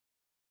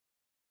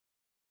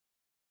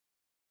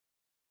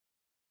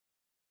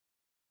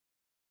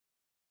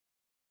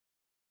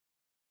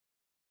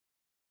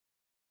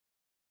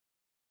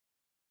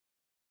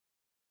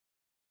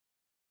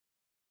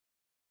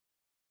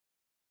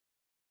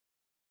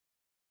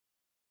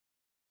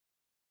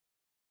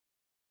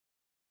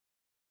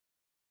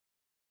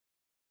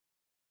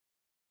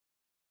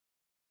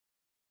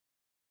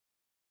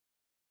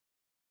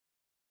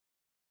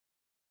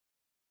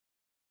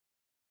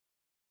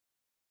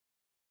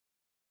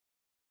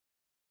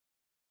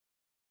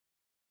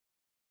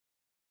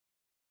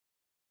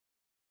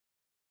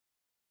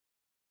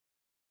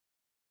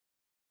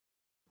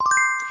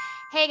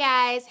Hey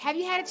guys, have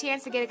you had a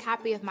chance to get a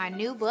copy of my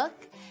new book,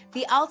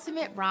 The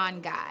Ultimate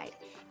Ron Guide?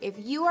 If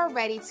you are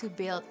ready to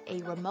build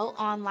a remote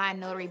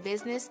online notary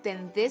business,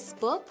 then this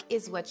book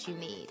is what you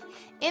need.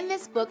 In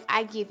this book,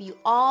 I give you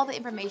all the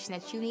information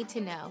that you need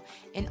to know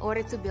in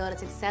order to build a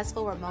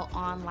successful remote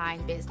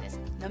online business,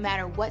 no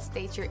matter what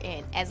state you're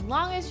in, as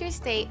long as your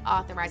state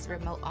authorizes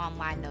remote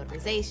online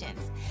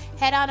notarizations.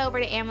 Head on over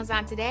to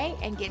Amazon today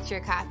and get your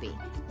copy.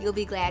 You'll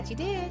be glad you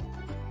did.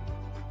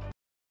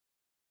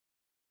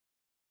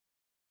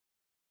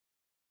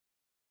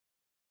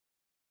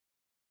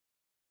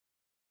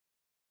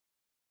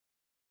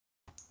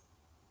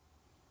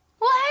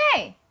 Well,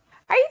 hey,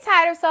 are you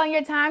tired of selling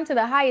your time to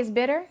the highest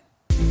bidder?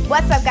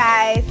 What's up,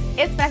 guys?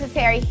 It's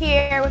Terry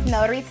here with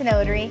Notary to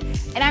Notary,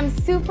 and I'm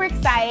super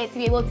excited to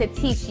be able to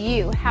teach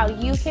you how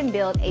you can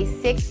build a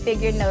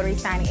six-figure notary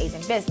signing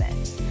agent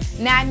business.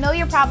 Now, I know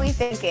you're probably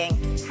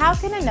thinking, how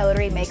can a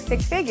notary make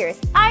six figures?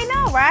 I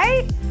know,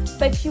 right?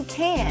 But you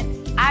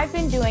can. I've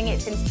been doing it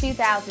since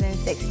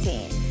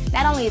 2016.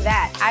 Not only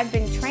that, I've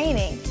been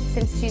training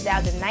since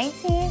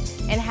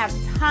 2019 and have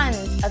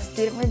tons of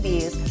student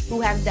reviews who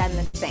have done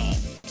the same.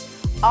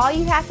 All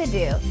you have to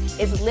do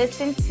is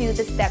listen to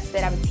the steps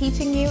that I'm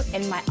teaching you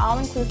in my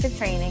all-inclusive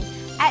training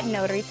at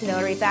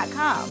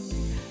notarytonotary.com.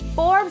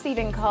 Forbes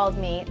even called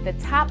me the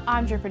top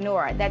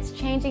entrepreneur that's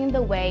changing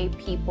the way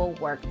people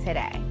work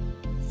today.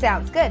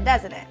 Sounds good,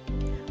 doesn't it?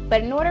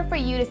 But in order for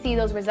you to see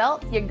those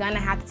results, you're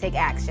gonna have to take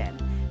action.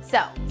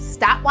 So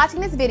stop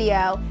watching this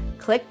video,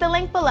 click the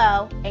link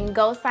below, and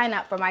go sign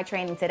up for my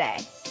training today.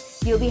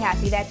 You'll be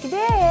happy that you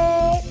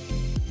did.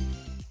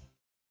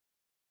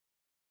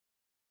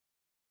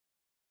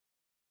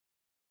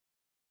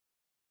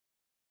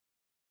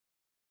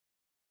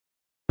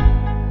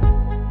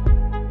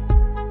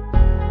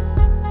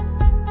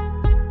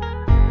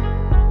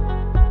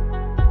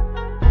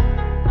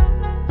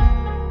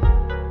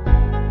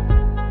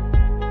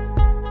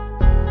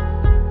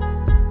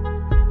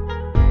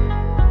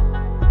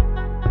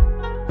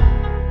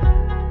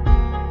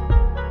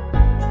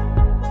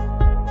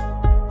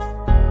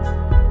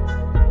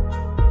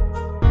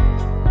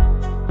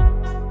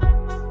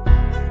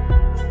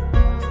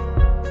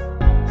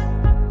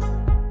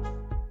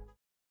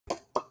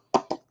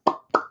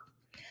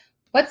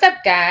 What's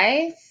up,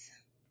 guys?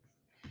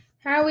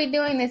 How are we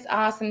doing this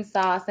awesome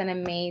sauce and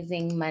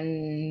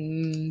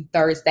amazing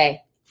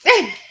Thursday?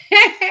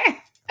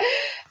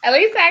 At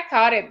least I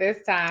caught it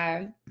this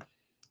time.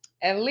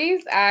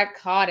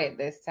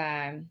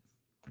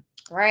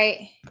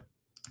 Right?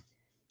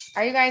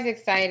 Are you guys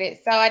excited?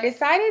 So I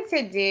decided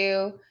to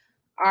do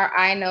our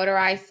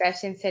iNotarize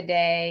session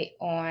today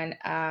on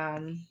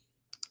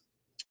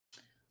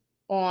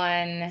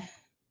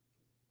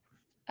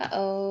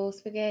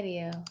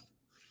Spaghetti-O.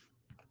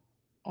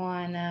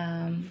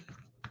 On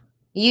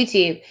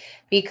YouTube,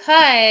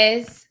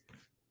 because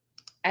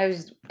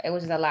it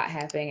was just a lot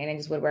happening and it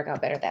just would work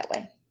out better that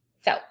way.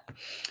 So, all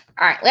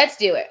right, let's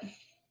do it.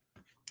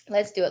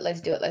 Let's do it.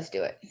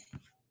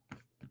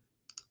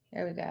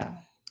 Here we go.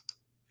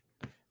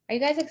 Are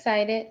you guys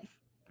excited?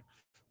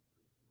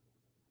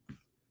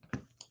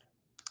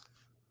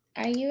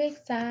 Are you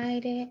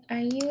excited? Are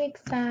you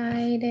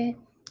excited?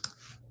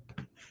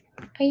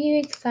 Are you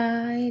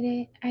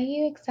excited? Are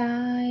you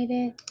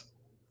excited?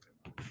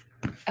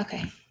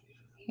 Okay,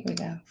 here we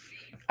go.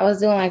 I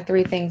was doing like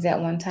 3 things at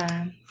one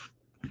time,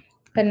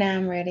 but now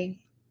I'm ready.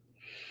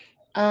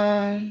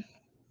 All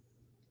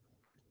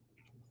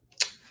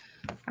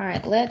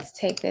right, let's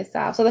take this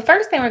off. So the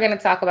first thing we're going to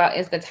talk about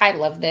is the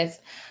title of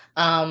this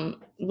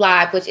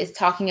live, which is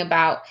talking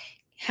about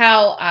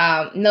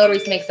how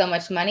notaries make so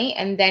much money.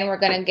 And then we're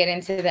going to get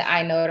into the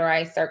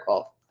iNotarize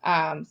circle.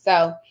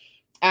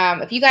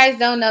 If you guys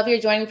don't know, if you're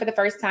joining for the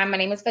first time, my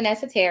name is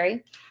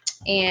Terry.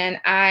 And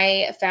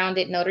I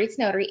founded Notary to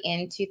Notary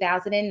in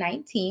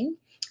 2019.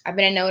 I've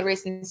been a notary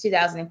since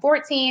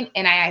 2014,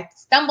 and I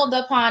stumbled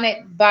upon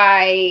it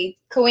by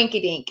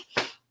coinkydink.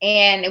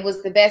 And it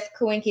was the best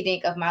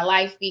coinkydink of my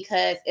life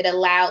because it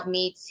allowed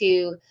me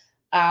to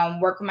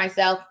work for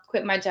myself,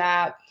 quit my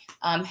job,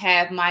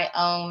 have my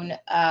own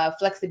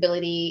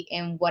flexibility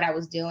in what I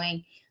was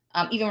doing.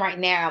 Even right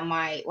now,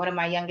 one of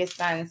my youngest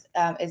sons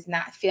is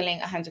not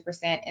feeling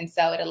 100%. And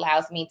so it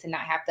allows me to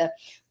not have to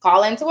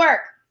call into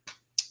work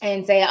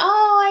and say,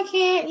 oh, I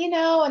can't,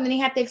 and then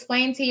you have to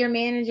explain to your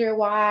manager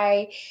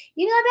why,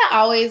 that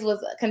always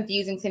was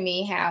confusing to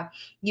me, how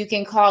you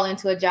can call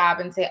into a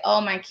job and say,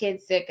 oh, my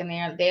kid's sick. And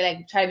they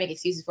like try to make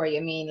excuses for you. I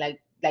mean, like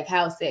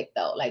how sick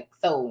though? Like,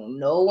 so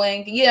no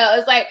one,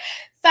 it's like,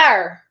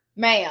 sir,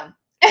 ma'am.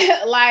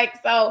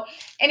 So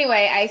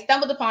anyway, I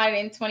stumbled upon it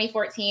in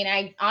 2014.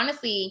 I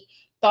honestly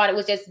thought it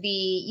would just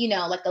be,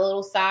 like a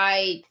little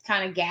side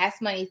kind of gas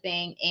money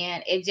thing.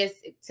 And it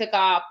took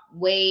off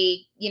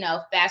way,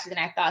 faster than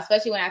I thought,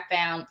 especially when I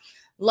found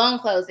loan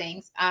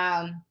closings.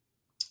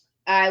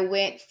 I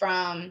went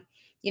from,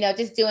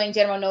 just doing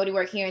general notary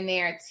work here and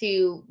there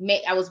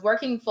I was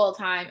working full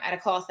time at a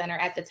call center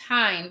at the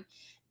time.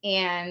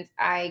 And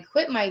I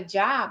quit my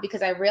job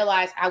because I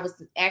realized I was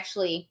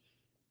actually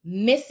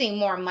missing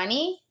more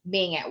money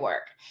being at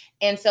work.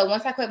 And so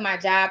once I quit my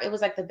job, it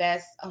was like the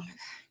best. Oh my God.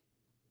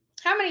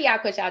 How many of y'all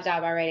quit y'all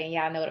job already? And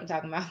y'all know what I'm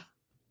talking about.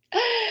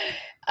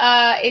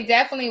 It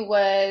definitely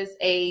was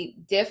a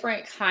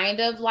different kind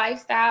of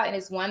lifestyle. And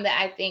it's one that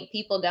I think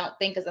people don't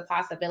think is a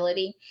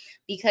possibility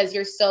because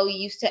you're so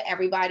used to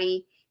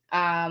everybody,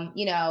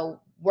 you know,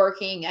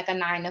 working like a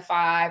 9 to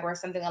 5 or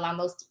something along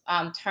those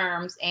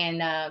terms.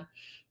 And,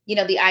 you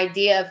know, the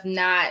idea of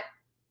not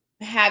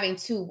having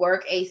to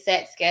work a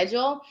set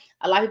schedule,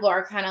 a lot of people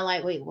are kind of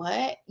like, wait,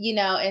 what? You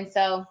know, and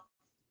so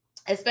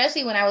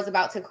especially when I was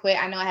about to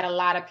quit, I know I had a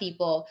lot of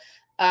people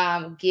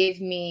give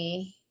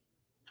me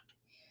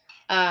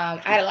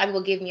I had a lot of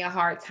people give me a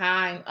hard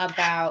time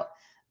about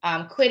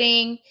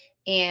quitting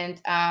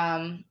and,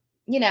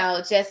 you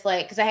know, just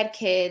like, because I had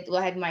kids.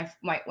 Well, I had my,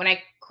 when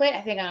I quit,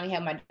 I think I only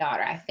had my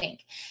daughter, I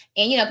think.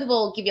 And, you know,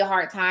 people will give you a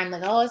hard time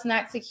like, oh, it's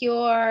not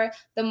secure,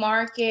 the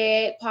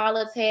market,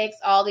 politics,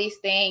 all these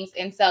things.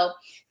 And so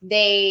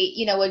they,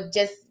 you know, would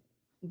just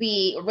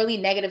be really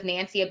negative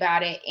Nancy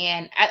about it.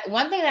 And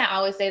one thing that I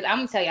always say is, I'm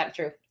going to tell you the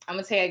truth. I'm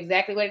going to tell you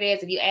exactly what it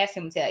is. If you ask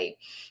him, tell you.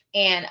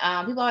 And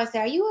people always say,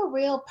 are you a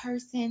real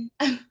person?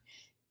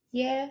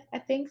 Yeah, I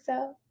think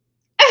so.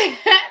 I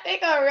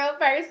think I'm a real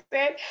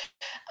person.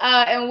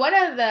 And one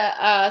of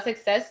the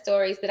success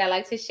stories that I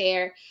like to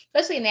share,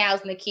 especially now,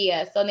 is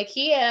Nakia. So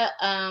Nakia,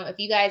 if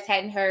you guys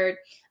hadn't heard,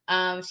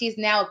 she's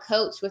now a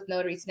coach with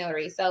Notaries to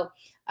Notaries. So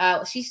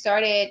she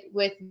started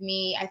with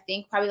me, I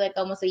think probably like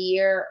almost a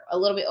year, a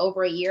little bit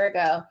over a year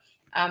ago,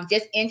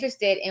 just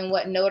interested in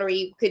what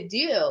notary could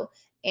do.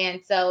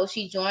 And so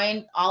she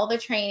joined all the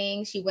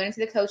training. She went into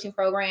the coaching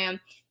program,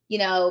 you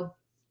know,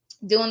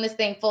 doing this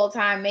thing full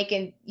time,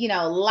 making, you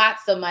know,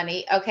 lots of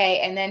money. Okay.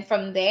 And then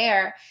from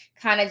there,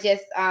 kind of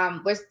just,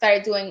 we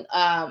started doing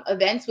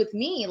events with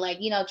me, like,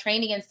 you know,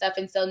 training and stuff.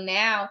 And so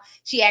now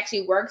she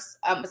actually works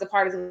as a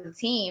part of the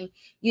team,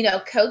 you know,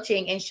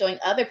 coaching and showing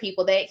other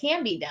people that it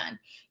can be done.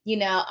 You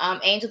know,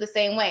 Angel the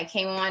same way,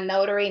 came on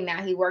Notary.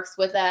 Now he works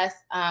with us.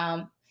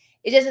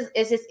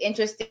 It's just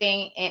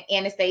interesting. And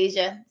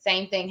Anastasia,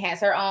 same thing,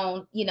 has her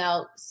own, you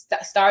know,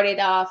 started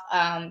off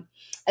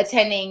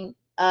attending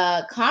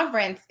a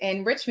conference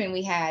in Richmond.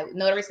 We had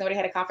Notaries Notary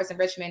had a conference in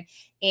Richmond.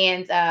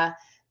 And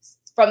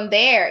from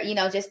there, you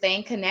know, just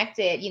staying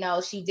connected, you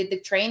know, she did the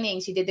training,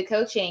 she did the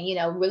coaching, you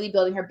know, really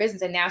building her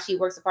business. And now she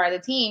works a part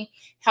of the team,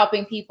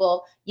 helping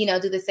people, you know,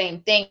 do the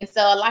same thing. And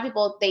so a lot of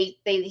people, they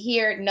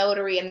hear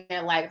notary and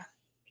they're like,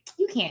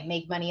 you can't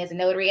make money as a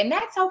notary. And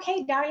that's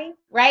okay, darling,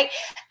 right?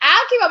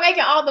 I'll keep on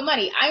making all the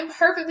money. I'm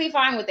perfectly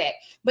fine with that.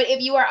 But if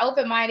you are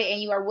open-minded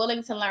and you are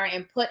willing to learn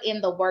and put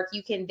in the work,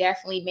 you can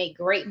definitely make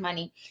great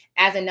money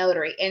as a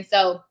notary. And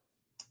so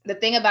the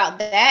thing about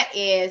that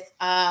is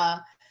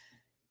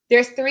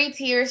there's 3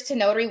 tiers to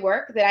notary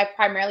work that I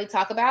primarily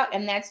talk about,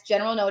 and that's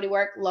general notary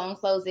work, loan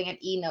closing, and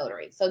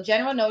e-notary. So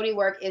general notary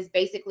work is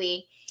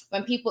basically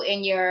when people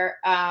in your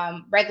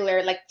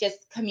regular, like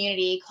just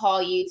community,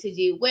 call you to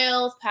do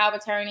wills, power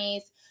of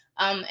attorneys.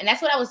 And that's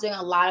what I was doing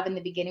a lot of in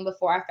the beginning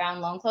before I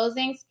found loan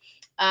closings.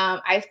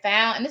 I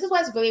found, and this is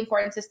why it's really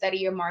important to study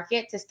your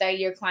market, to study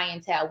your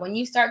clientele. When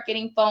you start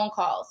getting phone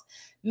calls,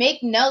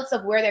 make notes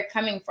of where they're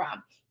coming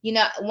from. You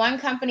know, one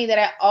company that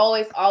I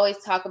always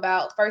talk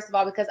about, first of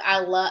all, because I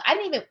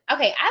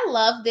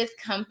love this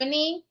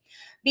company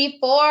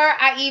before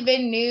I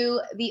even knew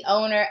the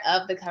owner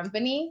of the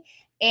company.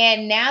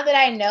 And now that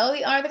I know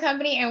the owner of the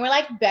company and we're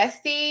like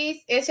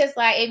besties, it's just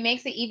like, it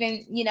makes it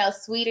even, you know,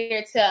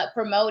 sweeter to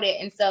promote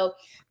it. And so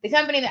the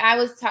company that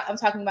I'm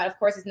talking about, of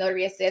course, is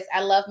Notary Assist.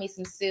 I love me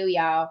some Sue,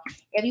 y'all.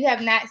 If you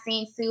have not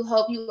seen Sue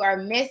Hope, you are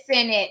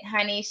missing it,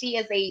 honey. She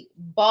is a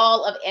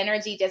ball of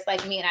energy, just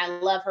like me. And I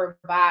love her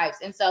vibes.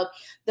 And so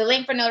the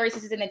link for Notary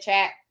Assist is in the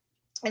chat.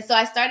 And so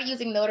I started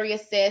using Notary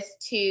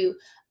Assist to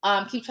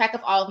keep track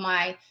of all of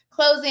my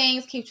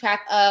closings,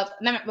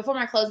 before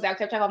my closings, I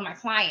kept track of my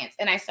clients.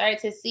 And I started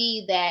to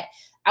see that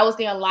I was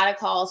getting a lot of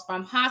calls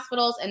from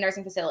hospitals and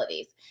nursing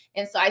facilities.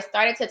 And so I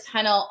started to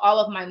tunnel all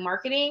of my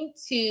marketing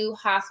to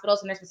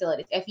hospitals and nursing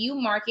facilities. If you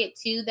market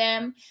to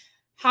them,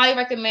 highly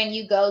recommend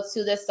you go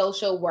to the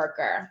social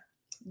worker.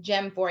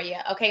 Gem for you.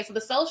 Okay, so the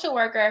social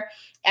worker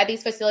at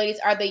these facilities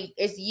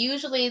is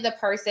usually the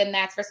person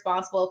that's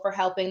responsible for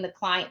helping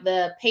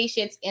the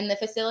patients in the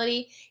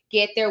facility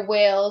get their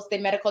wills,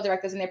 their medical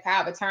directors, and their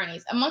power of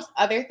attorneys, amongst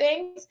other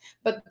things.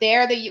 But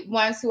they're the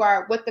ones who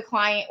are with the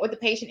client, with the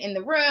patient in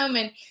the room,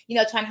 and, you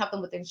know, trying to help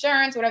them with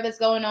insurance, whatever that's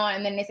going on.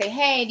 And then they say,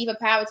 hey, do you have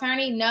a power of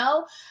attorney?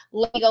 No,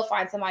 let me go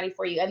find somebody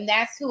for you. And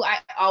that's who I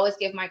always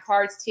give my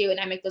cards to, and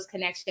I make those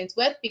connections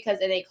with, because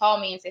then they call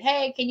me and say,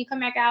 hey, can you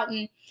come back out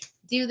and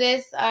do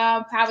this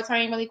power of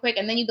attorney really quick?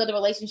 And then you build a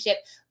relationship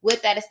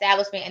with that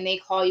establishment and they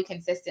call you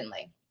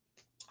consistently.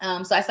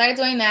 So I started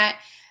doing that.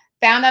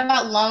 Found out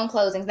about loan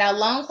closings. Now,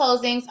 loan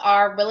closings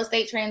are real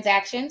estate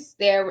transactions.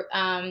 They're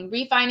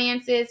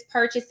refinances,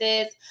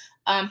 purchases,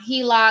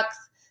 HELOCs,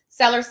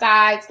 seller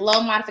sides,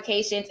 loan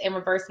modifications, and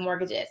reverse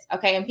mortgages.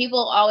 Okay, and people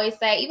always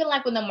say, even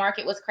like when the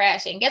market was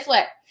crashing, guess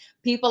what?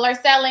 People are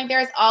selling.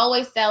 There's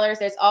always sellers.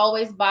 There's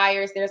always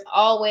buyers. There's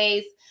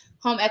always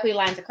home equity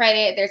lines of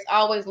credit. There's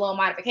always loan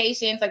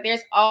modifications. Like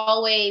there's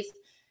always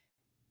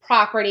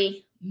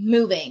property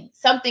moving.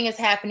 Something is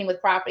happening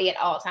with property at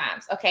all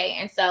times. Okay.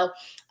 And so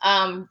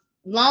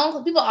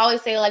loans, people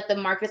always say like the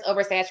market is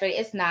oversaturated.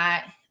 It's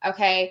not.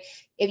 Okay.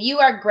 If you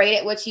are great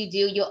at what you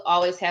do, you'll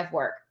always have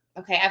work.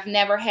 Okay. I've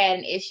never had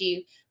an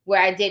issue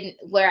where I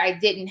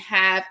didn't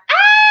have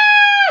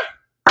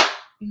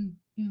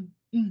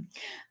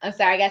I'm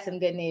sorry, I got some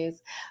good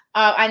news.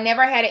 I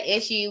never had an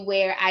issue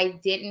where I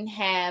didn't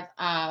have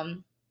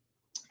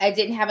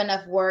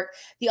enough work.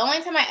 The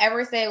only time I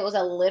ever say it was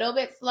a little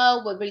bit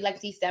slow would be like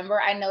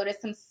December. I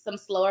noticed some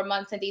slower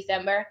months in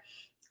December.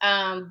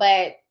 But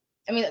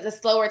I mean, the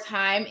slower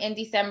time in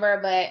December,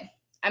 but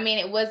I mean,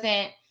 it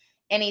wasn't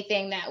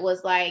anything that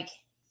was like,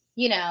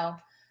 you know,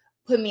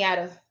 put me out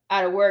of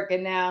work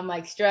and now I'm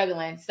like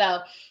struggling. So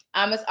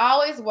it's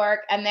always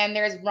work. And then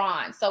there's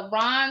Ron. So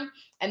Ron,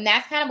 and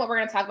that's kind of what we're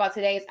going to talk about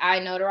today is I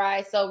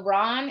notarize. So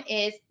Ron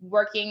is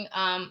working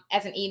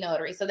as an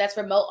e-notary. So that's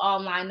remote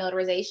online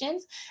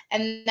notarizations.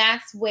 And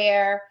that's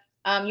where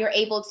you're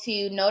able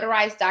to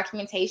notarize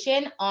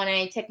documentation on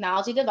a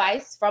technology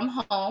device from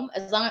home,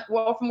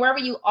 from wherever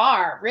you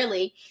are,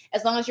 really,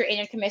 as long as you're in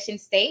your commission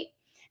state.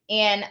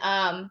 And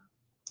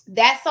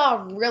that saw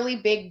a really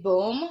big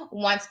boom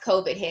once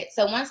COVID hit.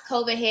 So once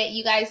COVID hit,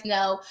 you guys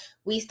know,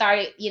 we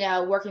started,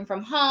 working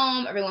from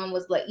home. Everyone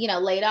was like,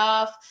 laid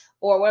off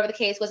or whatever the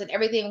case was. And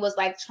everything was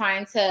like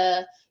trying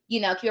to,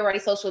 keep everybody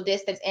social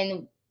distance.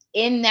 And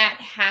in that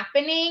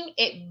happening,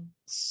 it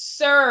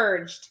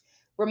surged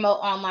remote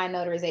online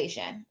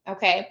notarization.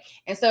 Okay.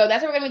 And so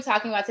that's what we're going to be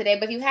talking about today.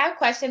 But if you have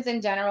questions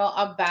in general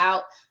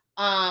about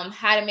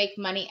how to make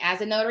money as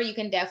a notary, you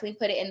can definitely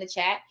put it in the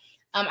chat.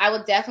 I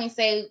would definitely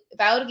say, if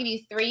I were to give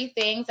you 3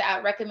 things that I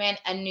would recommend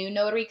a new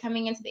notary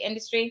coming into the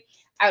industry,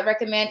 I would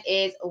recommend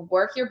is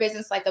work your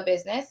business like a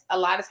business. A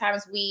lot of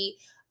times we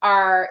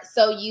are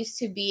so used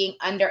to being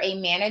under a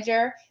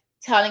manager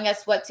telling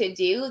us what to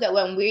do that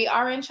when we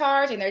are in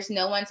charge and there's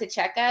no one to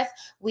check us,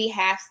 we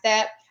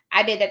half-step.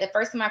 I did that the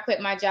first time I quit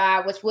my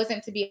job, which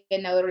wasn't to be a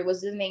notary,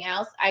 was something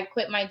else. I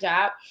quit my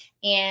job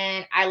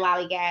and I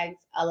lollygagged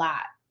a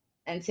lot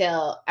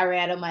until I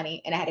ran out of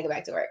money and I had to go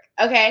back to work.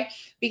 Okay.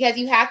 Because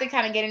you have to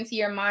kind of get into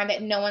your mind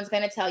that no one's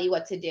going to tell you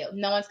what to do.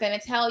 No one's going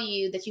to tell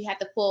you that you have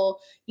to pull,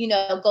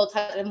 go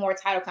to more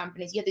title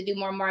companies. You have to do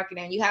more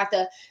marketing. You have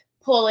to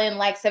pull in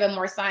like 7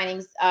 more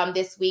signings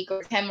this week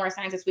or 10 more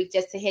signings this week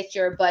just to hit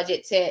your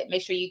budget to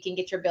make sure you can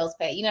get your bills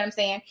paid. You know what I'm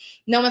saying?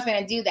 No one's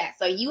going to do that.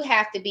 So you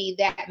have to be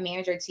that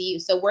manager to you.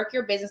 So work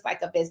your business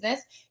like a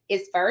business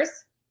is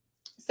first.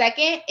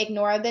 Second,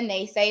 ignore the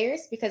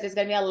naysayers, because there's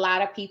going to be a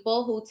lot of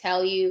people who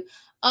tell you,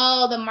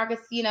 oh, the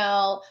market's,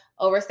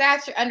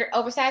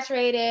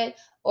 oversaturated,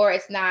 or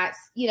it's not,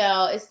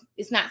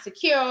 it's not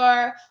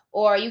secure,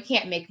 or you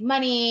can't make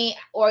money,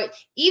 or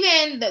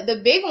even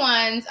the big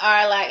ones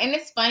are like, and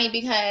it's funny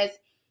because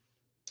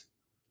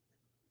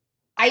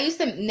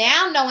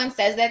now no one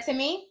says that to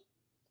me.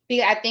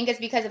 I think it's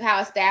because of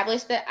how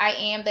established that I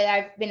am, that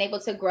I've been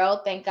able to grow,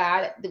 thank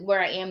God, where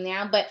I am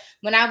now. But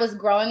when I was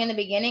growing in the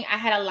beginning, I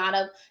had a lot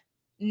of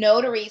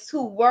notaries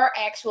who were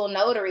actual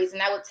notaries,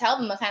 and I would tell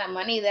them the kind of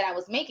money that I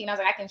was making. I was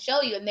like, I can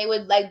show you. And they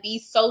would like be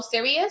so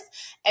serious.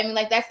 I mean,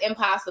 like, that's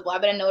impossible.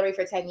 I've been a notary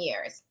for 10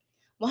 years.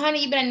 Well,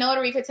 honey, you've been a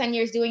notary for 10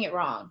 years doing it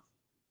wrong.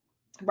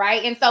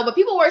 Right. And so, but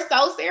people were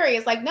so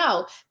serious, like,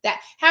 no,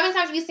 that how many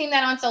times have you seen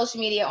that on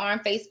social media or on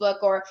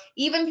Facebook, or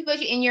even people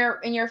in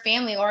your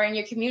family or in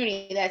your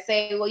community that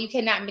say, well, you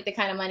cannot make the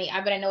kind of money.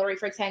 I've been a notary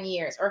for 10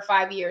 years or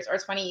 5 years or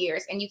 20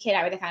 years, and you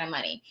cannot make the kind of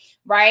money.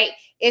 Right.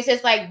 It's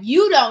just like,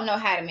 you don't know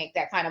how to make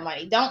that kind of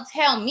money. Don't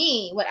tell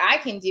me what I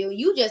can do.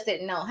 You just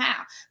didn't know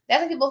how.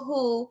 That's like people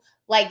who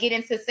like get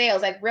into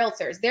sales, like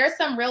realtors. There are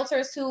some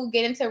realtors who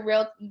get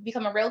into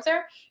become a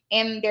realtor,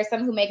 and there's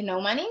some who make no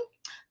money.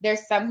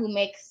 There's some who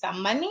make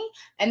some money,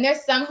 and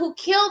there's some who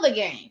kill the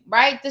game,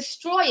 right?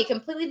 Destroy it,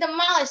 completely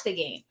demolish the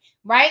game,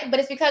 right?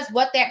 But it's because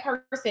what that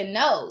person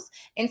knows.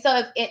 And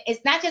so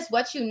it's not just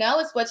what you know,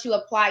 it's what you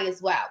apply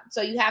as well.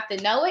 So you have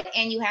to know it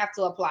and you have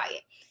to apply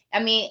it.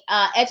 I mean,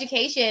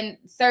 education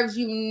serves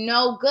you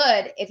no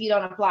good if you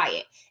don't apply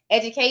it.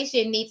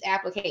 Education needs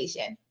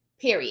application,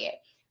 period,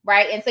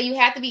 right? And so you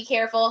have to be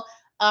careful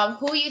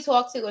who you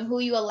talk to and who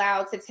you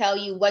allow to tell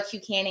you what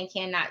you can and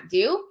cannot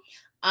do.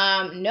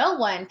 No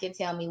one can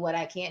tell me what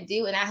I can't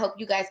do. And I hope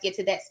you guys get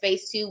to that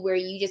space too, where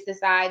you just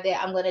decide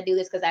that I'm going to do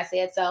this because I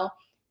said so.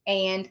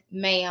 And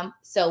ma'am,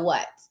 so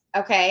what?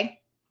 Okay.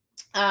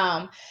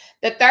 The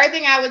third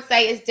thing I would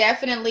say is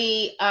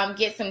definitely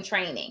get some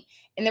training.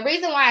 And the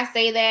reason why I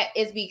say that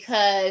is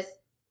because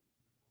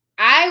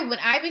when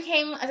I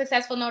became a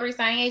successful notary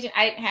signing agent,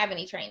 I didn't have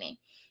any training,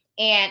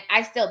 and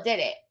I still did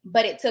it,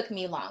 but it took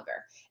me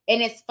longer.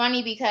 And it's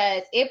funny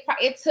because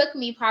it took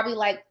me probably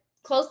like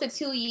close to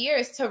 2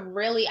 years to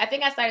really, I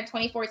think I started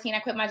 2014. I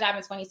quit my job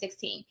in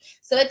 2016.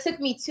 So it took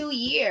me 2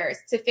 years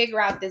to figure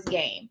out this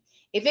game.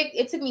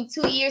 It took me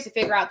 2 years to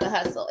figure out the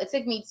hustle. It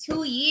took me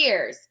 2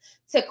 years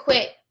to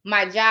quit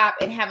my job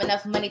and have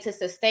enough money to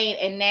sustain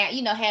and now,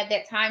 have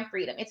that time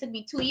freedom. It took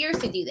me 2 years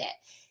to do that.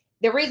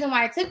 The reason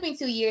why it took me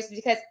 2 years is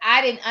because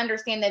I didn't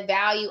understand the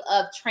value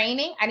of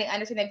training. I didn't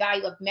understand the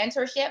value of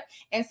mentorship.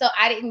 And so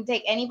I didn't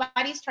take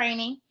anybody's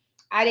training.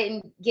 I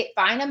didn't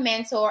find a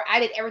mentor. I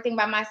did everything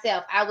by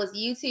myself. I was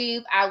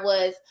YouTube. I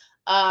was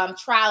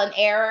trial and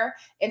error.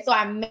 And so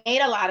I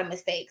made a lot of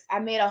mistakes. I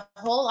made a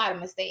whole lot of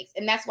mistakes.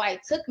 And that's why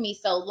it took me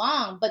so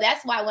long. But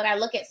that's why when I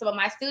look at some of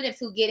my students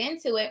who get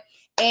into it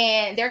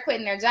and they're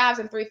quitting their jobs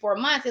in 3-4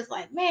 months, it's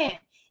like, man,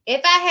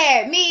 if I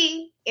had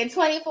me in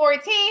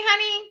 2014,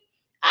 honey,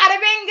 I'd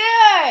have been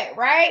good,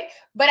 right?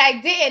 But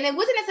I didn't. It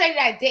wasn't necessarily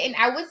that I didn't.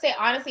 I would say,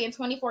 honestly, in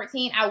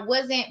 2014, I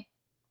wasn't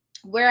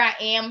where I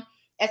am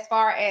as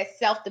far as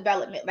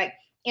self-development. Like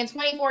in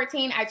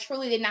 2014, I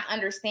truly did not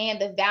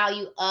understand the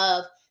value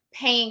of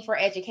paying for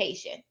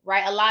education,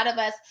 right? A lot of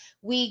us,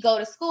 we go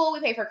to school, we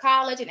pay for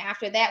college, and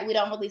after that, we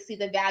don't really see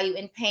the value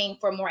in paying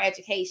for more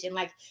education.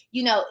 Like,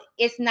 you know,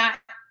 it's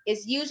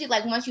usually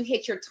like once you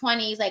hit your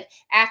 20s, like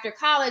after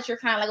college, you're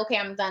kind of like, okay,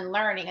 I'm done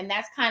learning. And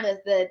that's kind of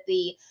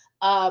the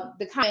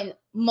kind of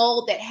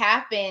mold that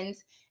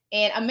happens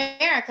in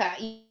America,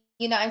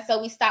 you know, and so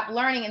we stop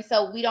learning. And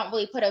so we don't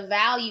really put a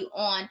value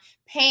on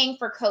paying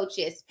for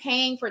coaches,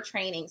 paying for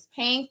trainings,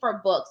 paying for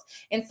books.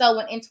 And so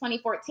when in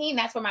 2014,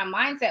 that's where my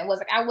mindset was.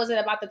 Like, I wasn't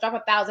about to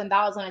drop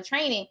 $1,000 on a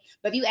training.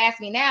 But if you ask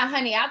me now,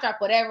 honey, I'll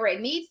drop whatever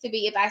it needs to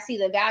be if I see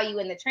the value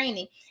in the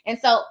training. And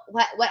so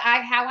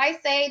how I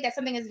say that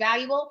something is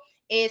valuable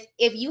is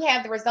if you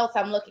have the results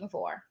I'm looking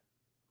for.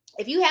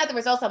 If you have the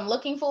results I'm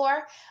looking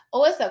for,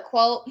 it's a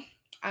quote.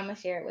 I'm going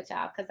to share it with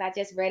y'all because I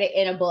just read it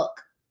in a book.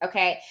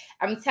 Okay.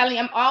 I'm telling you,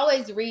 I'm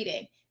always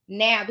reading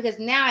now because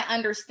now I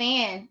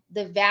understand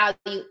the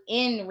value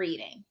in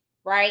reading,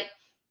 right?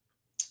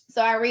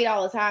 So I read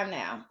all the time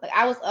now. Like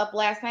I was up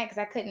last night because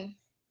I couldn't.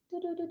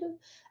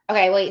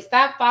 Okay, wait.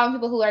 Stop following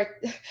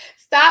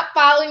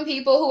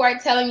people who are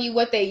telling you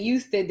what they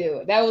used to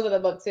do. That was in the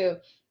book too.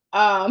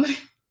 Hold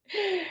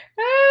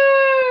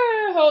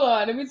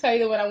on. Let me tell you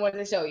the one I wanted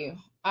to show you.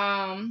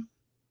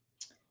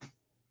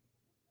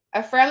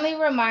 A friendly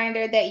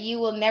reminder that you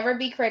will never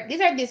be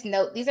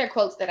criticized. These are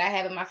quotes that I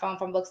have in my phone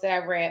from books that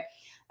I've read.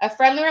 A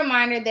friendly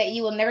reminder that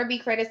you will never be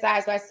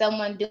criticized by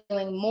someone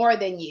doing more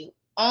than you,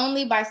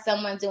 only by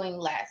someone doing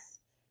less.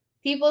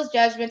 People's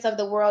judgments of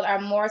the world are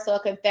more so a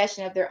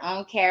confession of their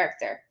own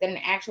character than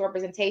an actual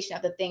representation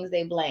of the things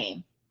they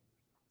blame.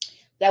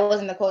 That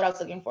wasn't the quote I was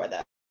looking for,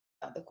 though.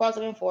 The quote I was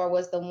looking for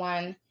was the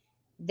one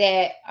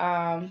that,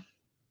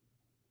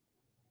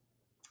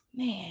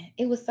 man,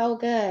 it was so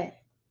good.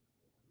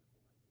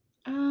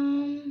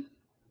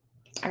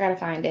 I gotta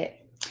find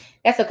it.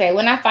 That's okay.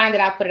 When I find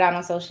it, I'll put it out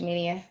on social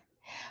media.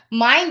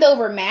 Mind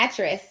over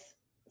mattress.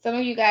 Some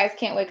of you guys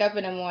can't wake up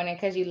in the morning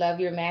because you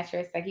love your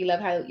mattress. Like you love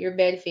how your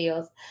bed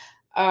feels.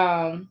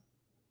 Man,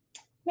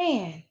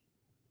 I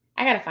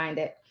gotta find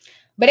it.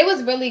 But it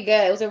was really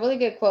good. It was a really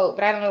good quote,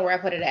 but I don't know where I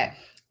put it at.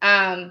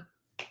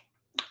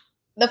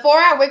 The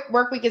 4-Hour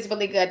Work Week is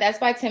really good. That's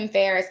by Tim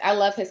Ferris. I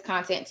love his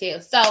content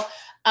too. So,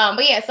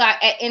 but yeah, so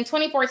in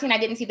 2014, I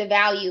didn't see the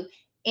value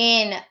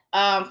in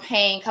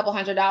paying a couple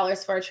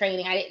 $100s for a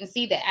training. I didn't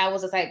see that. I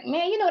was just like,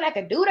 man, you know what I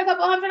could do with a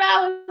couple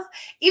 $100?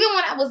 Even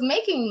when I was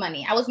making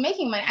money,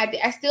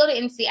 I still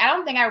didn't see. I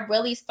don't think I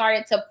really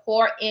started to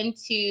pour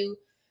into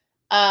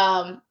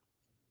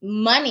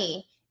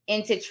money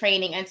into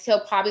training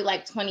until probably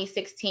like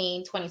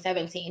 2016,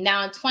 2017.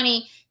 Now in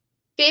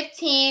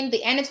 2015,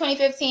 the end of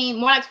 2015,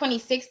 more like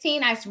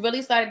 2016, I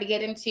really started to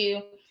get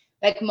into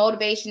like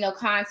motivational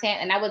content,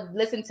 and I would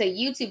listen to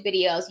YouTube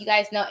videos. You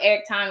guys know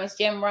Eric Thomas,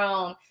 Jim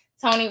Rohn,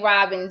 Tony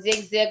Robbins,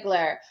 Zig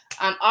Ziglar,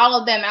 all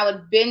of them. I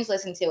would binge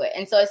listen to it,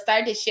 and so it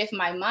started to shift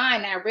my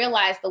mind. And I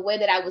realized the way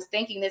that I was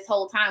thinking this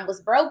whole time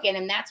was broken,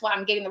 and that's why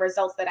I'm getting the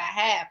results that I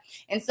have.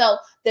 And so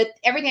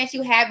everything that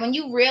you have, when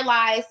you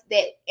realize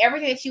that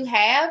everything that you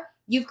have,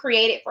 you've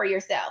created for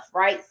yourself,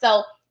 right?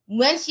 So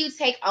once you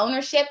take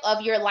ownership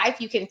of your life,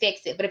 you can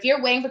fix it. But if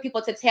you're waiting for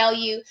people to tell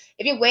you,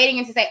 if you're waiting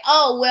and to say,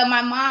 oh, well,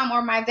 my mom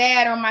or my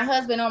dad or my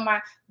husband or my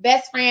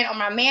best friend or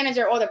my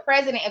manager or the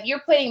president, if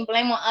you're putting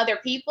blame on other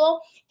people,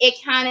 it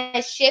kind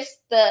of shifts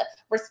the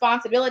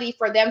responsibility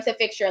for them to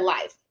fix your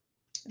life.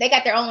 They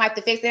got their own life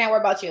to fix. They don't worry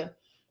about you.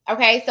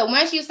 Okay, so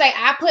once you say,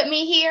 I put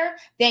me here,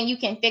 then you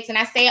can fix. And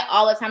I say it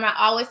all the time. I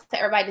always tell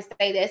everybody to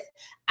say this.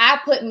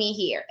 I put me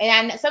here.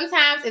 And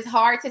sometimes it's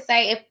hard to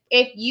say.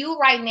 If you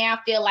right now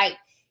feel like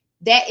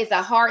that is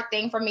a hard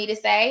thing for me to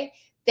say,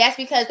 that's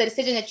because the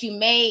decision that you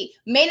made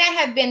may not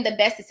have been the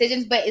best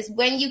decisions, but it's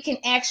when you can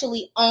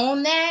actually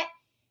own that,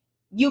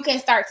 you can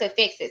start to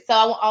fix it. So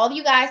I want all of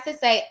you guys to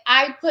say,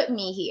 I put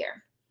me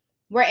here.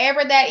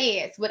 Wherever that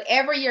is,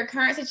 whatever your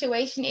current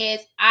situation is,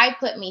 I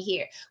put me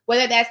here.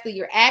 Whether that's through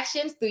your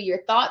actions, through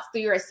your thoughts,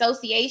 through your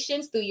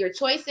associations, through your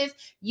choices,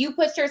 you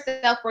put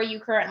yourself where you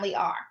currently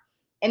are.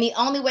 And the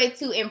only way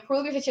to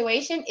improve your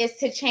situation is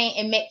to change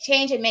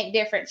and make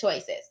different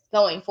choices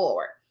going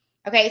forward.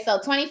 Okay, so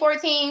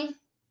 2014,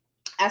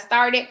 I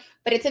started,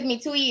 but it took me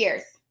 2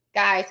 years,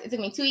 guys. It took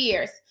me 2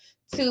 years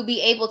to be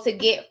able to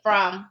get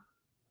from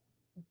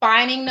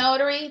finding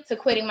notary to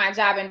quitting my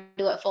job and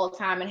do it full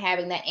time and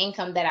having that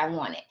income that I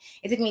wanted.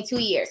 It took me 2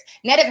 years.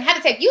 Now, it doesn't have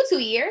to take you 2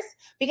 years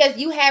because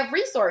you have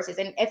resources.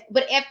 And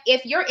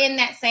if you're in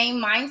that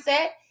same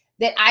mindset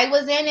that I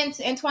was in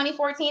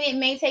 2014, it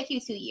may take you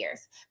 2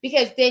 years,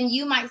 because then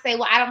you might say,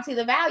 well, I don't see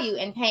the value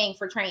in paying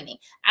for training.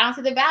 I don't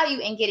see the value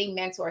in getting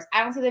mentors.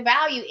 I don't see the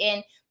value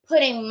in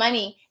putting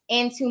money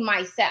into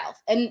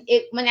myself. And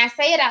when I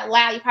say it out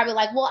loud, you're probably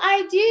like, well,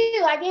 I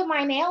do. I get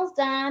my nails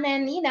done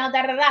and, you know,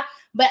 da, da, da.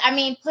 But I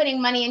mean,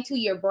 putting money into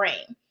your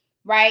brain,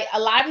 right? A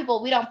lot of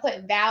people, we don't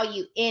put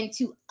value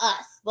into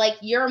us. Like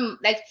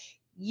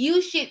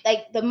you should,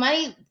 like the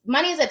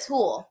money is a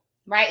tool,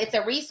 right? It's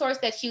a resource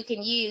that you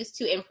can use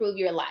to improve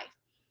your life,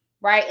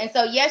 right? And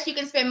so, yes, you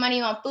can spend money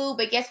on food,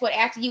 but guess what?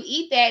 After you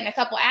eat that in a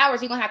couple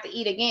hours, you're going to have to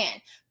eat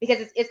again,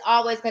 because it's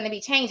always going to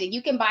be changing.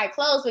 You can buy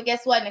clothes, but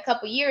guess what? In a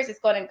couple years, it's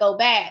going to go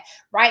bad,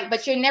 right?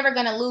 But you're never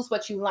going to lose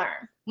what you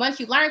learn. Once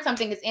you learn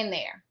something, it's in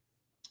there,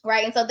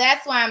 right? And so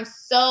that's why I'm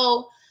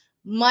so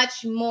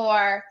much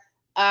more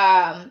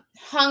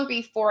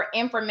hungry for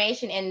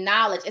information and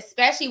knowledge,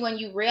 especially when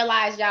you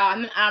realize,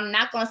 y'all, I'm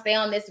not going to stay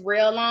on this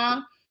real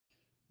long.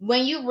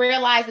 When you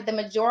realize that the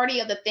majority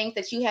of the things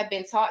that you have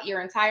been taught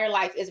your entire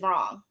life is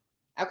wrong,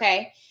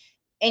 okay?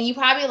 And you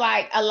probably,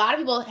 like, a lot of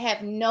people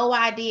have no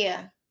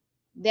idea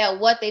that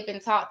what they've been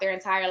taught their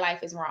entire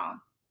life is wrong,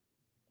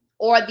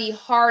 or the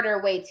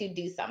harder way to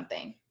do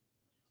something.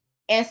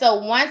 And so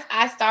once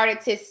I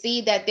started to see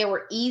that there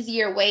were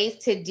easier ways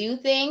to do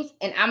things,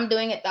 and I'm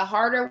doing it the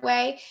harder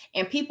way,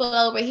 and people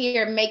over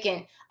here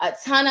making a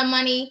ton of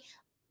money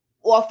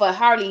or for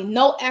hardly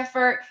no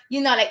effort,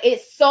 you know, like,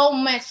 it's so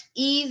much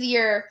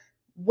easier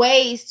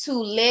ways to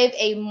live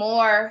a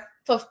more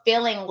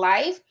fulfilling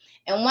life.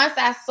 And once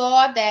I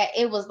saw that,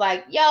 it was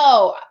like,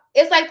 yo,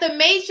 it's like the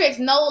Matrix,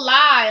 no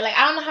lie. Like,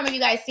 I don't know how many of you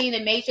guys seen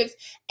the Matrix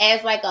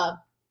as like an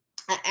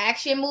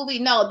action movie.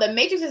 No, the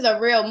Matrix is a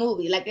real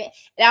movie. Like,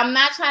 I'm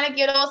not trying to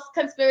get all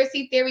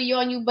conspiracy theory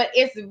on you, but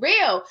it's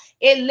real.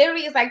 It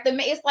literally is like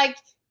it's like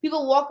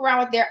people walk around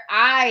with their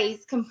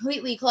eyes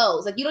completely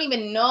closed. Like, you don't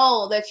even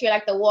know that you're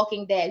like the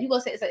Walking Dead.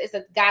 People say it's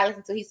a guy,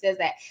 listen to, he says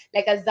that,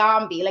 like a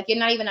zombie, like you're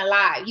not even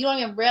alive. You don't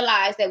even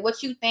realize that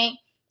what you think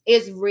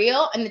is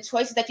real and the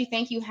choices that you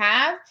think you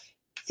have,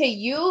 to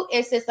you,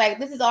 it's just like,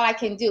 this is all I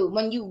can do,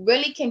 when you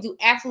really can do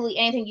absolutely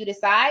anything you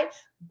decide.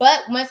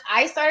 But once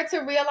I started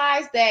to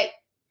realize that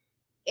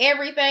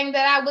everything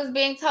that I was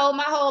being told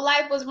my whole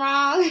life was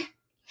wrong,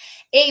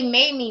 it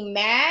made me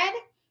mad.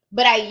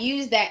 But I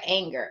used that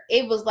anger.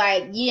 It was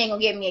like, you ain't gonna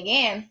get me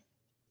again.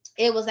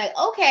 It was like,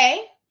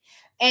 okay.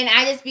 And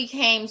I just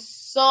became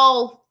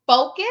so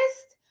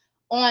focused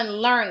on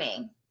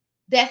learning.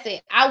 That's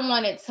it. I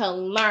wanted to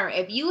learn.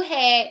 If you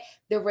had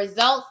the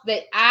results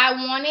that I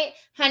wanted,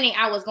 honey,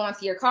 I was going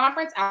to your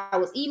conference. I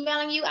was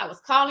emailing you. I was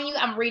calling you.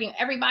 I'm reading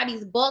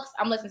everybody's books.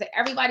 I'm listening to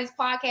everybody's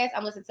podcast.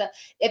 I'm listening to,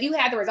 if you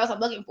had the results I'm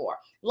looking for.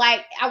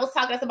 Like, I was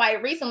talking to somebody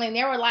recently and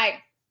they were like,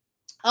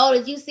 oh,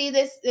 did you see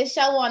this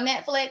show on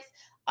Netflix?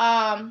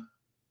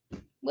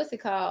 What's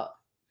it called?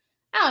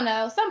 I don't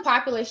know, some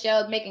popular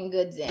show making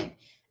goods in.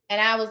 And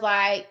I was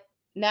like,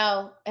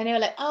 no. And they were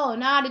like, oh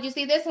no, did you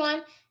see this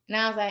one? And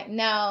I was like,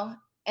 no.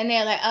 And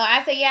they're like, oh,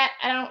 I said, yeah,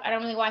 I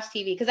don't really watch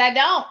TV, because I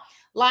don't.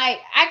 Like,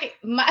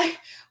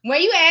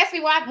 when you ask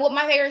me what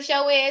my favorite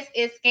show is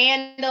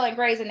Scandal and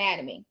Grey's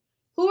Anatomy.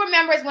 Who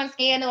remembers when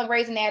Scandal and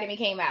Grey's Anatomy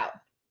came out?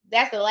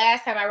 That's the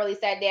last time I really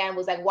sat down and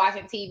was like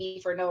watching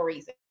TV for no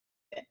reason.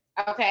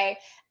 Okay.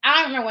 I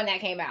don't remember when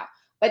that came out.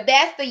 But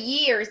that's the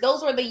years.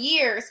 Those were the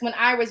years when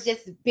I was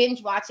just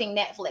binge watching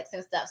Netflix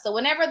and stuff. So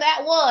whenever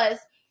that was,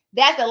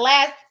 that's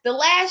the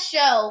last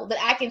show that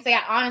I can say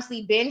I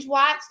honestly binge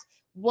watched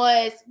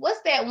was, what's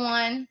that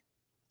one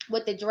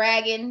with the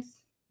dragons?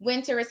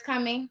 Winter is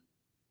Coming.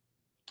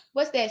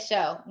 What's that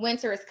show?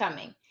 Winter is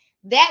Coming.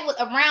 That was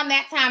around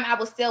that time I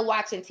was still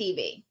watching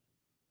TV.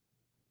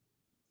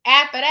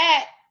 After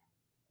that,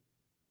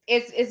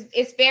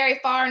 it's very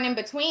far and in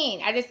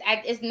between.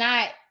 It's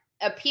not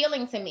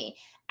appealing to me.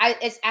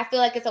 I feel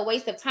like it's a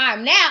waste of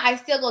time. Now I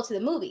still go to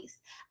the movies.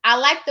 I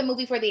like the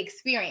movie for the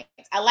experience.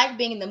 I like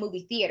being in the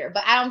movie theater,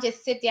 but I don't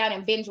just sit down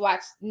and binge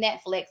watch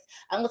Netflix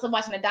unless I'm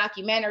watching a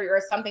documentary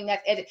or something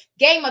that's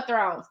Game of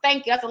Thrones.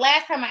 Thank you. That's the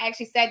last time I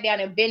actually sat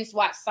down and binge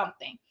watched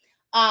something.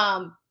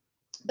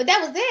 But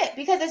that was it,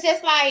 because it's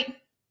just like,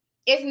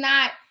 I feel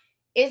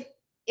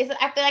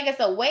like it's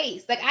a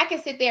waste. Like, I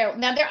can sit there.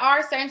 Now, there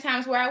are certain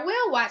times where I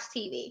will watch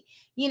TV,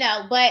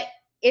 but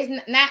it's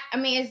not, I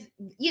mean,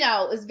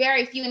 it's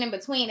very few and in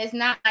between. It's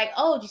not like,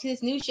 oh, did you see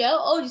this new show?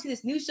 Oh, did you see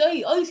this new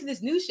show? Oh, you see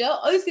this new show?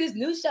 Oh, you see this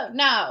new show?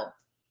 No,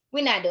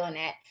 we're not doing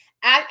that.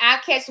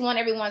 I catch one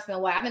every once in a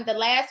while. I think the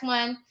last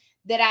one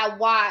that I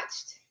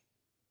watched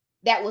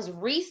that was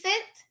recent,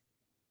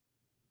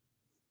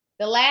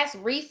 the last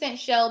recent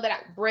show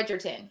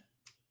Bridgerton.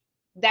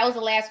 That was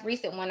the last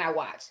recent one I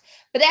watched.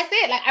 But that's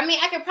it. Like, I mean,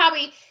 I think I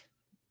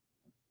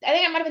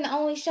might have been the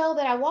only show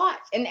that I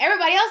watched. And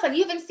everybody else, like,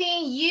 you haven't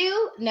seen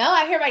You? No,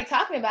 I hear everybody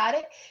talking about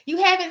it.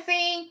 You haven't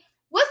seen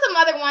What's some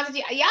other ones that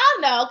y'all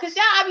know? Because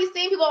y'all, I be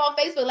seeing people on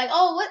Facebook like,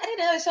 oh, what? I need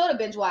another show to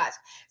binge watch.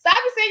 So I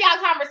be seeing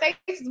y'all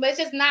conversations, but it's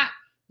just not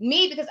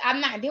me because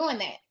I'm not doing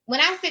that. When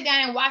I sit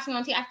down and watch them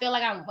on TV, I feel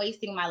like I'm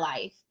wasting my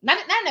life. Not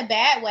in a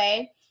bad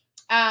way.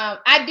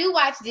 I do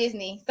watch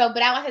Disney, but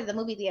I watch it at the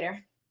movie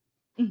theater.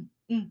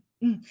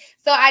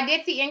 So I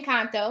did see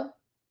Encanto.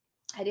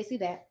 I did see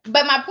that.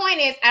 But my point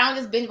is, I don't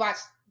just binge watch,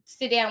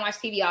 sit down and watch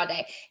TV all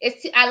day.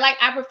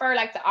 I prefer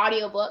like the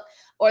audiobook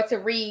or to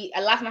read.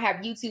 A lot of them I have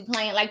YouTube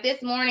playing. Like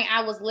this morning,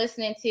 I was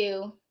listening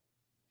to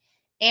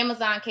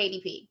Amazon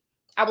KDP.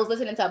 I was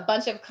listening to a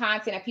bunch of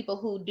content of people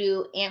who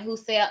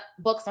sell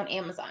books on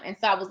Amazon. And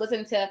so I was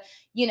listening to,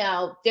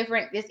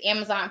 different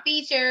Amazon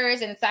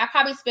features. And so I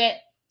probably spent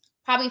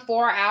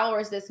 4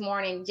 hours this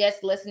morning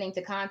just listening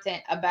to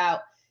content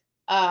about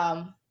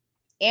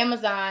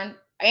Amazon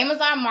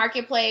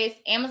Marketplace,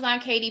 Amazon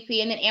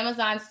KDP, and then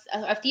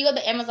a few of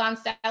the Amazon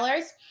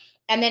sellers.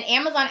 And then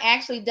Amazon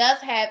actually does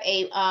have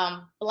a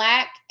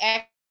Black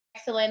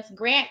Excellence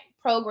Grant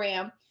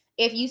Program.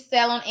 If you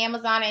sell on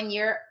Amazon and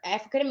you're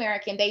African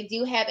American, they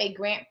do have a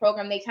grant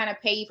program. They kind of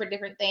pay you for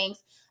different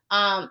things.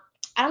 I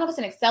don't know if it's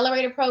an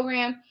accelerator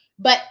program,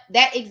 but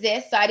that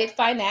exists. So I did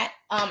find that.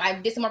 I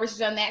did some more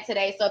research on that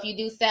today. So if you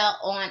do sell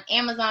on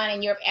Amazon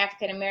and you're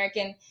African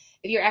American,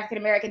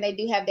 they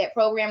do have that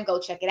program. Go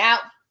check it out.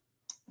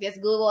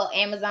 Just Google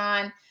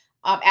Amazon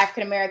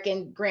African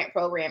American Grant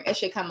Program. It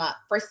should come up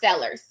for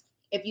sellers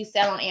if you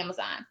sell on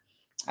Amazon.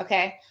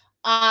 Okay.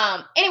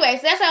 Anyway,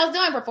 so that's what I was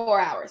doing for 4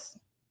 hours.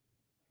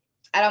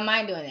 I don't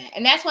mind doing that.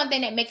 And that's one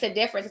thing that makes a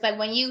difference. It's like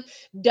when you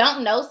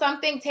don't know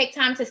something, take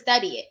time to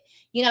study it.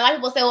 A lot of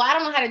people say, well, I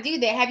don't know how to do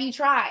that. Have you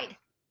tried?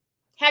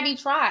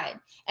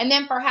 And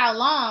then for how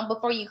long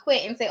before you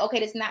quit and say,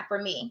 okay, this is not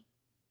for me?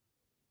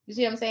 You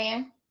see what I'm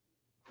saying?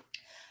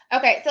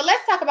 Okay, so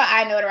let's talk about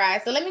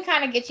iNotarize. So let me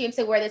kind of get you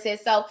into where this is.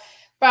 So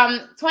from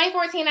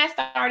 2014, I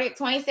started.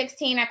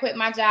 2016, I quit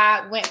my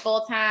job, went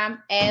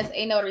full-time as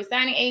a notary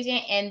signing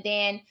agent. And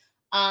then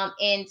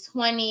in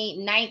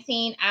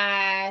 2019,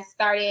 I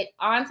started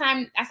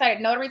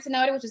Notary to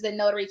Notary, which is a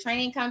notary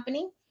training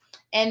company.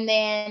 And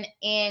then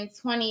in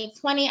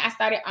 2020, I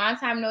started On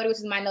Time Notary, which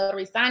is my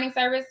notary signing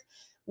service,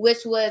 which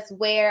was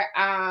where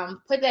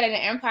put that in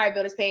the Empire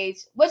Builders page.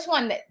 Which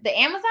one? The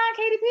Amazon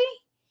KDP?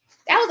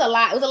 That was a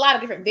lot. It was a lot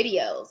of different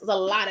videos. It was a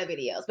lot of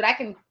videos, but I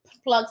can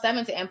plug some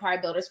into Empire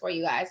Builders for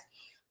you guys.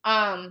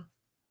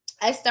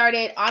 I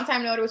started On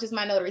Time Notary, which is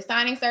my notary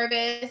signing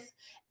service.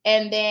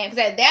 And then,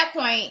 because at that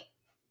point,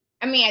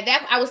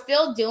 I was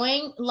still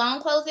doing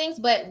loan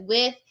closings, but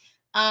with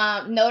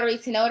Notary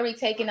to Notary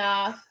taking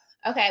off.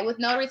 Okay, with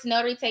Notary to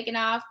Notary taking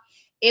off,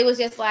 it was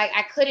just like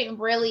I couldn't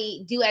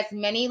really do as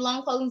many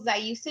loan closings as I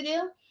used to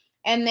do.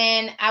 And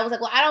then I was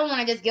like, well, I don't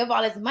want to just give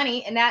all this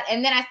money. And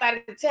then I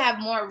started to have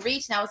more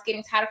reach, and I was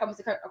getting tired of coming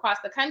across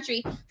the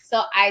country.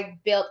 So I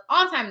built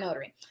On Time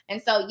Notary.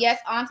 And so, yes,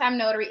 On Time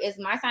Notary is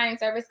my signing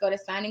service. Go to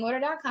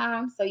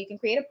signingorder.com so you can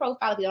create a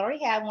profile if you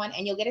already have one,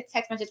 and you'll get a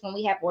text message when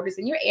we have orders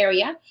in your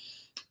area.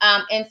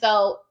 And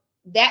so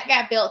that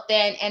got built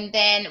then. And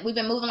then we've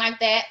been moving like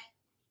that.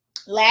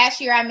 Last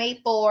year, I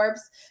made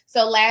Forbes.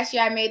 So last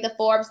year, I made the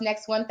Forbes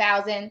Next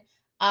 1000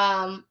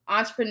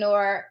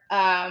 entrepreneur.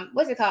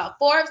 What's it called?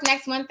 Forbes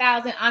Next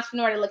 1000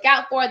 entrepreneur to look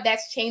out for.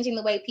 That's changing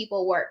the way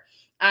people work.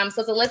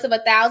 So it's a list of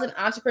 1,000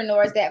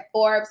 entrepreneurs that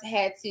Forbes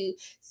had to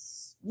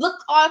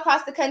look all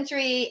across the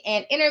country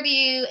and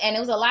interview. And it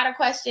was a lot of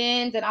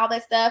questions and all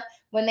that stuff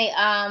when they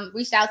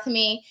reached out to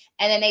me.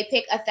 And then they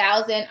pick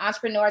 1,000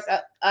 entrepreneurs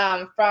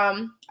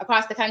from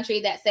across the country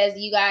that says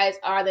you guys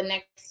are the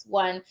next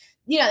one.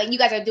 You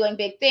guys are doing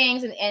big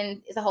things, and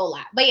it's a whole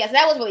lot. But yes,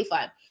 that was really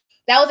fun.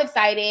 That was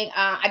exciting.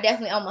 I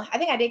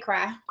think I did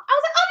cry. I was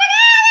like, oh my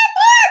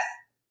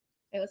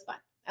God, it was fun.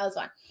 That was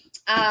fun.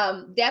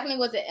 Definitely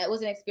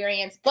was an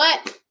experience.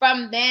 But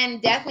from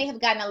then, definitely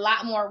have gotten a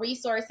lot more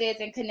resources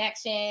and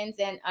connections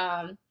and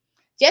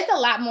just a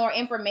lot more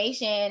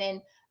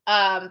information,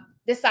 and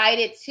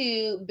decided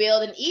to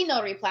build an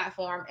e-notary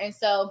platform. And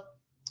so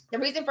the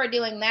reason for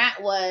doing that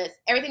was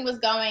everything was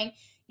going,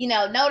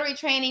 notary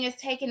training is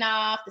taking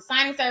off, the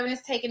signing service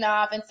is taking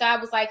off. And so I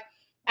was like,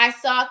 I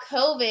saw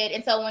COVID.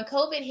 And so when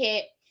COVID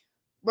hit,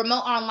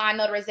 remote online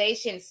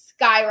notarization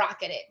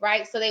skyrocketed,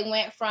 right? So they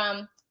went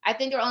from, I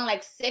think there were only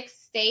like 6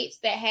 states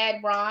that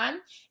had RON,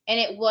 and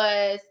it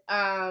was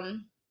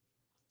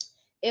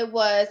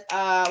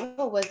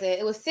what was it?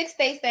 It was 6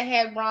 states that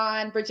had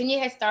RON. Virginia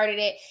had started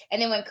it. And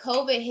then when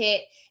COVID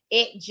hit,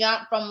 it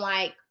jumped from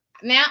like,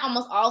 now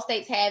almost all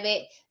states have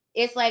it.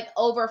 It's like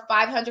over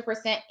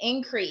 500%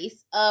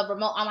 increase of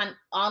remote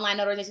online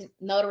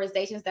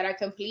notarizations that are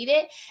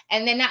completed.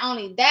 And then not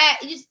only that,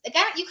 you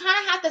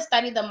kind of have to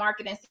study the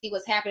market and see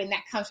what's happening.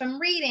 That comes from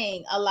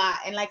reading a lot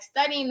and like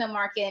studying the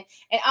market.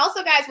 And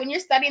also, guys, when you're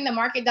studying the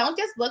market, don't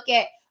just look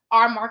at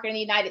our market in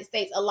the United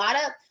States. A lot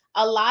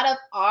of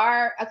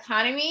our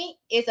economy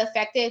is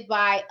affected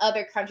by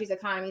other countries'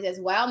 economies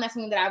as well. And that's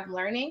something that I'm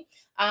learning.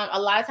 A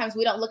lot of times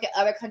we don't look at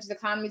other countries'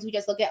 economies. We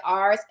just look at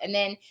ours, and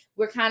then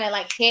we're kind of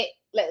like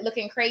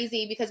looking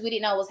crazy because we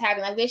didn't know what was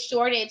happening. Like this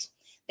shortage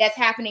that's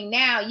happening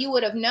now, you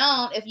would have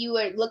known if you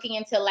were looking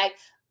into like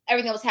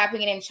everything that was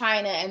happening in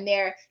China and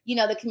their, you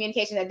know, the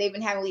communication that they've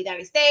been having with the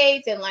United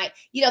States and like,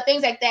 you know,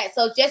 things like that.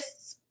 So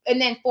just, and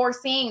then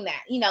foreseeing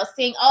that, you know,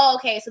 seeing, oh,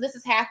 okay, so this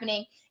is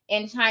happening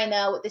in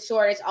China with the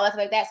shortage, all that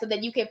stuff like that. So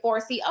then you can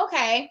foresee,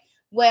 okay,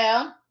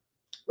 well,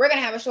 we're going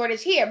to have a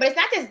shortage here. But it's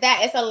not just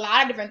that. It's a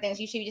lot of different things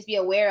you should just be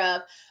aware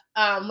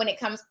of when it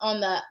comes on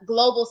the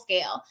global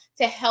scale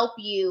to help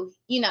you,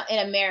 you know,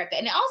 in America.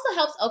 And it also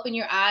helps open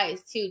your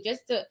eyes too,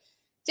 just to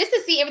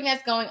see everything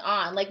that's going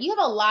on. Like you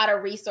have a lot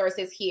of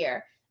resources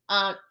here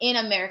in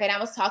America. And I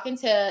was talking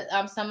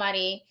to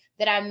somebody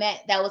that I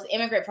met that was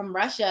immigrant from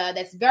Russia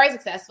that's very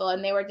successful.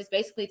 And they were just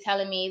basically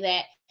telling me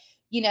that,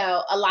 you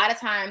know, a lot of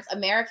times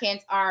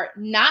Americans are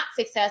not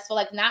successful,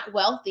 like not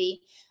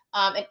wealthy.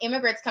 And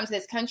immigrants come to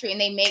this country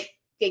and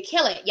they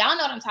kill it. Y'all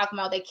know what I'm talking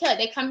about. They kill it.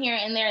 They come here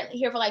and they're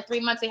here for like 3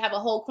 months. They have a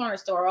whole corner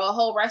store or a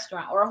whole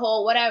restaurant or a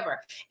whole whatever.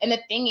 And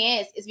the thing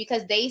is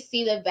because they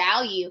see the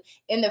value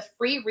in the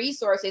free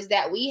resources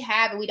that we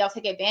have and we don't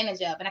take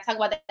advantage of. And I talk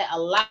about that a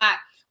lot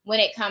when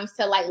it comes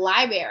to like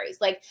libraries.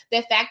 Like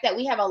the fact that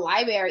we have a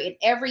library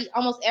in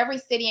almost every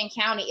city and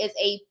county is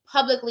a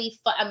federally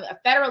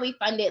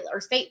funded or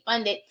state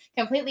funded,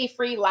 completely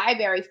free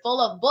library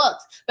full of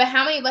books. But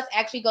how many of us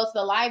actually go to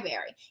the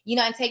library, you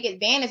know, and take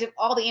advantage of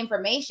all the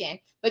information?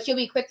 But you'll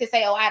be quick to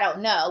say, oh, I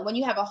don't know, when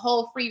you have a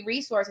whole free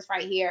resources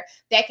right here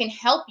that can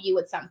help you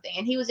with something.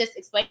 And he was just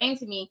explaining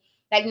to me,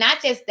 like,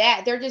 not just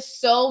that, there are just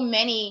so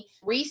many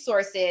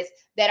resources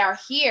that are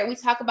here. We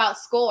talk about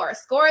SCORE.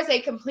 SCORE is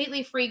a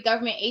completely free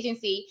government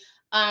agency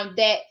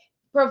that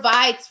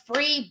provides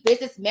free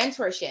business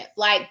mentorship,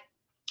 like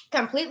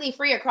completely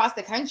free across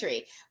the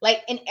country.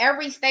 Like in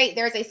every state,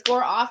 there's a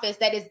SCORE office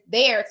that is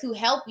there to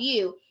help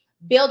you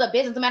build a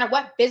business, no matter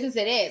what business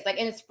it is. Like,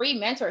 and it's free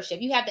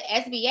mentorship. You have the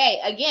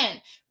SBA, again,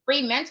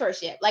 free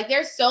mentorship. Like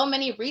there's so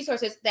many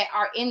resources that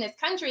are in this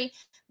country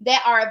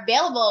that are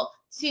available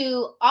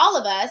to all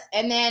of us.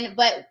 And then,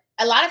 but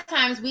a lot of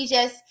times we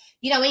just,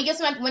 you know,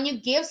 when you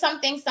give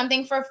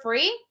something for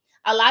free,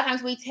 a lot of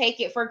times we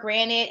take it for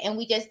granted and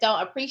we just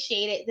don't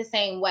appreciate it the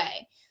same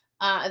way.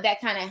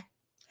 That kind of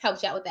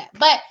helps you out with that.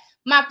 But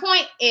my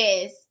point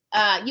is,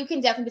 you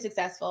can definitely be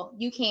successful.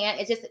 You can.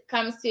 It just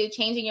comes to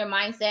changing your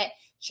mindset,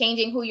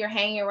 changing who you're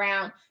hanging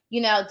around,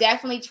 you know,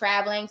 definitely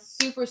traveling.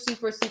 Super,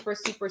 super, super,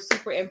 super,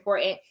 super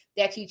important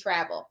that you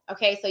travel.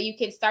 Okay. So you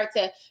can start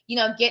to, you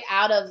know, get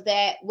out of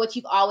that, what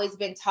you've always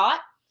been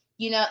taught,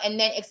 you know, and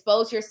then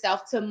expose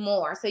yourself to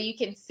more. So you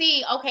can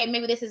see, okay,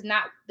 maybe this is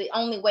not the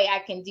only way I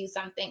can do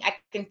something. I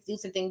can do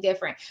something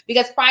different.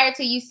 Because prior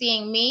to you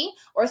seeing me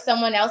or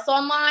someone else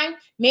online,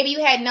 maybe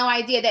you had no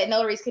idea that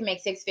notaries can make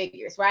 6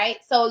 figures, right?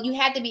 So you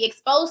had to be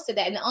exposed to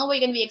that. And the only way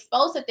you're going to be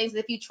exposed to things is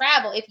if you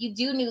travel, if you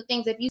do new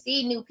things, if you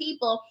see new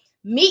people,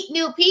 meet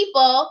new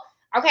people.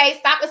 Okay,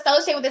 stop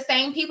associating with the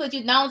same people that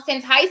you've known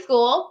since high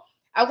school.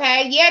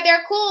 Okay, yeah,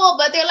 they're cool,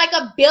 but they're like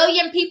 1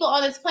 billion people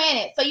on this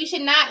planet. So you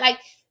should not, like,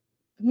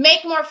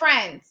 make more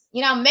friends,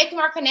 you know, make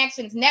more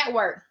connections,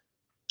 network,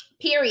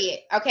 period.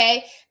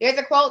 Okay, there's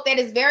a quote that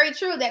is very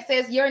true that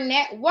says your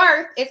net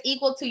worth is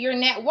equal to your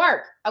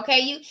network.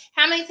 Okay,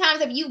 how many times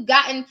have you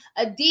gotten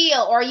a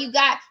deal or you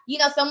got, you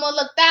know, someone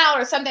looked out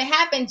or something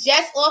happened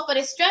just off of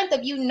the strength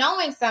of you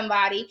knowing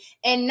somebody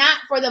and not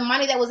for the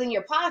money that was in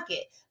your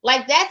pocket?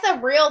 Like, that's a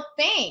real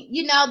thing,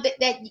 you know,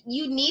 that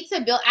you need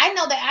to build. I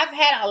know that I've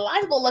had a lot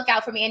of people look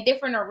out for me in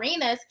different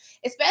arenas,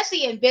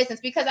 especially in business,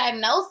 because I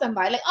know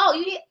somebody like,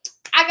 oh,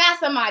 I got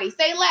somebody,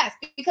 say less,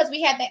 because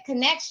we had that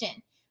connection.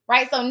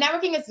 Right? So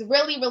networking is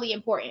really, really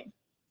important.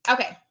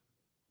 Okay.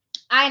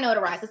 I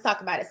notarize. Let's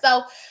talk about it.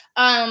 So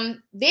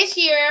this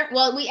year,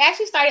 well, we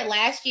actually started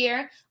last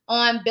year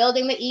on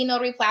building the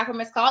e-notary platform.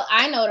 It's called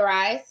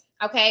iNotarize.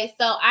 Okay.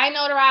 So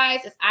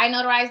iNotarize is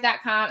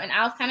inotarize.com. And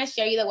I'll kind of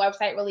show you the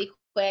website really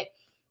quick.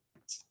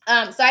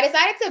 So I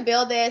decided to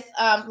build this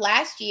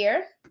last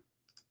year.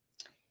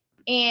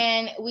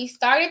 And we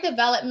started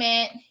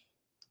development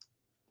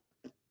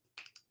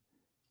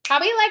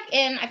probably like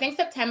in, I think,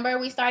 September,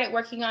 we started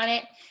working on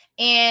it.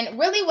 And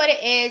really what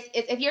it is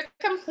if you're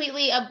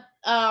completely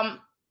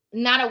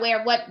not aware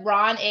of what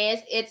RON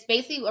is, it's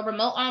basically a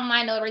remote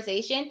online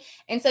notarization.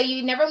 And so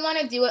you never want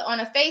to do it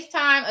on a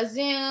FaceTime, a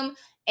Zoom,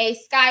 a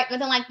Skype,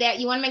 nothing like that.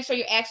 You want to make sure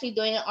you're actually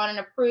doing it on an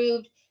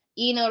approved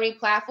e-notary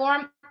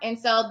platform. And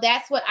so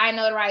that's what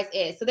iNotarize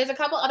is. So there's a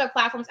couple other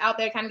platforms out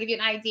there to kind of give you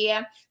an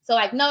idea. So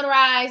like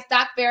Notarize,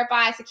 Doc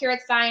Verify, Secure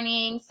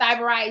Signing,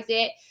 Cyberize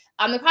It.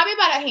 There's probably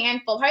about a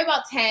handful, probably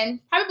about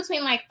 10, probably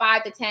between like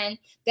 5 to 10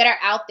 that are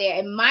out there.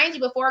 And mind you,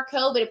 before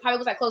COVID, it probably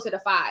was like closer to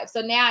 5.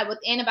 So now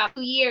within about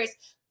 2 years,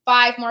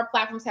 5 more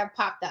platforms have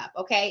popped up.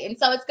 Okay. And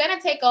so it's going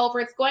to take over.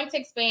 It's going to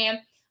expand.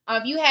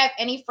 If you have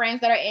any friends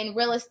that are in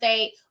real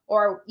estate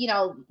or, you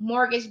know,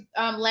 mortgage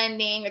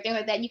lending or things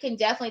like that, you can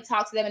definitely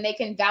talk to them and they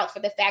can vouch for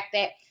the fact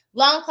that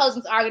loan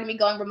closings are going to be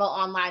going remote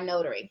online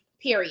notary,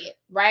 period.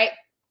 Right.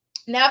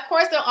 Now, of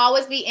course, there'll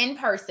always be in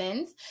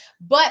persons,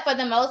 but for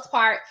the most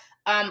part,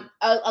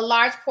 a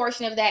large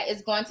portion of that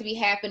is going to be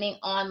happening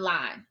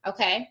online.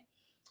 Okay.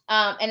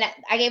 And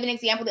I gave an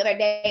example the other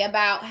day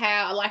about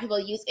how a lot of people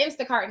use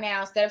Instacart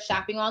now instead of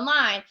shopping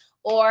online,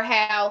 or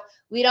how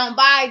we don't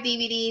buy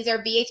DVDs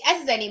or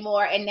VHSs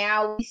anymore, and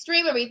now we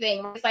stream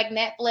everything. It's like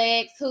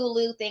Netflix,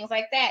 Hulu, things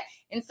like that.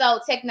 And so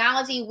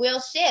technology will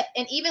shift.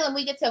 And even when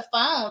we get to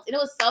phones, and it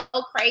was so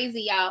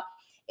crazy, y'all.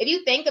 If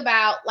you think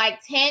about like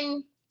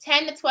 10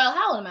 to 12,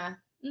 how old am I?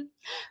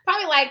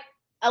 Probably like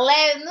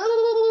 11,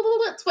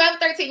 12,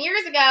 13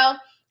 years ago,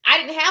 I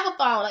didn't have a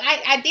phone. Like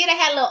I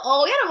had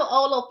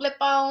little flip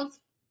phones.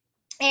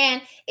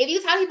 And if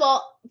you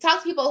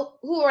talk to people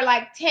who were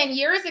like 10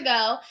 years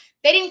ago,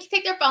 they didn't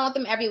take their phone with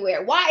them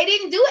everywhere. Why? It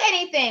didn't do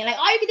anything. Like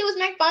all you could do was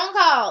make phone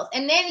calls,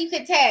 and then you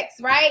could text,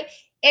 right?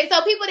 And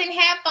so people didn't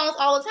have phones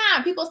all the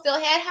time. People still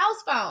had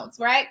house phones,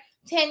 right?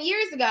 10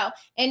 years ago.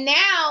 And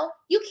now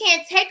you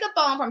can't take a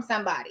phone from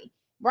somebody,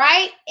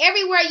 right?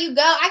 Everywhere you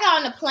go. I got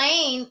on the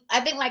plane, I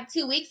think like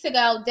 2 weeks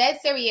ago, dead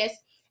serious.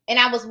 And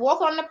I was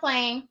walking on the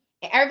plane,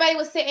 and everybody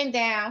was sitting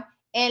down,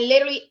 and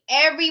literally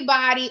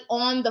everybody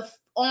on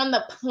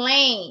the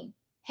plane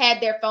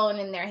had their phone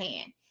in their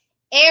hand.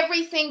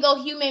 Every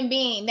single human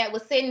being that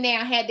was sitting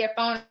down had their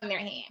phone in their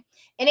hand.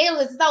 And it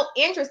was so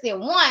interesting.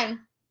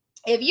 One,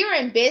 if you're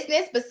in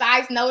business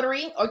besides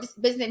notary or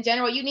just business in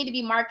general, you need to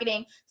be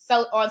marketing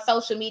on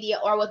social media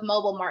or with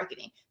mobile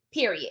marketing,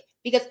 period.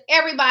 Because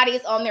everybody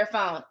is on their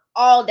phone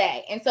all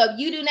day. And so if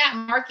you do not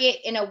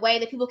market in a way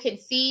that people can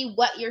see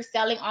what you're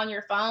selling on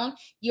your phone,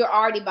 you're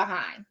already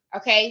behind.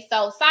 Okay.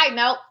 So side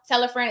note,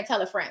 tell a friend and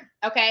tell a friend.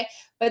 Okay.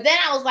 But then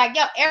I was like,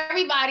 yo,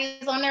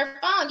 everybody's on their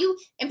phone.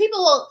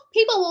 People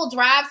will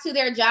drive to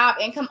their job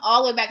and come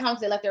all the way back home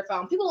because they left their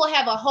phone. People will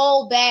have a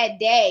whole bad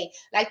day.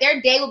 Like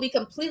their day will be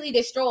completely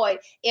destroyed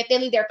if they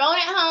leave their phone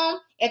at home,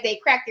 if they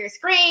crack their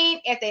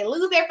screen, if they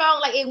lose their phone.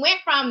 Like it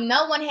went from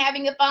no one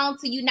having a phone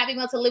to you not being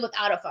able to live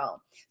without a phone.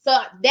 So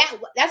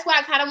that's why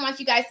I kind of want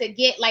you guys to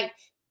get, like,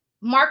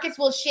 markets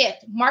will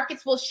shift.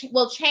 Markets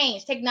will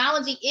change.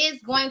 Technology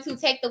is going to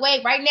take the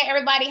way. Right now,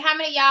 everybody, how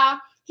many of y'all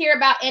hear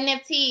about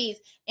NFTs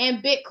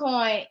and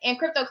Bitcoin and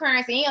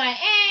cryptocurrency? And you're like,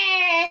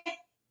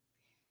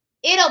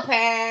 it'll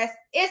pass.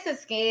 It's a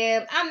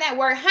scam. I'm that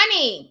word.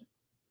 Honey,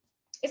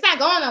 it's not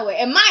going nowhere,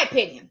 in my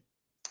opinion.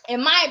 I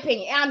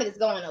don't think it's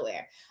going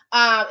nowhere.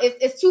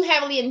 It's too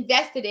heavily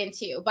invested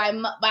into by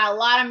a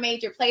lot of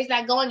major players,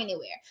 not going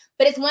anywhere.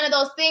 But it's one of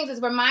those things.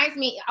 It reminds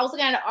me, I was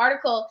looking at an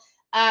article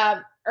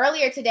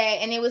earlier today,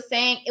 and it was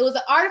saying, it was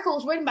an article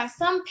was written by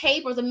some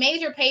paper, it was a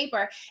major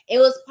paper. It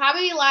was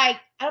probably like,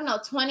 I don't know,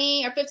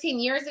 20 or 15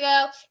 years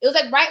ago. It was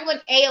like right when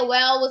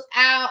AOL was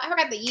out. I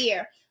forgot the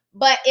year,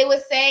 but it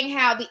was saying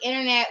how the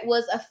internet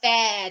was a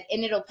fad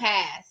and it'll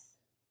pass.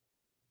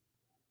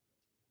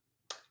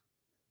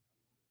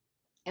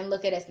 And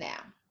look at us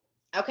now.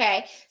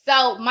 Okay.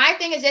 So my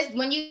thing is just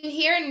when you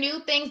hear new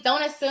things,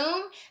 don't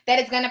assume that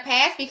it's going to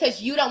pass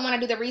because you don't want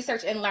to do the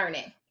research and learn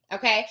it.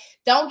 Okay.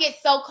 Don't get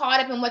so caught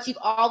up in what you've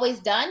always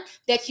done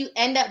that you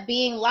end up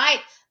being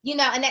like,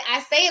 and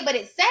I say it, but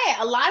it's sad.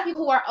 A lot of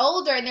people who are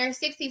older in their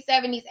 60s,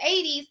 70s,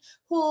 80s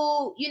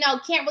who,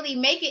 can't really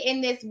make it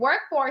in this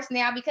workforce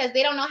now because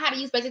they don't know how to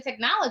use basic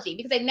technology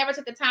because they never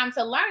took the time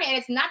to learn it. And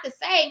it's not to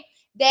say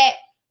that,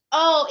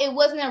 oh, it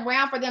wasn't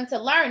around for them to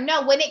learn.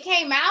 No, when it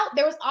came out,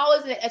 there was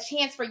always a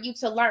chance for you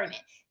to learn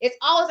it. It's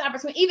always an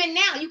opportunity. Even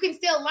now, you can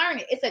still learn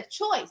it. It's a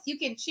choice. You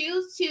can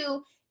choose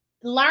to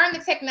learn the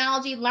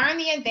technology, learn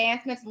the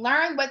advancements,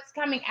 learn what's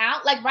coming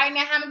out. Like right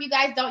now, how many of you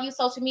guys don't use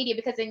social media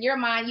because in your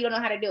mind, you don't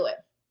know how to do it?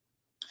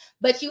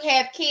 But you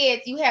have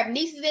kids, you have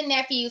nieces and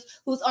nephews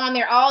who's on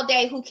there all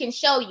day who can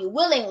show you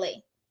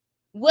willingly.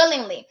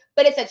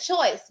 But it's a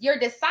choice. You're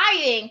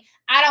deciding,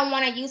 I don't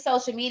want to use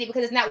social media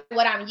because it's not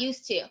what I'm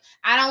used to.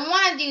 I don't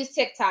want to use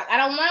TikTok. I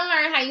don't want to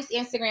learn how to use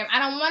Instagram. I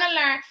don't want to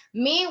learn.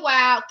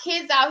 Meanwhile,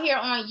 kids out here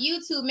on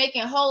YouTube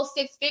making whole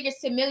six figures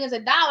to millions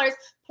of dollars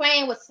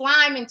playing with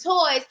slime and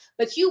toys,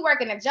 but you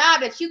working a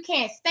job that you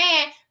can't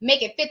stand,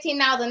 making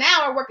 $15 an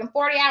hour, working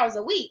 40 hours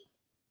a week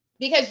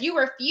because you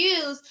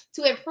refuse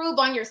to improve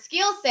on your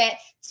skill set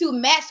to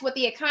match what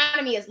the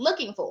economy is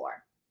looking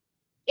for.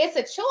 It's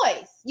a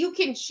choice. You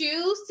can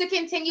choose to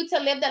continue to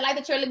live the life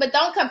that you're living, but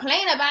don't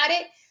complain about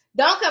it.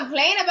 Don't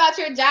complain about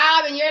your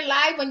job and your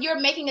life when you're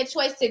making a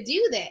choice to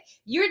do that.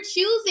 You're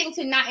choosing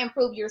to not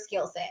improve your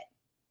skill set.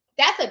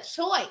 That's a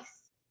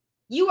choice.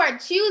 You are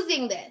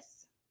choosing this.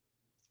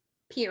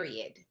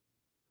 Period.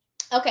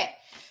 Okay.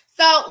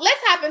 So let's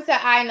hop into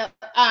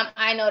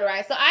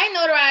iNotarize. So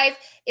iNotarize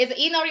is an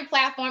e-notary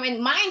platform.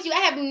 And mind you, I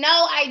have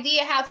no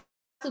idea how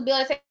to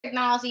build a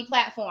technology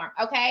platform.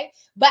 Okay.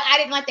 But I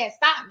didn't let that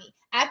stop me.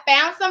 I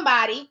found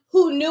somebody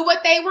who knew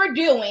what they were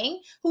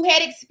doing, who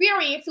had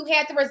experience, who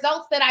had the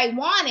results that I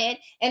wanted.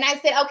 And I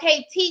said,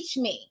 okay, teach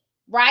me,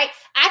 right?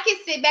 I can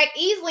sit back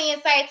easily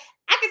and say,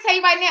 I can tell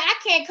you right now, I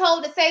can't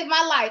code to save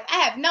my life. I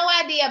have no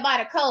idea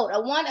about a code,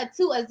 a 1, a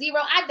 2, a 0.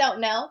 I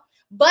don't know.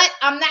 But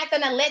I'm not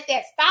going to let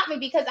that stop me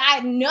because I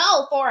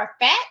know for a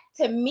fact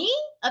to me,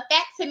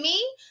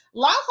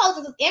 loan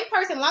closings,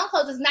 in-person loan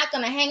closings is not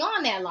going to hang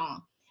on that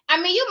long. I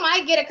mean, you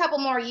might get a couple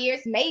more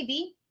years,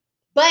 maybe.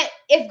 but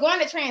it's going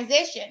to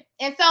transition.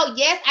 And so,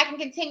 yes, I can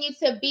continue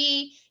to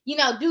be, you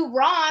know, do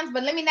Rons,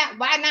 but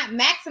why not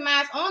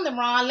maximize on the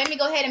Ron? Let me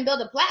go ahead and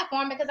build a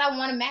platform because I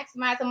want to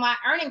maximize on my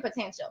earning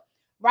potential,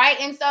 right?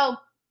 And so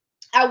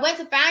I went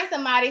to find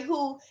somebody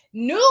who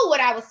knew what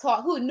I was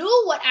taught, who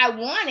knew what I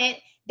wanted,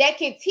 that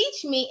could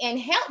teach me and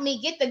help me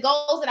get the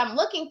goals that I'm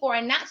looking for,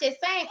 and not just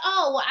saying,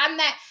 oh, well,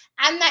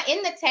 I'm not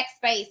in the tech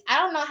space. I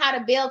don't know how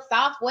to build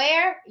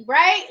software,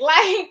 right?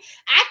 Like,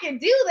 I can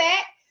do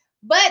that.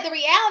 But the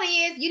reality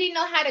is you didn't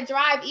know how to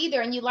drive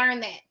either, and you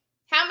learned that.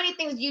 How many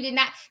things you did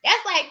not?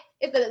 That's like,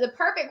 it's the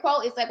perfect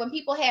quote. It's like when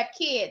people have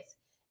kids,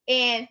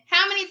 and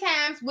how many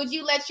times would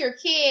you let your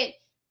kid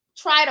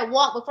try to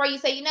walk before you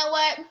say, you know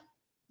what?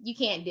 You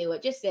can't do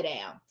it. Just sit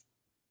down.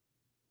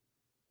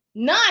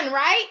 None,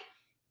 right?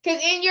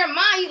 Because in your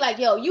mind, you're like,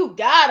 yo, you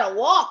gotta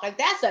walk. Like,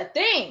 that's a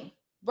thing,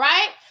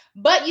 right?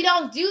 But you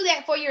don't do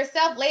that for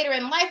yourself later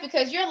in life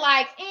because you're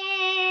like,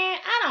 I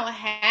don't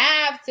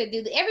have to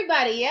do that.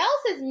 Everybody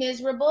else is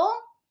miserable,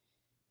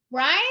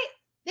 right?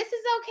 This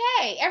is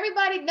okay.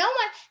 Everybody, no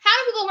one, how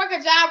many people work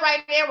a job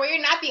right there where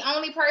you're not the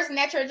only person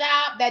at your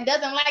job that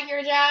doesn't like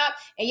your job,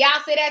 and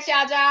y'all sit at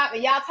y'all job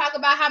and y'all talk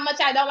about how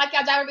much I don't like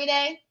y'all job every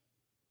day?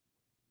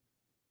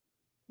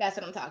 That's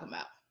what I'm talking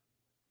about.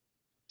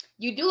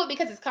 You do it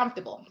because it's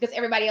comfortable, because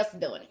everybody else is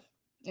doing it.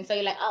 And so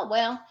you're like, oh,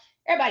 well,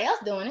 everybody else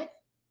doing it.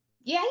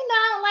 Yeah, you know,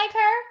 I don't like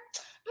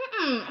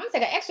her. I'm going to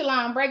take an extra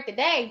long break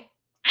today.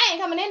 I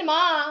ain't coming in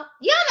tomorrow.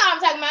 Y'all know what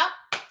I'm talking about.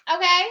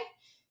 Okay?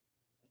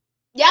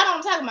 Y'all know what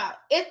I'm talking about.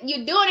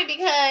 You're doing it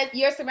because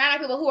you're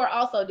surrounding people who are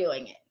also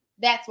doing it.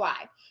 That's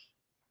why.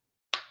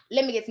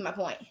 Let me get to my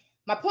point.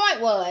 My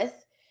point was,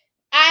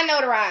 I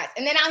Notarize.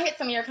 And then I'll hit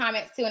some of your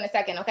comments too in a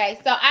second, okay?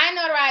 So I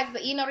Notarize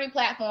is an e-notary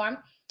platform.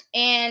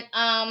 And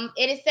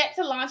it is set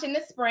to launch in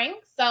the spring.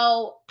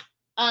 So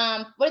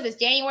what is this,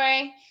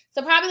 January?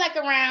 So probably like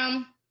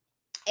around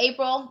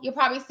April, you'll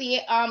probably see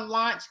it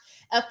launch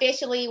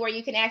officially, where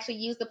you can actually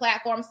use the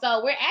platform.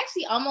 So we're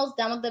actually almost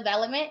done with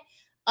development,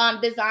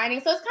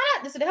 designing. So it's kind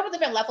of, there's a couple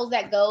different levels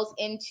that goes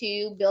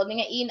into building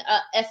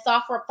a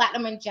software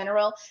platform in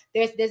general.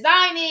 There's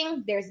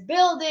designing, there's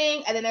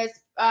building, and then there's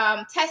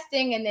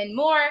testing, and then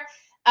more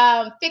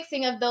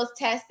fixing of those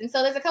tests. And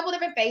so there's a couple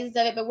different phases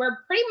of it, but we're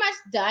pretty much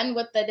done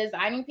with the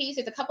designing piece.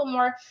 There's a couple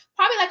more,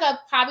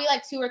 probably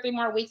like 2 or 3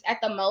 more weeks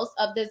at the most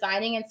of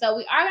designing. And so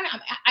I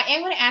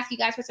am going to ask you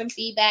guys for some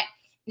feedback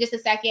in just a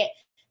second.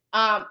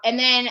 And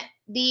then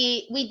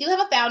we do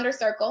have a founder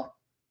circle.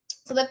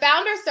 So the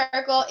founder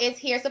circle is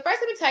here. So first,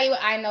 let me tell you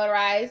what I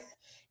Notarize.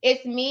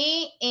 It's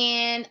me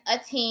and a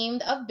team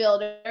of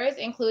builders,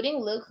 including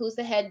Luke, who's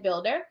the head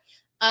builder.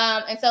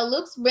 And so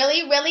Luke's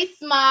really, really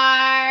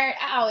smart.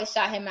 I always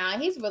shout him out.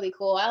 He's really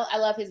cool. I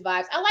love his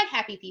vibes. I like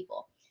happy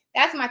people.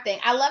 That's my thing.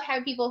 I love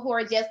happy people who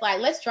are just like,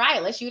 let's try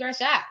it. Let's shoot our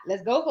shot.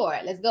 Let's go for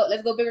it. Let's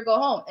go big or go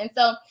home. And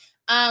so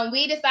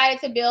we decided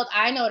to build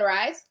I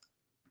Notarize.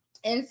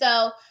 And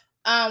so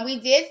we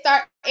did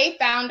start a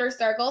founder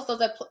circle. So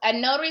it's a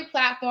notary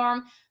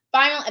platform,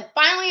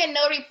 finally a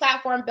notary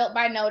platform built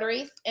by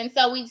notaries. And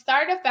so we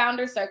started a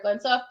founder circle. And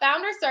so a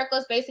founder circle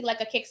is basically like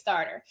a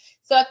Kickstarter.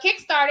 So a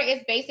Kickstarter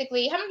is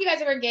basically, how many of you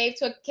guys ever gave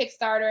to a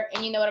Kickstarter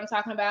and you know what I'm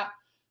talking about?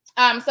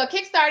 So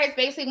Kickstarter is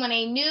basically when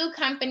a new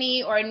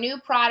company or a new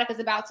product is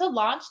about to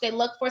launch, they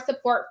look for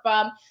support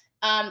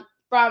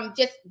from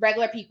just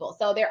regular people.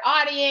 So their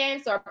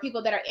audience or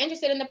people that are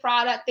interested in the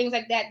product, things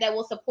like that, that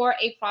will support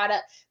a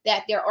product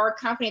or a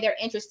company they're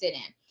interested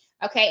in.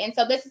 Okay, and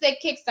so this is a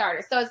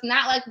Kickstarter. So it's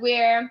not like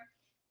we're,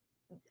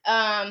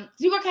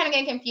 people are kind of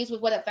getting confused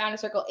with what a founder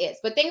circle is,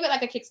 but think of it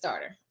like a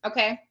Kickstarter,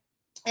 okay?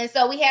 And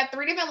so we have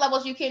 3 different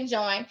levels you can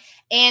join.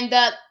 And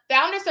the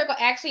founder circle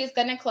actually is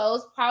going to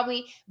close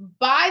probably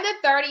by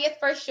the 30th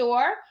for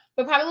sure,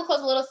 but probably will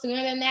close a little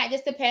sooner than that.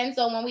 Just depends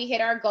on when we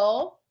hit our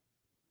goal.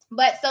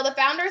 But so the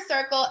founder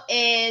circle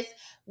is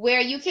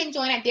where you can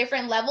join at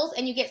different levels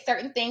and you get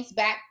certain things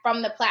back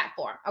from the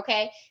platform,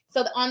 okay?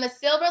 So on the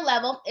silver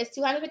level, it's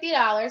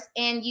 $250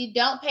 and you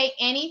don't pay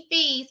any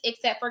fees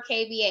except for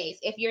KBAs.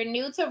 If you're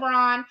new to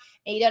Ron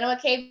and you don't know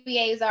what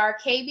KBAs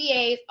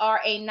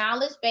are a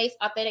knowledge-based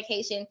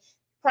authentication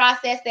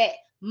process that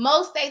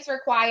most states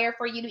require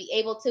for you to be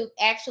able to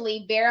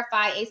actually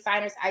verify a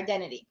signer's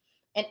identity.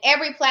 And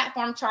every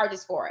platform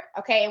charges for it,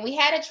 okay? And we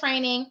had a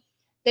training,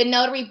 the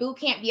notary boot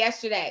camp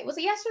yesterday. Was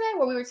it yesterday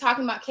where we were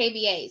talking about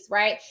KBAs,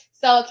 right?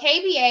 So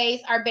KBAs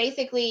are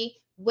basically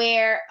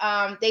where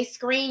they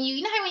screen you.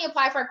 You know how when you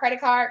apply for a credit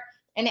card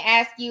and they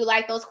ask you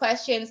like those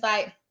questions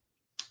like,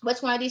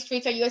 which one of these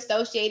streets are you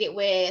associated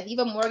with? You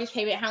have a mortgage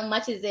payment, how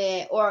much is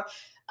it? Or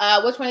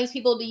which one of these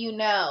people do you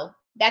know?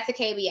 That's a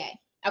KBA,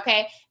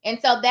 okay? And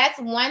so that's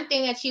one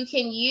thing that you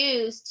can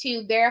use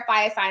to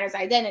verify a signer's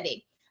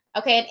identity.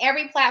 Okay, and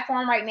every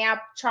platform right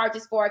now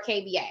charges for a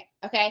KBA,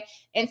 okay?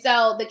 And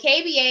so the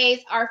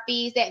KBAs are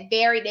fees that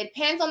vary. It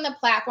depends on the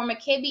platform.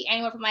 It could be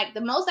anywhere from like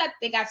the most I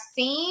think I've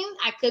seen,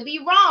 I could be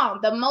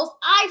wrong, the most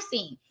I've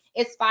seen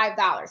is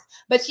 $5.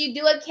 But you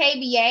do a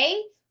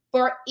KBA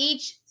for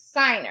each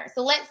signer.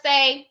 So let's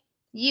say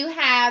you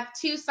have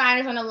 2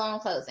 signers on a loan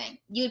closing.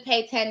 You'd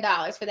pay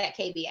 $10 for that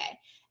KBA,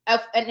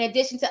 in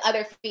addition to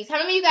other fees. How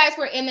many of you guys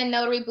were in the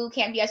notary boot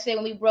camp yesterday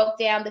when we broke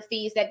down the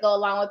fees that go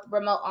along with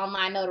remote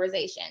online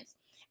notarizations?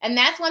 And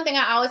that's one thing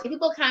I always,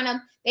 people kind of,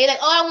 they like,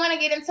 oh, I want to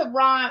get into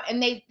ROM,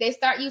 and they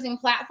start using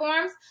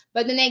platforms,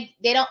 but then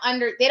they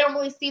don't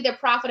really see their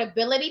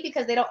profitability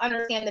because they don't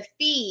understand the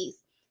fees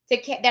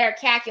that are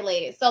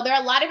calculated. So there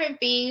are a lot of different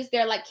fees.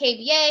 They're like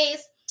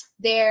KBAs,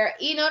 there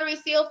e-notary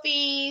seal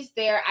fees,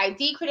 there are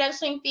ID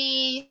credentialing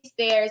fees,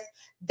 there's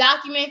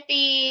document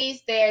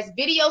fees, there's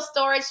video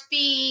storage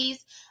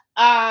fees. It's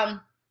a lot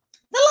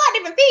of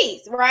different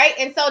fees, right?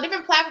 And so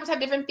different platforms have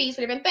different fees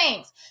for different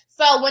things.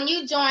 So when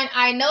you join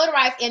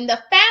iNotarize in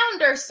the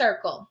founder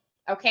circle,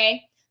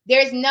 okay,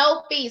 there's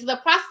no fees.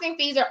 The processing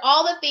fees are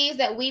all the fees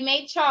that we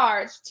may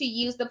charge to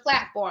use the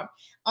platform.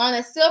 On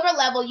the silver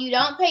level, you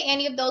don't pay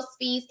any of those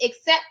fees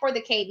except for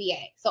the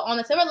KBA. So on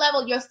the silver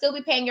level, you'll still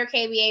be paying your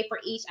KBA for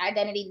each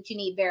identity that you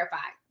need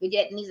verified.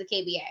 It needs a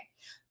KBA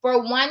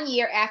for 1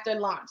 year after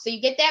launch. So you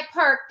get that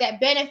perk, that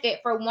benefit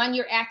for 1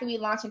 year after we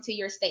launch into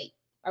your state.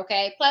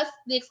 Okay, plus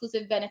the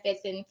exclusive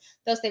benefits and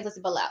those things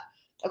listed below.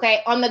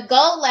 Okay, on the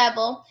gold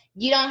level,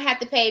 you don't have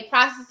to pay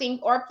processing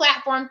or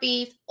platform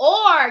fees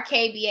or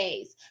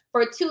KBAs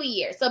for 2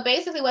 years. So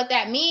basically what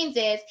that means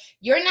is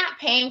you're not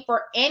paying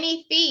for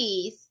any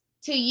fees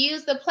to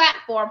use the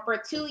platform for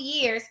 2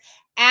 years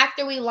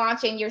after we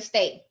launch in your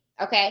state.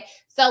 Okay,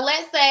 so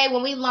let's say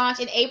when we launch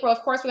in April,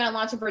 of course, we're going to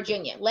launch in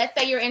Virginia. Let's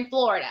say you're in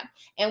Florida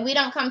and we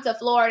don't come to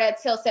Florida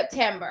till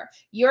September.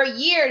 Your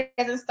year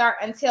doesn't start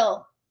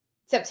until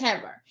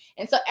September.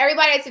 And so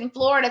everybody that's in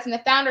Florida, that's in the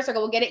founder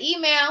circle, will get an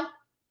email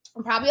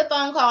and probably a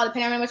phone call,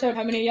 depending on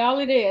how many of y'all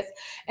it is,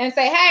 and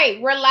say, hey,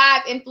 we're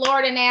live in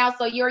Florida now.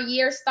 So your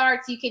year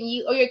starts, you can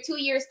use, or your 2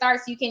 year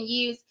starts, you can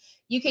use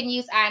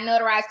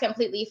iNotarize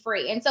completely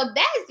free. And so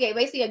that is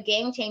basically a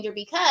game changer,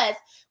 because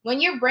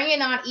when you're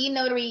bringing on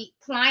e-notary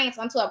clients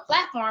onto a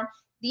platform,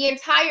 the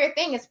entire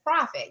thing is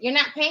profit. You're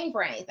not paying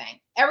for anything.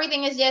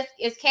 Everything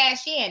is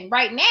cash in.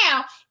 Right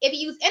now, if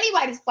you use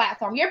anybody's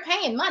platform, you're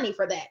paying money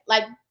for that,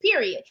 like,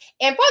 period.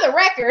 And for the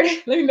record,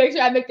 let me make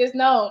sure I make this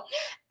known.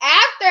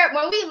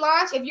 When we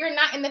launch, if you're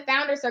not in the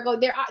founder circle,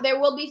 there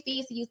will be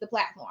fees to use the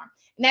platform.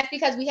 And that's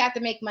because we have to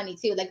make money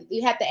too. Like,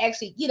 we have to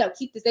actually,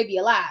 keep this baby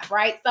alive,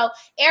 right? So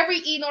every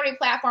e-notary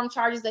platform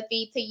charges a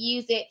fee to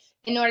use it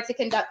in order to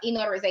conduct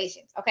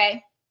e-notarizations,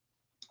 okay?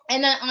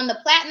 And then on the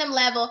platinum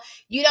level,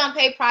 you don't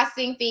pay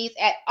processing fees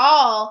at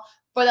all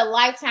for the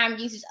lifetime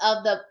usage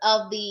of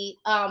the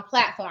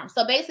platform.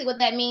 So basically what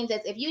that means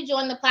is if you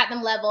join the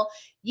platinum level,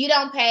 you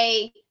don't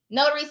pay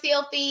notary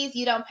seal fees,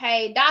 you don't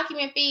pay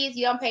document fees,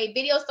 you don't pay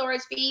video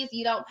storage fees,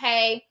 you don't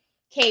pay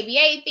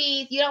KBA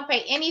fees, you don't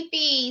pay any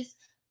fees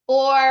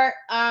for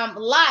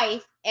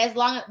life as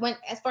long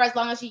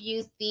as you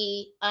use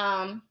the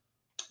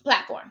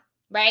platform.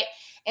 Right.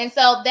 And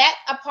so that's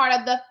a part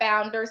of the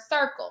founder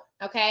circle.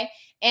 Okay.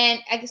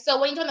 And so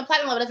when you join the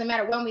platinum level, it doesn't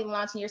matter when we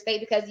launch in your state,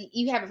 because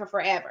you have it for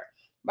forever.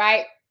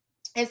 Right.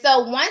 And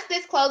so once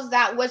this closes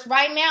out, which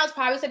right now is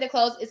probably set to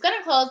close, it's going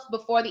to close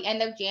before the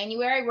end of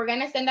January. We're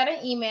going to send out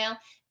an email.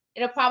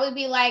 It'll probably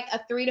be like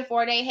a 3 to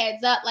 4 day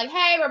heads up, like,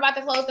 hey, we're about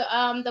to close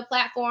the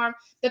platform,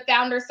 the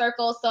founder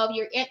circle. So if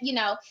you're in,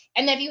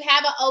 and if you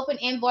have an open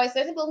invoice,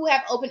 there's people who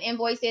have open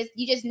invoices.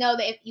 You just know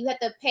that if you have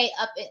to pay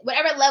up,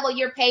 whatever level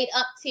you're paid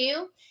up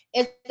to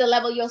is the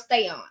level you'll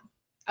stay on.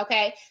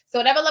 Okay. So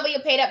whatever level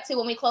you're paid up to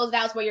when we close it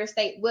out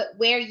is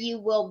where you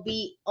will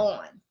be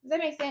on. Does that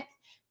make sense?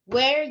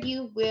 Where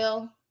you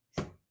will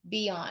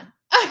be on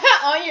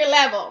your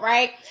level,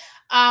 right?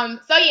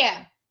 So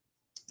yeah.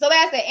 So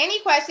that's it.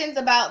 Any questions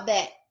about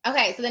that?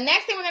 Okay, so the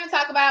next thing we're going to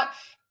talk about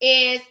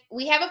is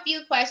we have a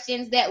few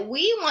questions that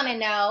we want to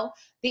know,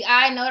 the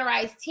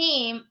iNotarize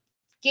team,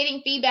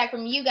 getting feedback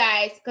from you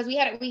guys, because we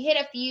hit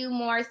a few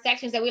more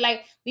sections that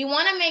we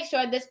want to make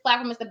sure this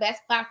platform is the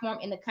best platform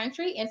in the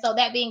country. And so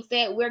that being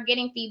said, we're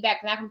getting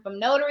feedback from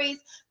notaries,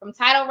 from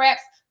title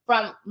reps,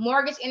 from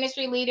mortgage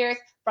industry leaders,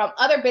 from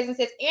other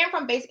businesses, and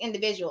from basic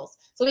individuals.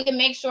 So we can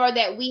make sure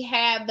that we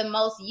have the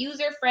most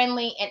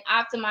user-friendly and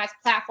optimized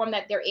platform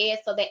that there is,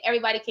 so that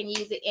everybody can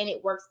use it and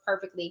it works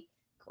perfectly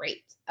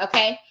great.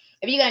 Okay.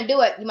 If you're going to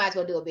do it, you might as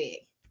well do it big,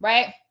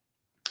 right?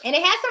 And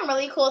it has some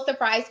really cool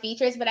surprise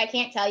features, but I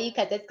can't tell you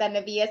because it's going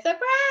to be a surprise.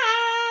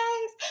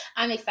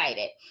 I'm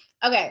excited.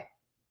 Okay.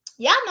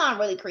 Y'all know I'm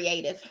really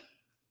creative.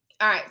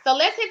 All right. So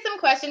let's hit some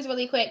questions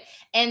really quick,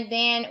 and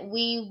then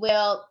we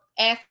will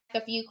ask a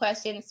few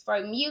questions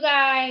from you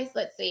guys.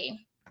 Let's see.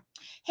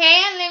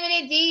 Hey,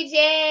 Unlimited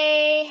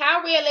DJ,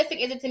 how realistic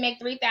is it to make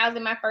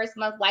 $3,000 my first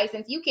month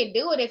license? You can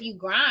do it if you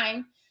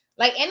grind.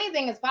 Like,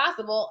 anything is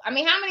possible. I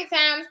mean, how many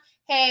times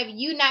have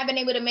you not been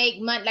able to make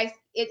money? Like,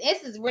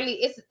 this is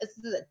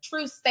a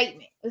true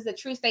statement. This is a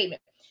true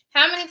statement.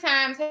 How many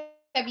times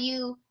have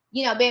you,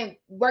 been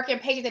working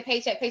paycheck to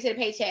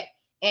paycheck,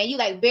 and you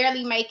like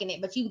barely making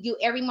it, but you do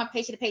every month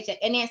paycheck to paycheck,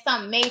 and then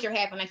something major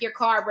happens, like your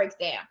car breaks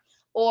down,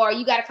 or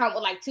you got to come up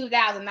with like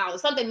 $2,000,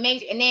 something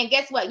major. And then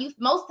guess what?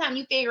 Most of the time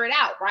you figure it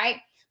out, right?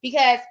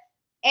 Because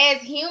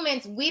as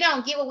humans, we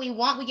don't get what we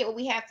want. We get what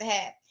we have to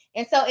have.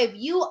 And so if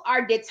you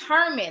are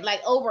determined, like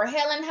over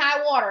hell and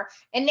high water,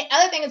 and the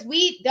other thing is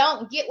we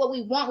don't get what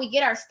we want, we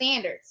get our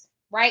standards,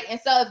 right? And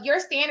so if your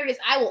standard is,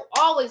 I will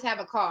always have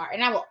a car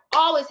and I will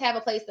always have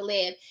a place to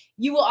live,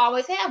 you will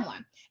always have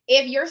one.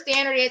 If your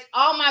standard is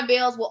all my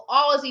bills will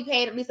always be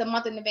paid at least a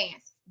month in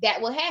advance,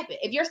 that will happen.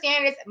 If your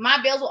standard is my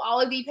bills will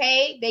always be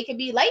paid, they could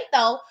be late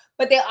though,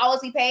 but they'll always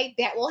be paid,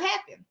 that will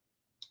happen.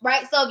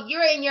 Right. So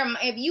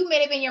if you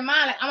made up in your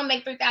mind, like I'm gonna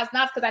make $3,000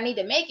 because I need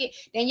to make it,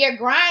 then your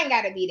grind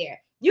got to be there.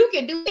 You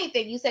can do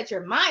anything you set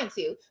your mind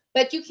to,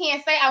 but you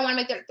can't say I want to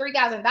make that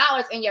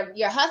 $3,000 and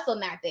your hustle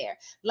not there.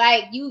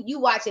 Like you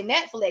watching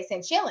Netflix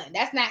and chilling.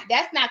 That's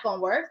not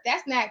gonna work.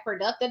 That's not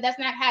productive. That's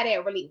not how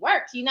that really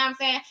works. You know what I'm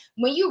saying?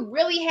 When you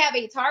really have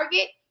a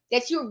target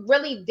that you're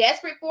really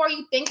desperate for,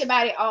 you think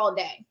about it all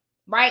day.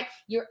 Right?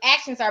 Your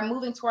actions are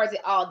moving towards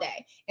it all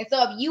day. And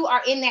so if you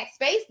are in that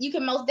space, you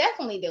can most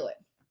definitely do it.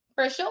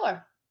 For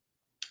sure.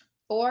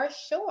 For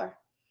sure.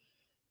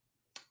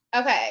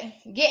 Okay.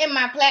 Getting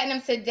my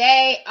platinum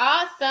today.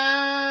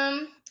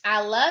 Awesome. I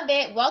love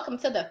it. Welcome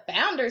to the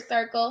Founder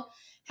Circle.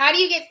 How do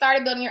you get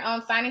started building your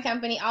own signing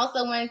company?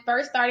 Also, when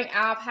first starting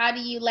off, how do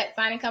you let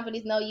signing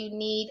companies know you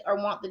need or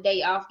want the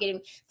day off?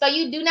 So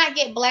you do not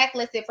get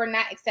blacklisted for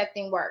not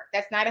accepting work.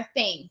 That's not a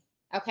thing.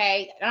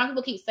 Okay. I don't know if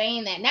people keep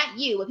saying that. Not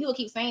you, but people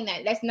keep saying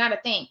that. That's not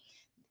a thing.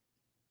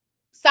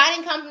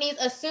 Signing companies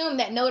assume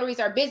that notaries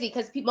are busy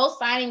because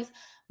look,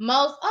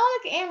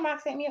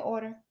 Amrock sent me an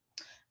order.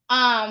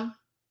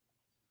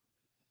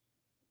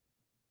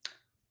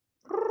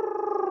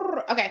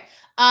 Okay.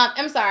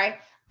 I'm sorry.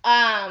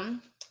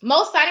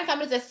 Most signing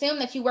companies assume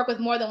that you work with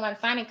more than one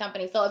signing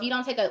company. So if you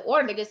don't take an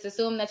order, they just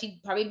assume that you're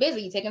probably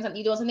busy. You're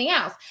doing something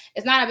else.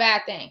 It's not a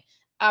bad thing.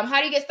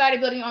 How do you get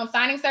started building your own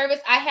signing service?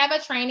 I have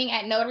a training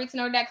at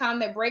notarytonotary.com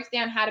that breaks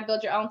down how to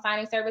build your own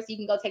signing service. You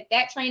can go take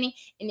that training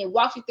and it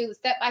walks you through the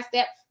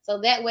step-by-step.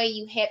 So that way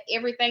you have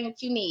everything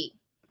that you need.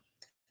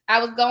 I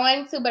was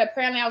going to, but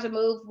apparently I was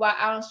removed while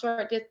on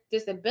short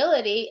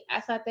disability.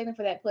 I started thinking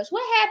for that push.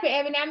 What happened,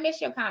 Ebony? I missed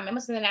your comment.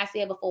 Must have been I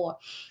said before.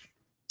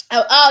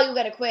 Oh, you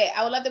got to quit.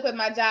 I would love to quit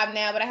my job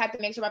now, but I have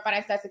to make sure my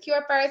finances are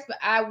secure first. But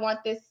I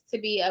want this to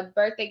be a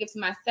birthday gift to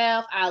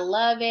myself. I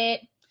love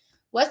it.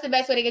 What's the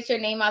best way to get your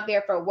name out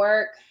there for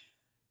work?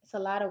 It's a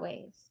lot of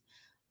ways.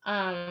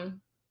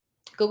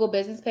 Google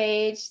business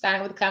page,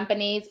 signing with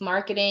companies,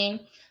 marketing.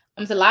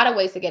 There's a lot of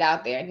ways to get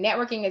out there.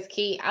 Networking is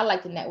key. I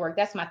like to network.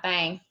 That's my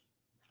thing.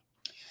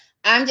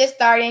 I'm just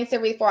starting to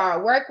read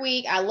 4-hour work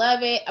week. I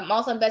love it. I'm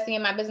also investing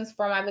in my business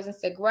for my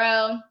business to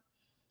grow.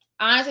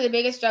 Honestly, the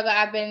biggest struggle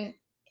I've been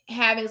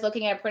having is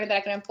looking at a printer that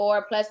I can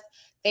afford. Plus,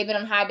 they've been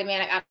on high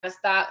demand, like out of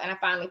stock, and I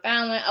finally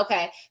found one.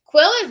 Okay,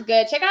 Quill is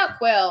good. Check out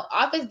Quill.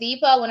 Office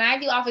Depot. When I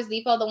do Office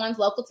Depot, the ones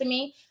local to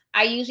me,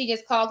 I usually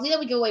just call. Because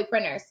we give away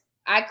printers.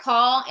 I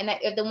call, and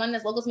if the one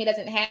that's local to me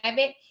doesn't have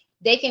it,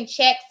 they can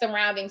check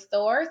surrounding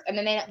stores, and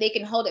then they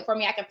can hold it for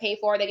me. I can pay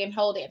for it. They can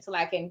hold it until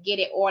I can get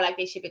it, or like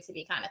they ship it to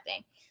me, kind of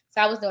thing. So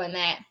I was doing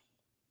that.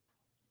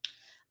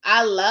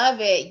 I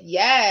love it.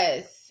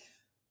 Yes.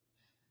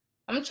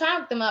 I'm trying to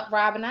look them up,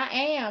 Robin.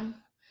 I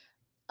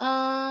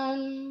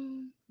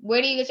am.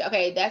 Where do you get your,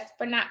 okay, that's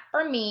not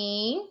for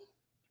me.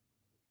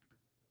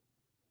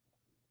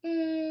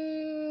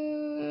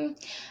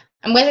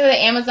 I'm waiting for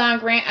the Amazon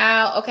grant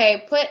out.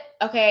 Okay,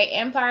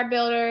 Empire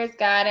Builders.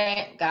 Got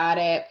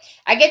it.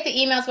 I get the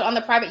emails, but on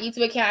the private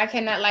YouTube account, I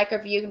cannot like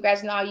or view.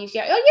 Congratulations on all you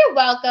share. Oh, you're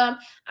welcome.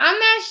 I'm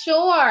not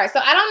sure.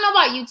 So I don't know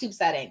about YouTube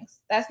settings.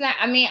 I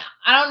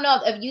don't know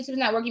if YouTube's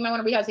not working. You might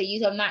want to reach out to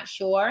YouTube. I'm not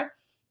sure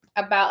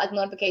about like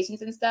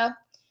notifications and stuff.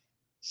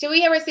 Should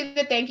we have received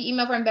a thank you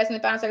email for investing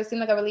in the Founder Circle? It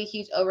seemed like a really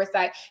huge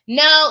oversight.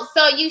 No,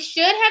 so you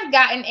should have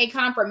gotten a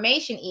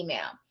confirmation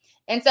email.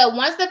 And so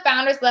once the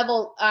founders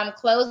level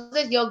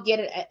closes, you'll get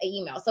an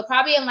email. So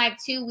probably in like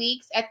 2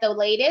 weeks at the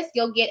latest,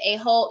 you'll get a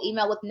whole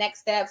email with next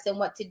steps and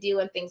what to do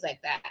and things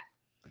like that.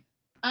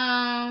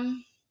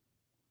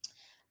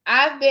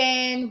 I've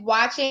been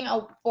watching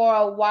for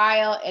a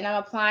while and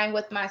I'm applying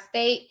with my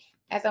state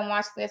as I'm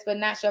watching this, but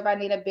not sure if I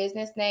need a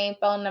business name,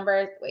 phone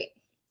number.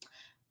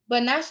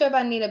 But not sure if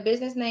I need a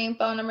business name,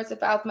 phone number to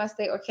file with my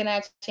state, or can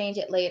I change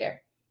it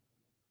later?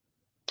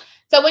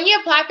 So when you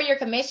apply for your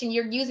commission,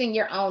 you're using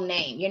your own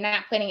name. You're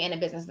not putting in a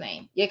business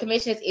name. Your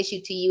commission is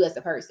issued to you as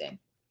a person.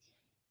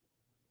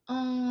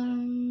 Oh,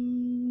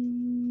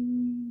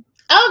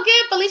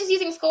 good. Felicia's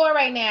using Score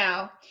right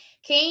now.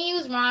 Can you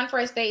use Ron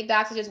for estate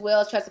docs such as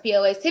wills, trusts, and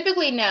POAs?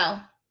 Typically,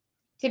 no.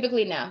 Can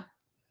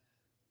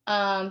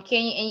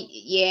you?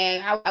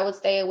 Yeah, I would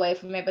stay away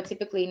from it, but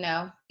typically,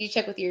 no. You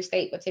check with your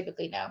state, but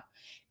typically, no.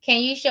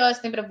 Can you show a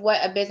snippet of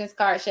what a business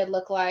card should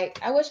look like?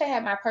 I wish I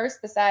had my purse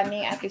beside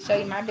me. I could show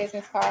you my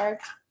business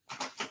cards.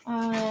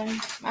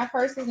 My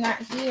purse is not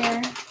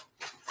here.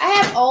 I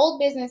have old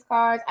business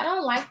cards. I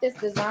don't like this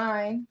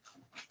design,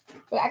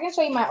 but I can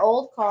show you my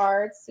old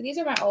cards. So these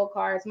are my old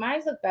cards.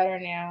 Mine look better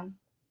now.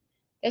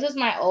 This was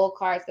my old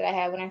cards that I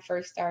had when I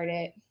first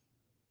started.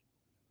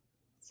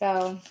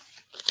 So,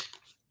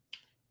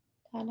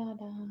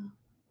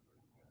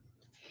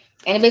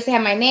 And it basically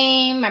have my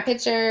name, my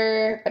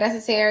picture, if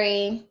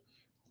necessary,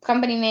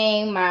 company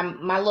name,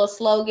 my little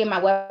slogan,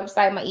 my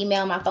website, my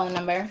email, my phone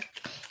number,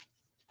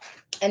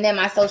 and then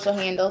my social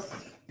handles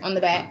on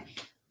the back.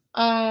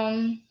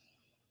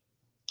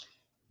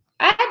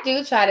 I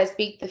do try to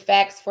speak the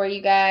facts for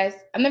you guys.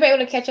 I'm never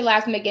able to catch a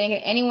live from the beginning.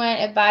 Can anyone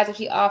advise if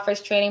she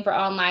offers training for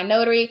online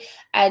notary?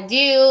 I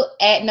do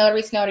at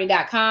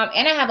notariesnotary.com,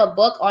 and I have a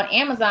book on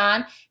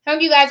Amazon. Some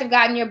of you guys have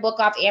gotten your book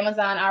off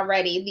Amazon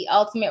already, The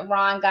Ultimate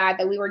Ron Guide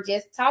that we were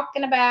just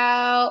talking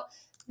about.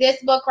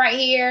 This book right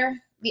here,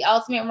 The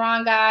Ultimate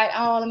Ron Guide.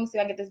 Oh, let me see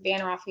if I can get this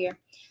banner off here.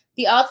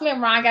 The Ultimate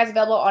Ron Guide is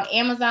available on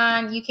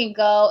Amazon. You can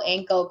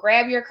go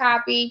grab your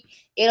copy.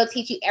 It'll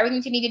teach you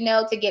everything you need to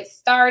know to get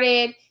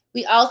started.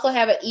 We also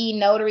have an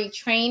e-notary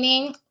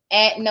training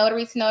at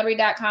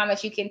notariesnotary.com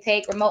that you can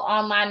take, remote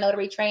online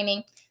notary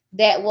training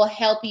that will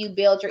help you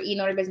build your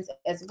e-notary business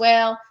as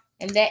well.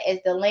 And that is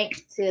the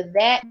link to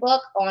that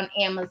book on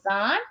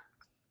Amazon.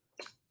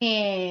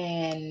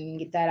 And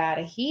get that out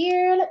of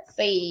here. Let's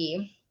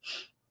see.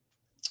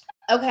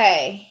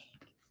 Okay.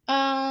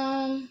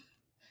 I'm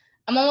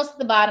almost at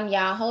the bottom,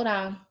 y'all. Hold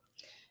on.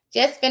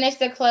 Just finished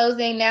the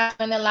closing. Now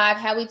in the live.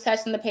 Have we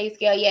touched on the pay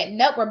scale yet?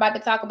 Nope. We're about to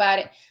talk about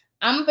it.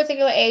 I'm a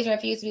particular age and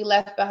refuse to be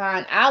left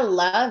behind. I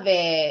love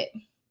it.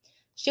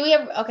 Should we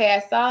have, okay, I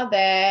saw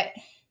that.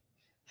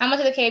 How much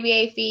are the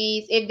KBA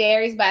fees? It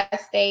varies by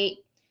state.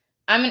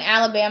 I'm in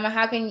Alabama.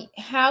 How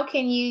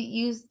can you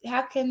use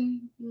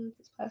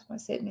this platform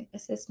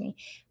assist me?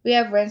 We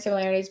have rent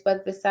similarities,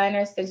 but the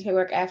signer sends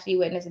paperwork after you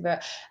witness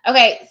it.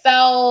 Okay,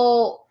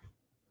 so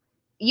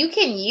you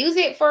can use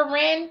it for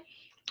rent.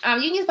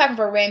 You can use platform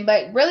for rent,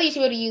 but really you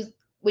should be able to use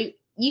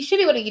you should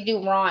be able to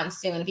do Ron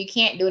soon if you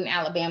can't do it in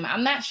Alabama.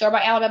 I'm not sure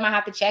about Alabama. I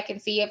have to check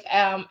and see if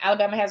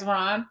Alabama has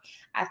Ron.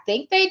 I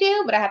think they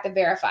do, but I have to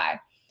verify.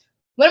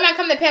 When am I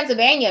coming to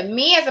Pennsylvania?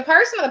 Me as a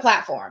person or the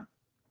platform?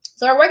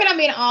 So we're working on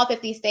being in all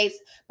 50 states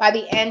by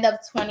the end of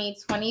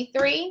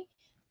 2023.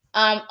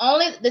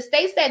 Only the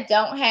states that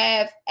don't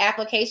have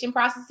application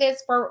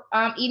processes for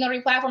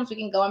e-notary platforms, we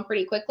can go in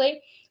pretty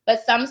quickly.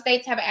 But some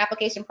states have an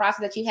application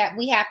process that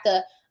we have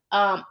to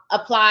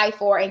apply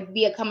for and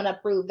become an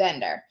approved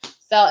vendor.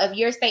 So if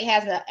your state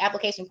has an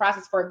application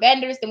process for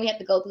vendors, then we have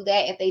to go through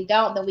that. If they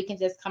don't, then we can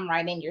just come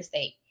right in your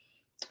state.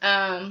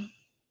 So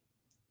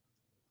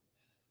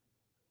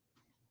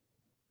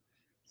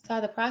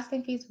the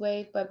processing fees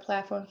waived, but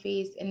platform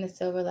fees in the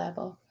silver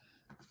level.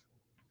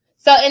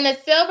 So in the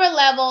silver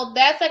level,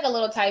 that's like a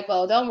little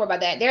typo. Don't worry about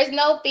that. There's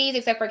no fees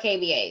except for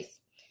KBAs.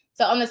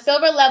 So on the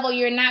silver level,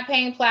 you're not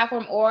paying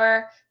platform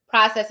or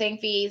processing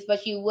fees,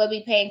 but you will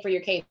be paying for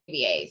your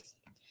KBAs.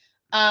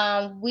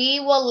 We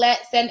will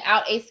send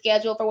out a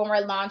schedule for when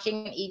we're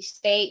launching in each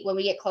state when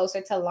we get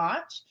closer to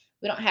launch.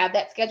 We don't have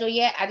that schedule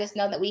yet. I just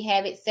know that we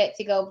have it set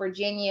to go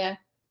Virginia,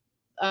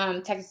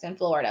 Texas, and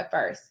Florida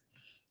first.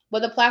 Will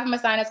the platform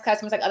assign us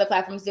customers like other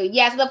platforms do?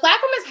 Yeah, so the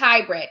platform is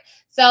hybrid.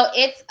 So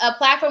it's a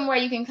platform where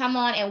you can come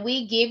on and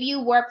we give you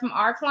work from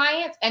our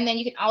clients, and then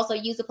you can also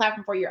use the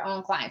platform for your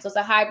own clients. So it's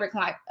a hybrid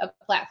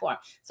platform.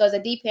 So it's a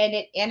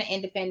dependent and an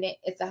independent.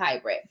 It's a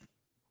hybrid.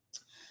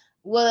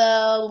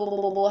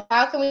 Well,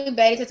 how can we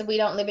beta test if we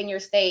don't live in your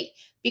state?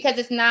 Because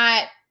it's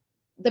not,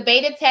 the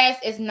beta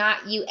test is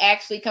not you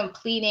actually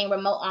completing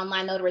remote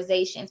online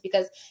notarizations,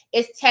 because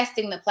it's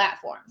testing the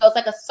platform. So it's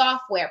like a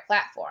software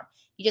platform.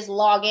 You just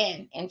log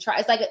in and try.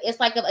 It's like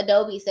if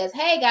Adobe says,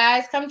 "Hey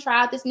guys, come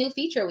try out this new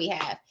feature we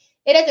have."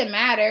 It doesn't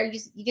matter.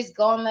 You just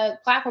go on the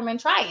platform and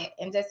try it,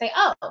 and just say,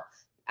 "Oh,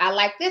 I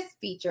like this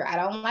feature. I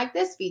don't like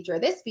this feature.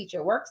 This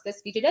feature works.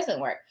 This feature doesn't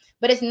work."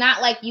 But it's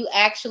not like you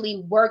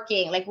actually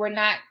working. Like you're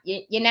not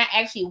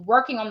actually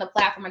working on the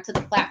platform until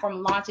the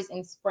platform launches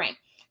in spring.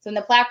 So when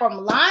the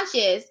platform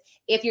launches,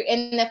 if you're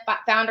in the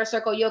founder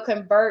circle, you'll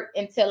convert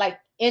into like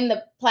in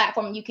the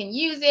platform. You can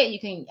use it. You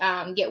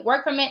can get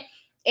work from it.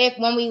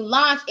 When we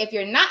launch, if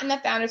you're not in the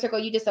founder circle,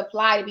 you just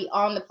apply to be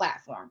on the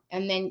platform.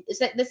 And then it's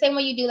the same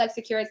way you do like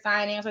Secure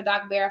Sign-ins or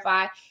Doc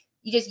Verify.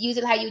 You just use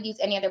it how you would use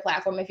any other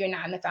platform if you're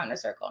not in the founder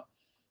circle.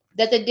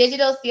 Does the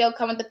digital seal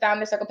come with the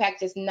founder circle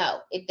packages?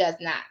 No, it does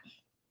not.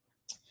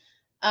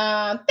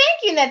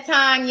 Thank you,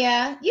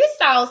 Natanya. You're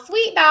so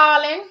sweet,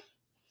 darling.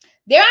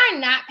 There are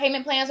not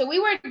payment plans. What we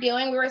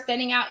were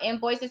sending out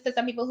invoices to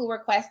some people who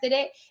requested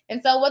it.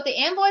 And so what the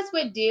invoice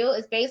would do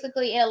is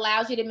basically it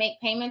allows you to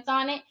make payments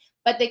on it.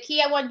 But the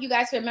key I want you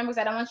guys to remember is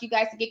I don't want you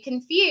guys to get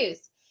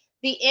confused.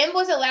 The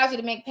invoice allows you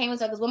to make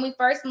payments, because when we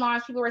first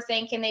launched, people were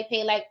saying, can they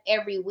pay like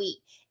every week?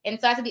 And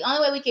so I said, the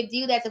only way we could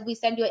do that is if we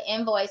send you an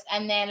invoice,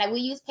 and then like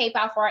we use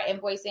PayPal for our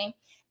invoicing.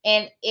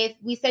 And if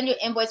we send you an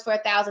invoice for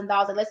 $1,000,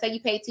 like let's say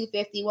you pay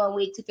 $250 one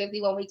week,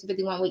 $250 1 week,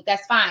 $250 1 week,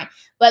 that's fine.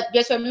 But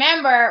just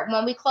remember,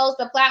 when we close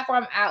the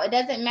platform out, it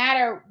doesn't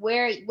matter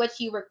what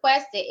you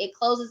requested. It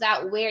closes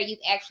out where you've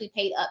actually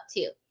paid up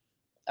to.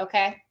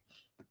 Okay.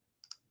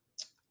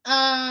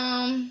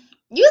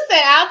 You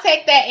said I'll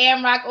take that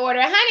AmRock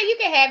order. Honey, you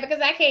can have it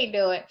because I can't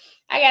do it.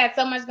 I got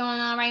so much going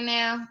on right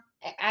now.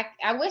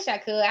 I wish I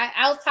could.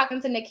 I was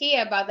talking to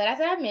Nakia about that. I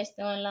said, I miss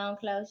doing loan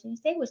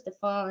closings. They was the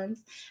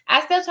funs.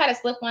 I still try to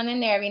slip one in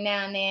there every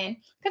now and then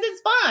because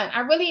it's fun.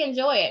 I really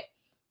enjoy it.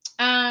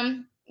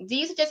 Do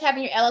you suggest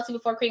having your LLC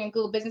before creating a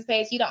Google business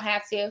page? You don't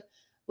have to.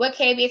 What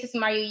KBA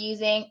system are you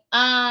using?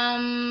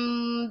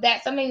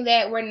 That's something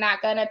that we're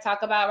not going to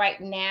talk about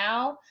right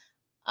now.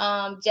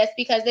 Just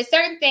because there's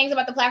certain things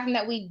about the platform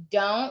that we're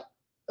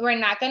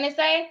not going to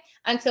say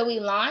until we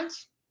launch.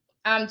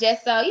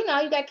 Just so, you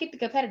got to keep the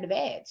competitive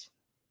edge,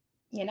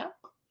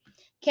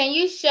 Can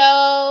you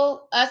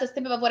show us a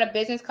snippet of what a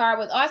business card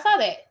was? Oh, I saw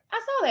that.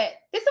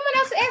 Did someone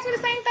else ask me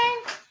the same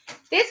thing?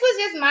 This was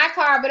just my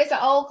card, but it's an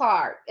old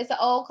card.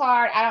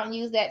 I don't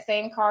use that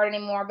same card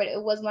anymore, but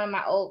it was one of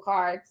my old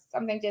cards.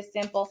 Something just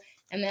simple.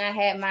 And then I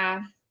had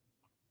my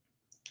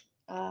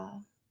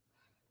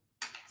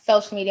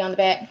social media on the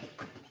back.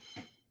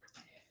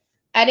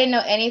 I didn't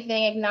know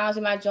anything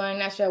acknowledging my joining.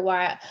 Not sure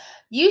why.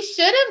 You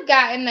should have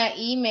gotten the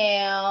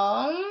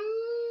email.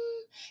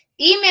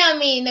 Email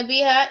me,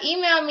 Nabiha.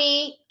 Email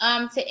me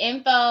to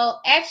info.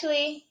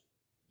 Actually,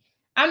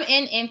 I'm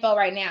in info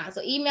right now.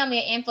 So email me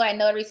at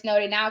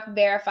info@notarytonotary. Now I can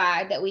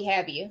verify that we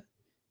have you.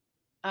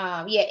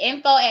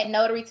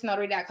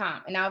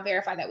 info@notarytonotary.com. And I'll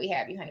verify that we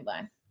have you, honey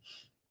bun.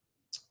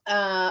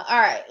 All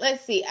right,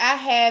 let's see. I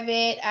have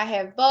it. I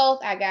have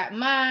both. I got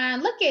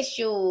mine. Look at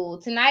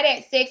you. Tonight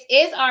at 6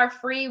 is our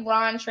free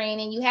Ron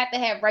training. You have to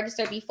have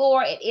registered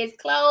before. It is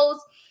closed.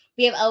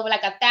 We have over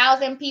like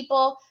 1,000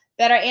 people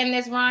that are in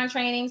this Ron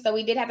training. So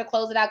we did have to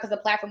close it out because the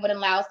platform wouldn't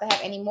allow us to have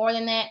any more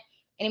than that,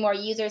 any more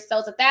users. So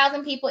it's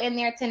 1,000 people in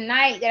there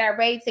tonight that are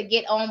ready to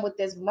get on with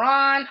this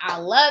Ron. I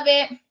love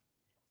it.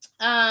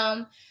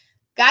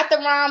 Got the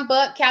Ron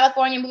book,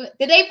 California.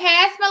 Did they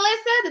pass,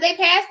 Melissa? Did they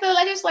pass the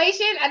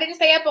legislation? I didn't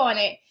stay up on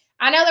it.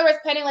 I know there was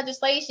pending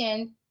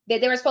legislation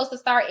that they were supposed to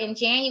start in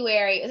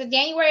January. It was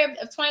January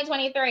of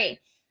 2023.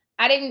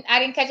 I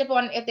didn't catch up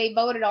on if they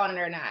voted on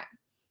it or not.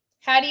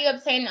 How do you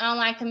obtain an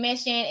online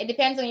commission? It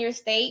depends on your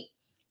state.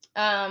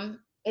 Some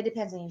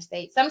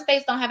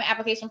states don't have an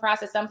application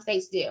process. Some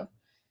states do.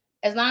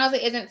 As long as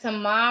it isn't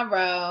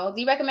tomorrow. Do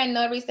you recommend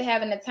notaries to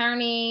have an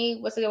attorney?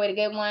 What's a good way to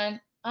get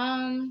one?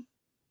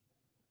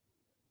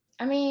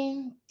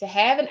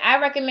 I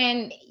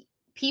recommend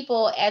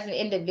people as an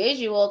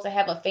individual to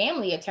have a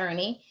family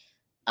attorney.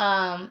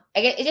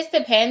 It just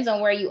depends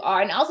on where you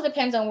are. And it also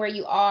depends on where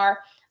you are.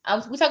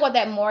 We talk about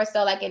that more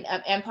so like in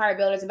Empire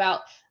Builders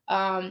about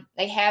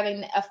like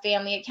having a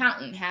family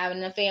accountant,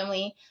 having a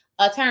family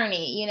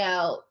attorney,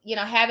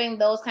 having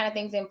those kind of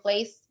things in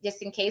place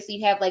just in case. So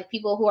you have like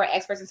people who are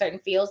experts in certain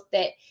fields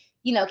that,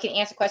 can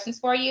answer questions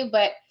for you.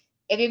 But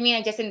if you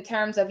mean just in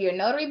terms of your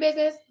notary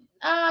business,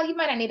 you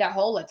might not need a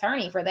whole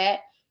attorney for that.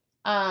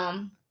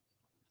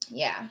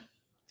 Yeah.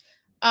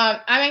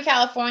 I'm in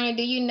California.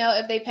 Do you know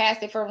if they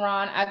passed it for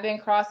Ron? I've been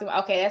crossing.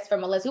 Okay, that's for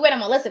Melissa. We wait on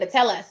Melissa to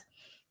tell us.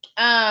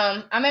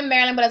 I'm in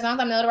Maryland, but as long as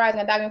I'm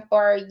notarizing a document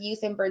for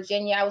use in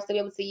Virginia, I will still be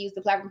able to use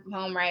the platform from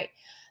home, right?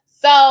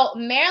 So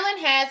Maryland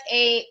has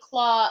a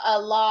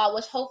law,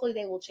 which hopefully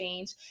they will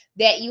change,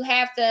 that you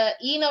have to,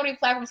 e-notary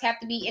platforms have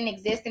to be in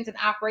existence and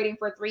operating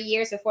for 3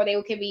 years before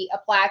they can be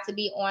applied to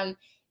be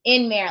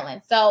in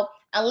Maryland. So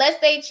unless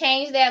they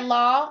change that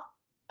law,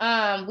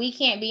 we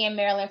can't be in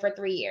Maryland for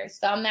 3 years.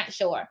 So I'm not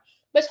sure,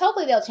 but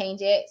hopefully they'll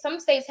change it. Some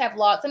states have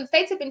laws. Some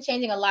states have been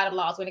changing a lot of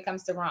laws when it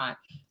comes to Ron,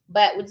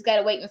 but we just got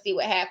to wait and see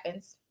what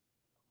happens.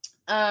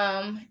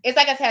 It's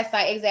like a test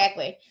site.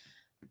 Exactly.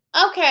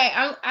 Okay.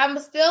 I'm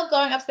still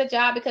going up to the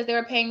job because they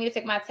were paying me to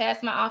take my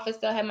test. My office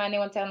still had my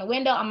name on the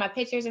window. All my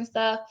pictures and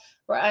stuff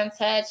were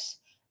untouched.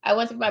 I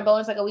went to my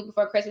bonus like a week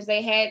before Christmas.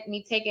 They had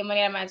me taking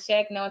money out of my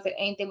check. No one said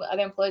anything, but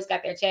other employees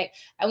got their check.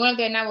 I went up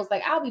there and I was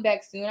like, I'll be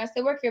back soon. I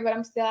still work here, but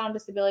I'm still on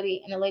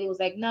disability. And the lady was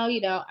like, no,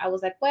 you don't. I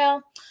was like,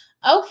 well,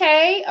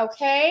 okay.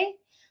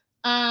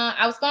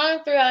 I was going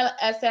through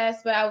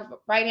SS, but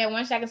right now,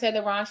 once I consider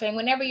the Ron training,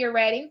 whenever you're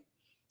ready.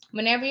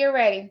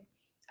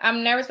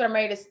 I'm nervous, but I'm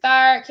ready to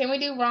start. Can we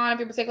do Ron if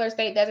your particular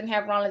state doesn't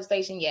have Ron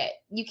legislation yet?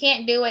 You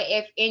can't do it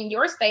if in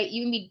your state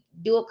you can be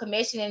dual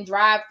commission and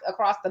drive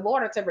across the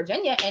border to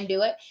Virginia and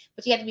do it,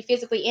 but you have to be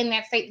physically in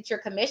that state that you're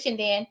commissioned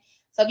in.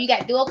 So if you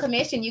got dual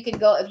commission, you can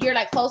go, if you're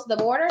like close to the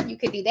border, you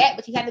could do that,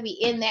 but you have to be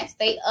in that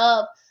state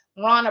of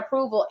Ron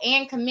approval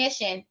and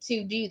commission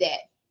to do that.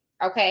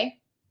 Okay.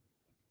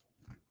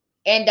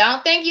 And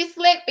don't think you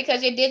slick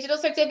because your digital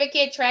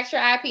certificate tracks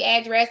your IP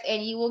address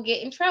and you will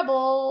get in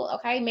trouble.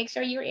 Okay, make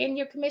sure you're in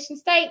your commission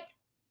state.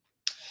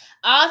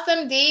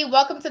 Awesome, D.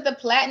 Welcome to the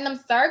Platinum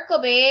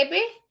Circle,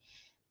 baby.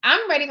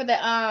 I'm ready for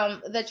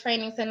the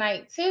training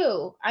tonight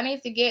too. I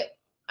need to get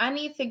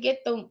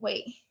the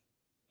wait.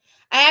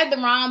 I have the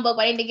wrong book,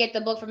 but I need to get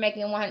the book for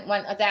making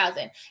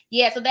 1,000.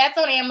 Yeah, so that's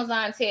on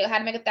Amazon too. How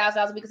to make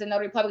 $1,000 because of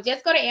Notary Public.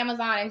 Just go to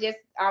Amazon and just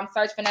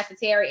search Vanessa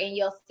Terry and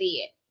you'll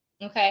see it.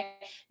 Okay.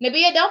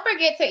 Nabia, don't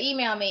forget to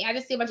email me. I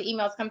just see a bunch of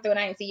emails come through and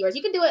I didn't see yours.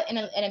 You can do it in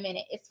a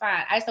minute. It's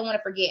fine. I just don't want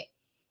to forget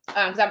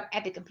because I'm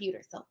at the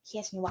computer. So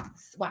catch me while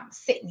I'm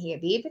sitting here,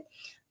 baby.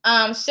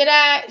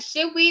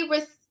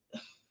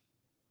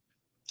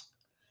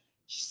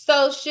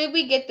 So should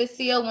we get the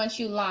seal once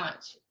you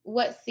launch?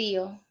 What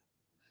seal?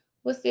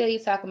 What seal are you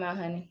talking about,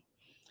 honey?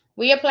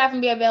 Will your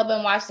platform be available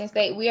in Washington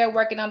State? We are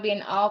working on being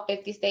in all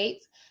 50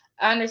 states.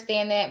 I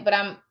understand that, but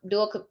I'm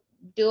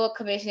dual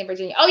commission in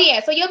Virginia. Oh yeah,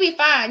 so you'll be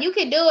fine. You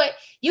can do it.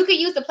 You can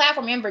use the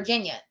platform in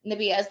Virginia,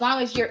 Nabia. As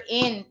long as you're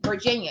in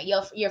Virginia,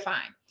 you're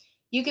fine.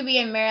 You could be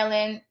in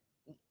Maryland.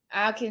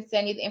 I can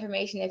send you the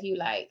information if you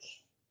like.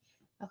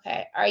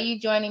 Okay. Are you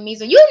joining me?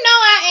 So you know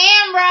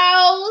I am,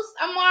 Rose.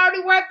 I'm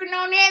already working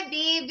on that,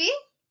 baby.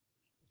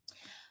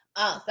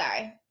 Oh,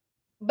 sorry.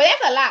 But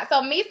that's a lot.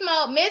 So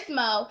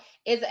MISMO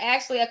is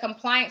actually a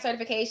compliance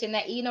certification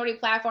that e-notary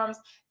platforms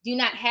do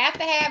not have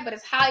to have, but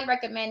it's highly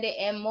recommended.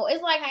 And more,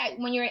 it's like how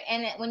when you're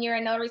a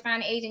notary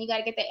signing agent, you got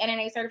to get the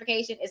NNA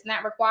certification. It's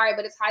not required,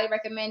 but it's highly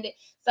recommended.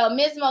 So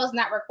MISMO is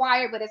not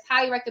required, but it's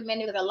highly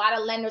recommended because a lot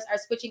of lenders are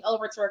switching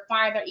over to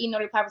require their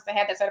e-notary platforms to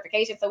have that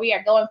certification. So we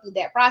are going through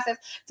that process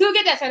to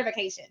get that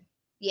certification.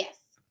 Yes.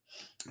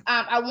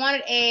 I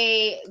wanted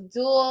a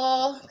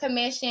dual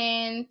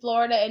commission,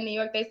 Florida and New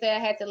York. They said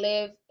I had to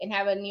live and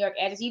have a New York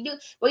address. You do,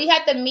 well, you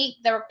have to meet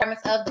the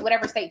requirements of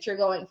whatever state you're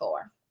going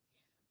for.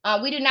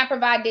 We do not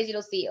provide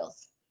digital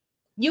seals.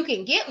 You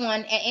can get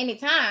one at any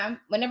time,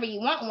 whenever you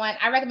want one.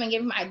 I recommend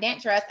getting my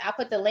IdentTrust. I'll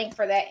put the link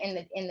for that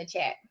in the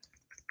chat.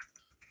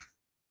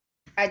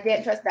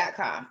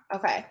 IdentTrust.com.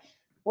 Okay.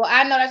 Well,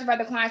 I know that's for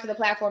the clients for the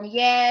platform.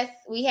 Yes,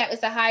 we have.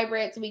 It's a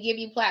hybrid. So we give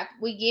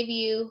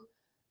you.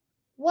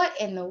 What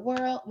in the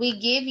world? We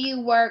give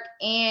you work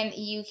and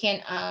you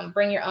can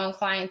bring your own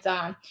clients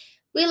on.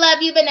 We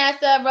love you,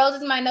 Vanessa. Rose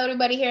is my notary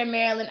buddy here in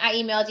Maryland. I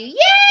emailed you. Yay!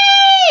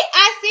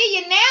 I see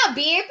you now,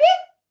 baby.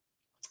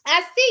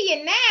 I see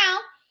you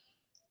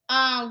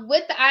now.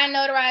 With the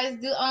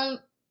iNotarize,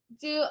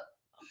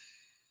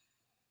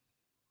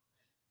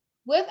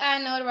 with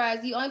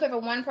iNotarize, you only pay for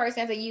one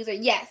person as a user.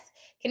 Yes.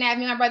 Can I have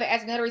me and my brother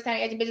as a notary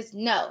signing agent business?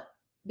 No.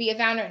 Be a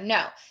founder?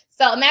 No.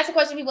 So, and that's a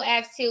question people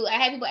ask too. I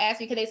had people ask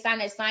me, could they sign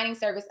their signing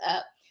service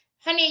up?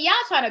 Honey, y'all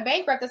trying to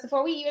bankrupt us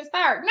before we even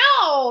start.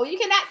 No, you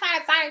cannot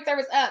sign a signing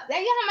service up. You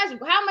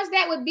know how much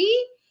that would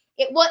be?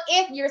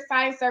 If your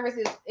signing service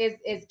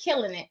is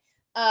killing it.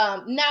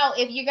 No,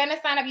 if you're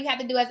gonna sign up, you have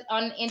to do it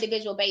on an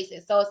individual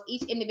basis. So it's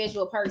each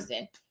individual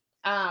person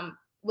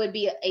would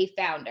be a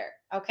founder.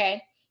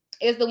 Okay.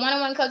 Is the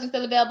one-on-one coaching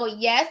still available?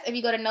 Yes. If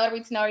you go to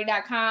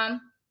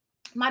notarytonotary.com.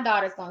 My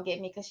daughter's gonna get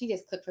me because she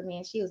just cooked for me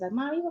and she was like,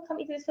 Mom, you gonna come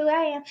eat this food?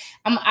 I am.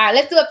 All right,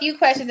 let's do a few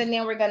questions and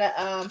then we're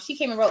gonna she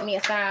came and wrote me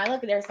a sign.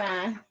 Look at her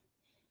sign.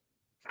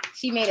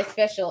 She made a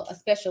special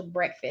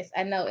breakfast.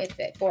 I know it's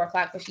at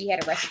 4:00, but she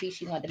had a recipe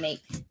she wanted to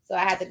make. So I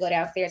had to go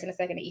downstairs in a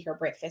second to eat her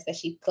breakfast that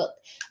she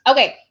cooked.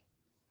 Okay,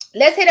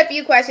 let's hit a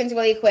few questions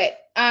really quick.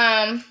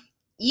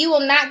 You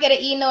will not get an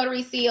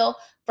e-notary seal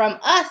from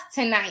us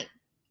tonight.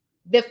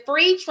 The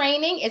free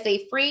training is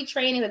a free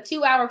training, a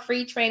 2-hour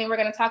free training. We're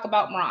gonna talk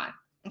about Ron.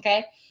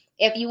 Okay.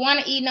 If you want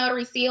an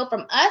e-notary seal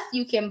from us,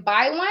 you can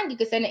buy one. You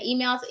can send an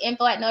email to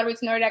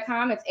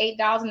info@notarytonotary.com. It's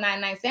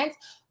 $8.99.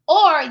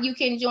 Or you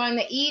can join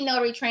the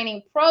e-notary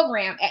training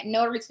program at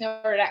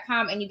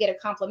notarytonotary.com and you get a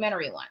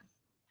complimentary one.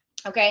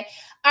 Okay.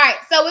 All right.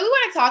 So we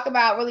want to talk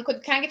about really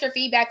quick, kind of get your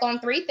feedback on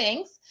 3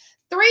 things.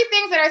 3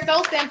 things that are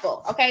so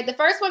simple. Okay. The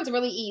first one's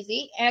really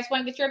easy. And I just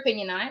want to get your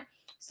opinion on it.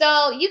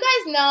 So you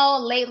guys know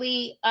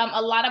lately,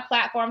 a lot of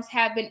platforms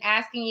have been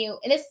asking you,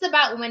 and this is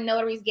about when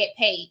notaries get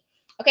paid.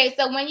 Okay,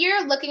 so when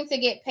you're looking to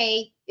get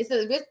paid, this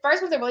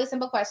first one's a really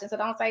simple question. So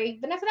don't say,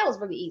 Vanessa, that was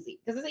really easy,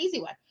 because it's an easy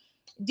one.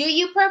 Do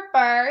you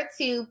prefer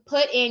to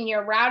put in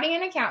your routing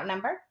and account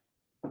number,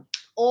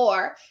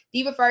 or do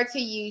you prefer to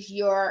use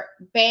your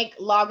bank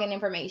login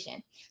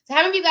information? So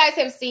how many of you guys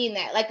have seen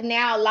that? Like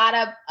now, a lot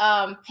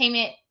of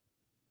payment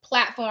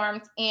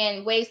platforms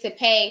and ways to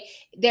pay,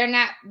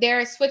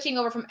 they're switching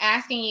over from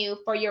asking you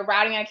for your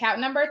routing and account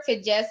number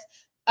to just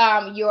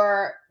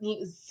your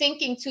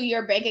syncing to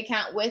your bank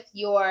account with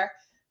your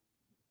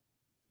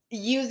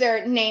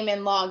username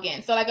and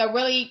login. So like a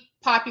really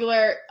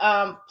popular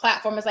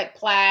platform is like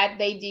Plaid.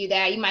 They do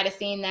that. You might have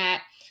seen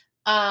that.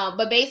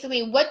 But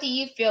basically, what do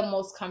you feel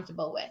most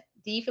comfortable with?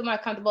 Do you feel more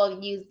comfortable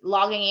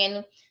logging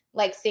in,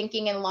 like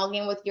syncing and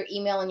logging with your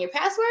email and your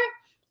password,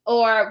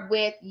 or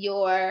with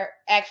your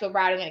actual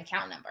routing and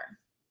account number?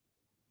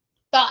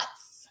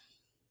 Thoughts?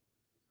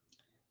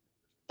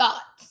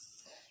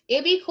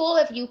 It'd be cool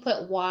if you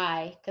put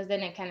why, because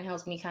then it kind of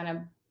helps me kind of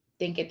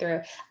think it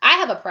through. I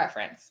have a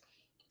preference.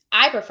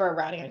 I prefer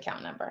routing and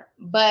account number,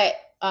 but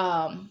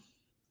I don't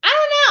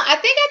know. I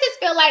think I just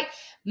feel like,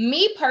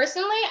 me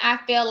personally, I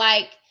feel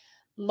like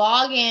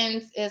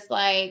logins is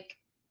like,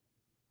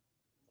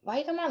 why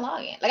you come on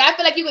login? Like, I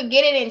feel like you could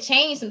get in and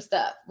change some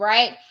stuff,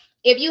 right?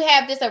 If you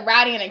have just a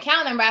routing and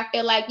account number, I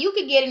feel like you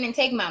could get in and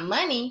take my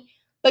money,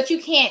 but you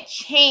can't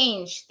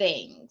change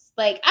things.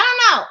 Like, I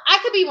don't know. I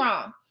could be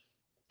wrong.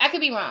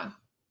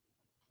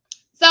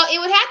 So it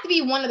would have to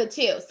be one of the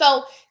two.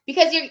 So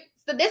because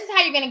so this is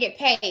how you're going to get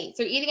paid.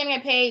 So you're either going to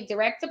get paid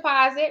direct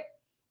deposit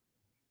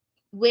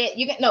with,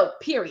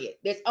 period.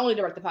 There's only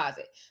direct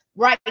deposit.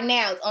 Right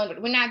now,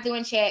 we're not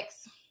doing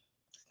checks.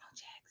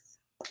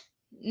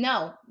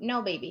 No,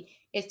 baby.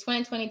 It's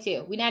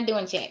 2022. We're not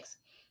doing checks.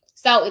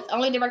 So it's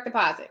only direct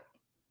deposit.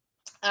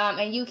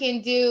 And you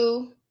can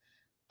do,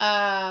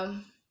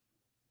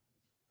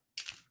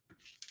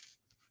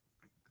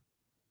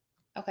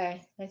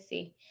 okay, let's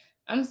see.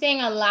 I'm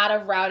seeing a lot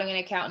of routing and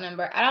account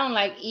number. I don't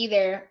like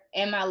either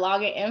in my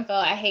login info.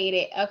 I hate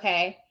it.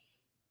 Okay.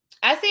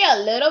 I see a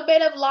little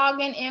bit of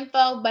login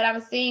info, but I'm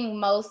seeing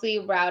mostly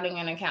routing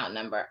and account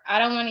number. I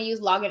don't want to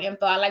use login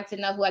info. I like to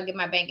know who I give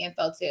my bank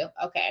info to.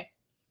 Okay.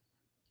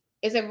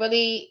 Is this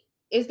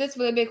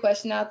really a big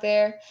question out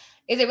there?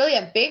 Is it really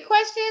a big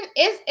question?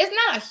 It's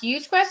not a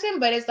huge question,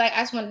 but it's like,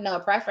 I just want to know a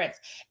preference.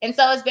 And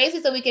so it's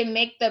basically so we can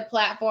make the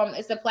platform,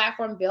 it's a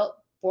platform built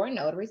for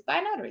notaries by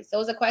notaries. So it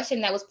was a question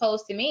that was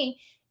posed to me,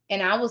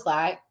 and I was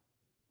like,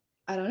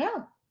 I don't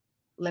know.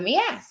 Let me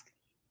ask.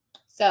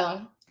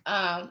 So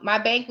my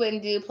bank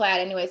wouldn't do Plaid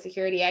anyway,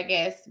 security, I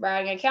guess.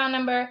 Routing account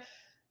number.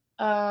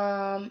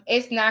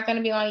 It's not going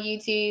to be on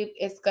YouTube.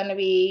 It's going to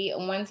be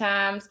one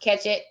time,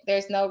 catch it.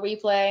 There's no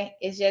replay.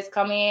 It's just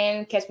come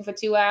in, catch me for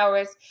 2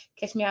 hours,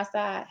 catch me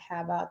outside.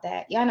 How about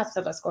that? Y'all know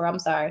stuff about score. I'm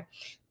sorry.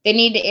 They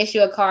need to issue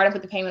a card and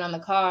put the payment on the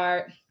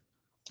card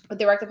with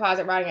direct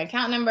deposit routing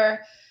account number.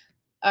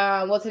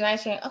 Well,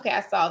 tonight's okay, I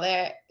saw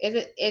that.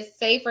 It's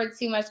safer,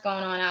 too much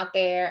going on out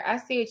there. I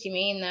see what you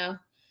mean, though.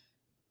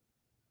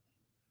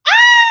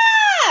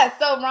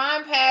 So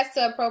Ron passed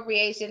to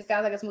appropriation.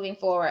 Sounds like it's moving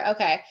forward.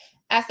 Okay.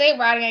 I say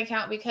routing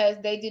account because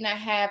they do not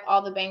have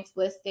all the banks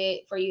listed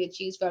for you to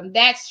choose from.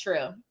 That's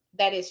true.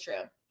 That is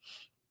true.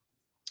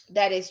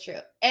 That is true.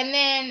 And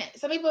then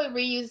some people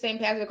reuse the same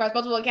password across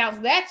multiple accounts.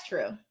 That's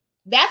true.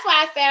 That's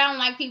why I said I don't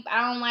like people.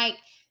 I don't like.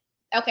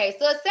 Okay.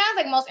 So it sounds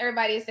like most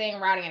everybody is saying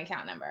routing and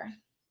account number.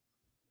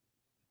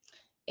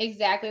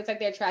 Exactly. It's like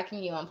they're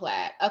tracking you on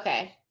Plaid.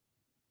 Okay.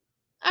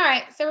 All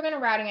right. So we're going to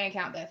routing and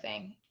account that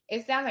thing.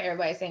 It sounds like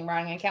everybody's saying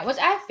routing and account, which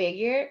I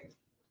figured.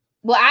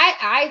 Well,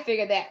 I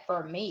figured that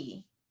for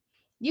me.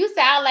 You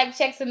sound like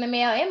checks in the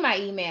mail in my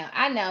email.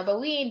 I know, but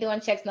we ain't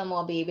doing checks no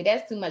more, baby.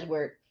 That's too much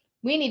work.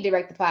 We need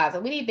direct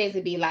deposit. We need things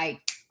to be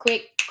like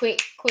quick,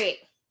 quick, quick.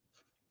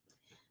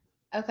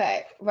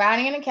 Okay,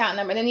 routing and account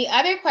number. Then the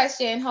other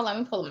question, hold on,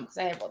 let me pull them because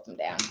I have wrote them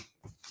down.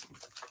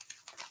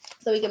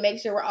 So we can make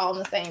sure we're all on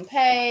the same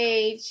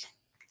page.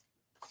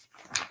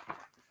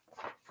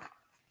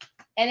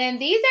 And then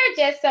these are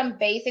just some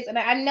basics. And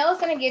I know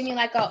it's going to give me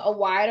like a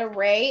wide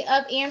array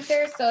of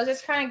answers. So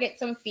just trying to get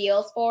some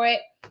feels for it.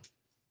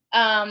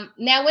 Now,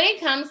 when it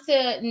comes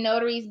to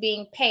notaries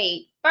being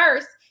paid,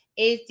 first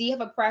is, do you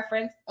have a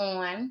preference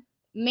on,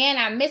 man,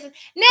 I miss it.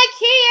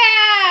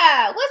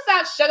 Nakia, what's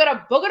up, sugar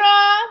to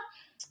boogada?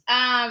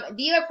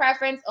 Do you have a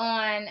preference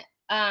on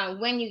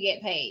when you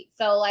get paid?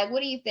 So, like,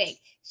 what do you think?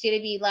 Should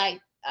it be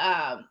like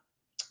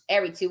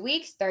every 2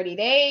 weeks, 30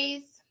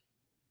 days?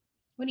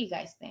 What do you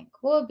guys think?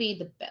 What would be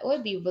the best? What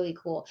would be really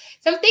cool?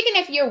 So I'm thinking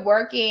if you're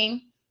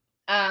working,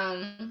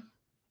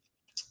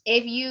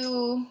 if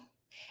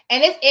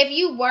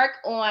you work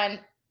on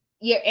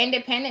your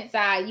independent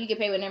side, you get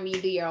paid whenever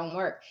you do your own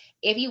work.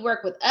 If you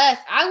work with us,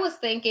 I was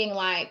thinking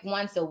like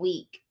once a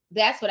week.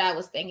 That's what I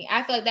was thinking.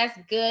 I feel like that's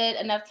good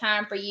enough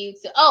time for you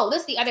to. Oh,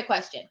 this is the other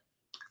question.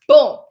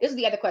 Boom. This is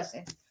the other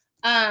question.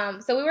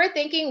 So we were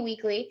thinking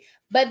weekly,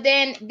 but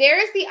then there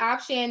is the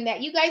option that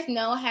you guys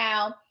know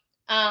how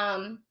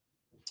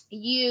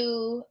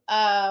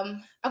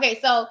okay,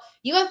 so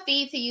you have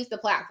fee to use the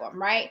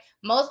platform, right?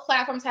 Most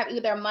platforms have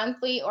either a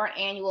monthly or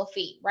annual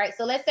fee, right?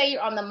 So let's say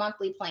you're on the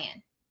monthly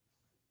plan.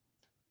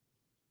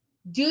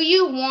 Do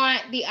you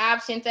want the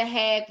option to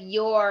have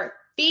your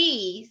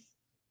fees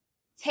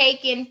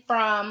taken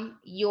from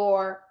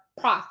your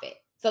profit?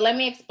 So let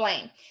me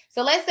explain.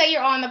 So let's say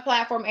you're on the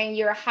platform and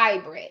you're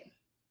hybrid,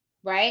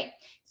 right?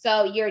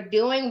 So you're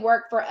doing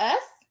work for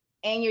us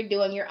and you're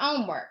doing your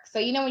own work. So,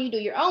 you know, when you do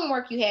your own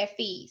work, you have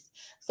fees.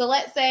 So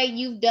let's say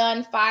you've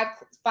done five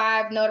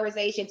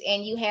notarizations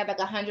and you have like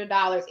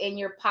 $100 in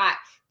your pot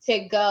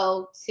to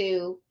go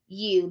to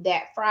you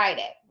that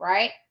Friday,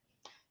 right?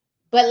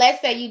 But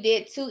let's say you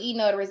did 2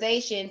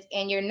 e-notarizations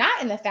and you're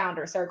not in the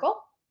founder circle,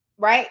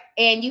 right?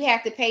 And you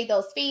have to pay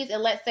those fees.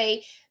 And let's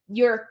say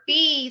your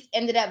fees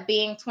ended up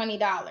being $20.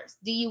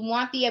 Do you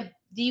want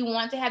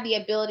to have the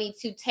ability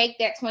to take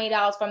that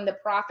 $20 from the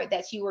profit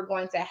that you were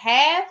going to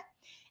have?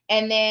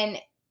 And then,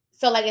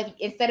 so like if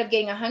instead of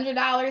getting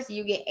 $100,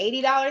 you get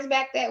 $80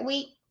 back that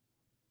week.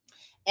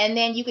 And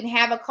then you can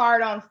have a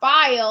card on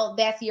file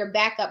that's your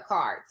backup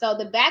card. So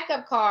the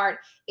backup card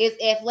is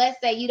if, let's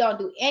say, you don't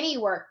do any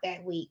work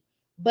that week,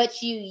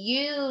 but you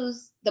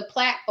use the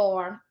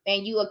platform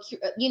and you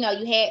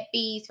had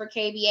fees for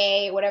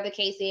KBA, whatever the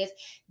case is,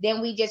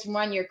 then we just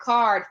run your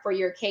card for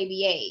your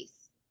KBAs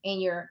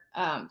and your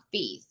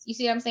fees. You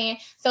see what I'm saying?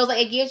 So it's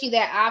like it gives you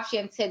that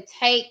option to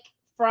take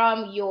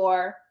from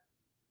your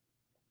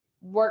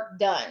work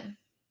done.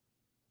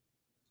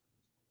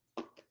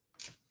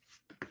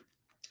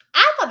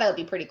 I thought that would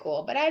be pretty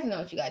cool, but I don't know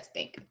what you guys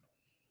think.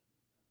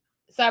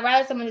 So I'd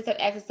rather someone just have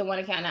access to one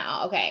account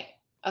now. Okay.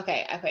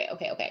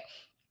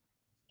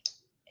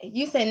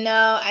 You said,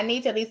 no, I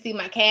need to at least see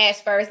my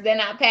cash first,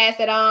 then I'll pass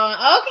it on.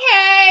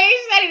 Okay,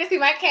 I need to see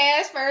my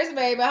cash first,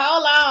 baby.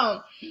 Hold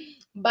on.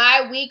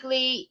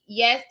 Bi-weekly,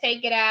 yes,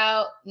 take it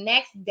out.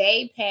 Next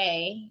day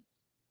pay.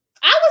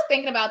 I was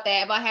thinking about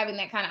that, about having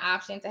that kind of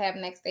option to have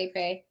next day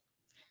pay.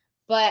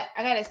 But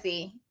I got to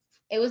see.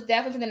 It was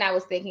definitely something I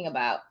was thinking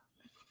about.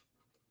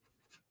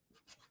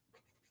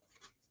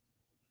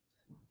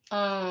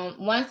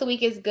 Once a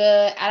week is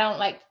good. I don't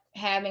like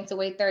having to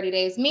wait 30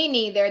 days. Me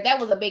neither. That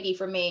was a biggie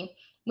for me.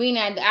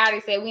 I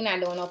already said we're not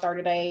doing no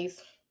 30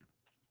 days.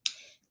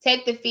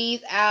 Take the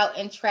fees out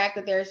and track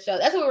that there's shows.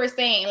 That's what we were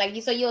saying.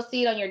 Like so you'll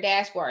see it on your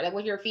dashboard. Like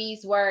what your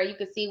fees were, you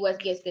can see what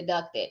gets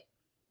deducted.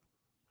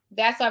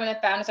 That's what I'm in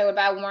the founder. So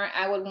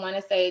I would want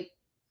to say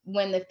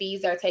when the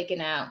fees are taken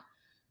out.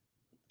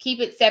 Keep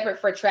it separate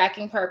for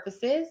tracking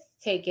purposes.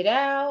 Take it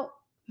out.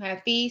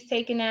 Have fees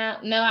taken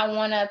out. No, I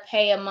want to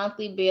pay a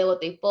monthly bill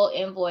with a full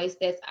invoice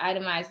that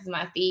itemizes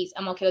my fees.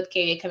 I'm okay with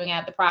carrying coming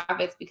out of the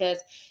profits because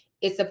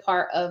it's a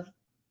part of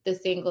the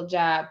single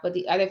job, but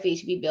the other fees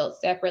should be billed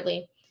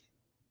separately.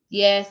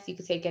 Yes, you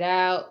can take it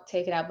out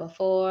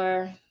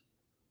before.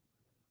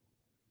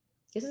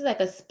 This is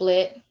like a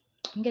split.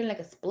 I'm getting like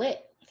a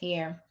split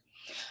here.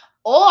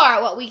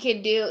 Or what we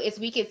could do is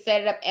we could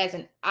set it up as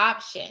an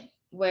option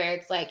where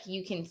it's like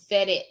you can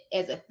set it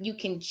as you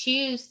can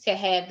choose to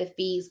have the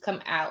fees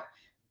come out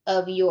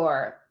of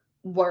your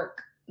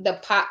work, the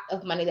pot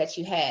of money that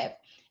you have.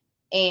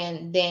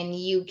 And then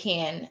you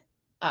can,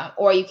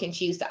 or you can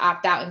choose to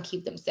opt out and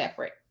keep them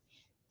separate.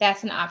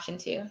 That's an option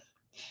too.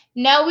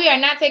 No, we are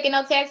not taking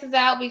no taxes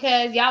out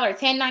because y'all are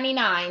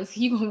 1099s.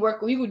 You can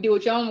work, you can do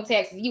with your own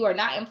taxes. You are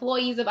not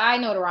employees of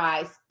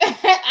iNotarize.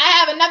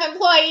 I have enough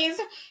employees.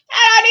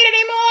 I don't need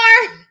any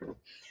more.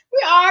 We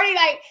already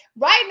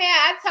right now.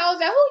 I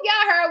told you who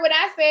y'all heard what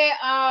I said.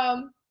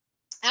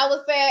 I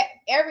was saying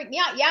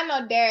y'all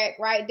know Derek,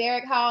 right?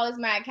 Derek Hall is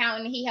my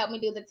accountant. He helped me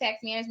do the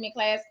tax management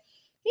class.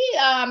 He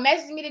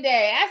messaged me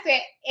today. I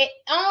said it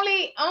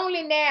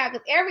only now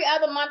because every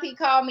other month he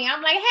called me.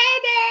 I'm like, hey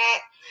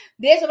Dad.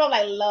 This one I'm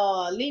like,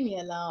 Lord, leave me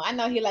alone. I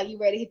know he like, you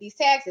ready to hit these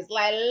taxes?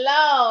 Like,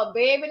 Lord,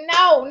 baby,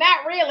 no,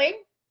 not really.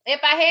 If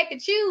I had to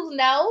choose,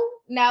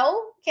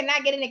 no. Can I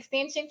get an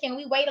extension? Can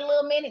we wait a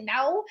little minute?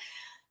 No.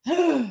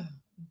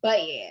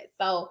 But yeah.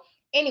 So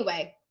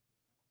anyway,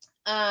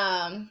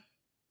 I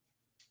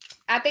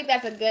think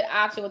that's a good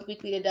option with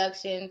weekly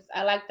deductions.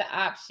 I like the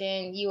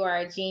option. You are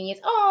a genius.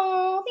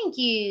 Oh, thank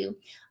you.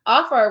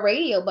 Offer a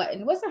radio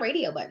button. What's a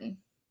radio button?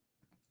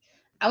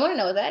 I want to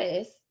know what that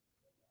is.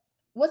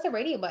 What's a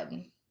radio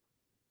button?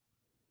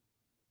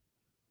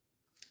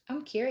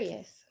 I'm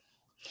curious.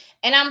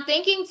 And I'm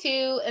thinking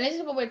too, and this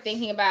is what we're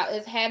thinking about,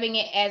 is having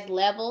it as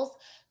levels.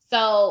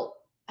 So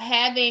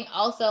having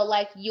also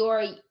like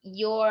your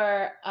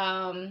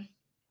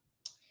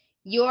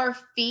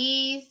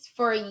fees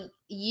for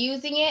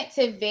using it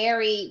to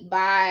vary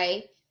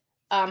by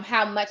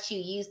how much you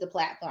use the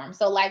platform.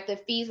 So like the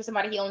fees for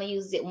somebody who only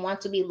uses it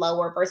once would be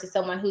lower versus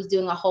someone who's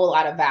doing a whole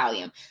lot of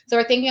volume. So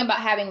we're thinking about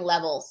having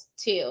levels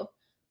too,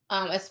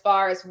 as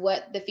far as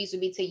what the fees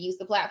would be to use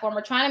the platform.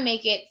 We're trying to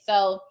make it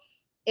so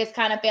it's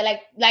kind of fair,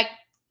 like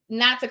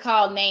not to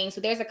call names.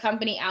 So there's a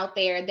company out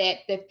there that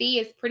the fee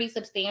is pretty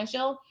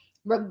substantial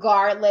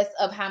regardless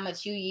of how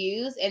much you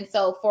use. And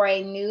so for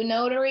a new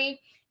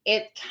notary,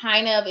 it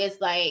kind of is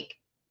like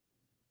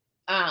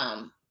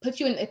puts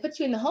you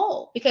in the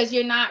hole because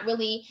you're not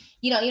really,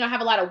 you don't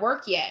have a lot of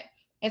work yet.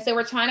 And so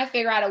we're trying to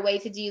figure out a way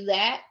to do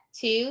that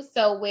too.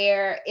 So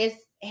where it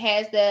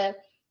has a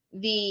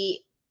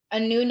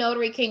new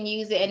notary can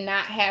use it and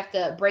not have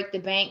to break the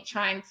bank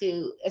trying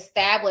to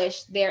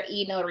establish their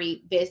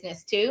e-notary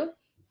business too.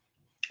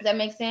 Does that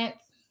make sense?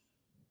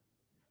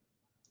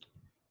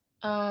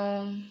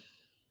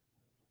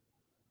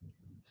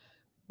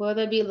 Will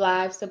there be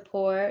live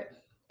support?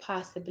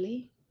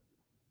 Possibly.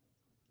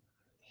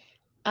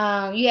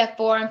 You have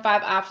 4 and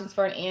 5 options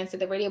for an answer.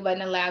 The radio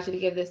button allows you to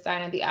give the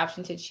signer the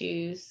option to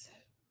choose.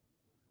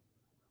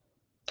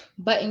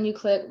 Button you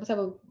click. What type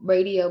of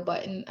radio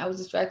button? I was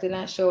distracted,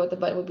 not sure what the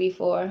button would be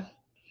for.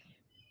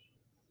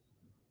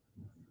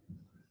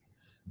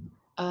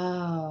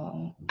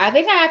 Oh, I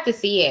think I have to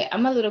see it.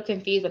 I'm a little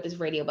confused with this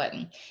radio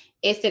button.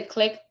 It's to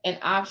click an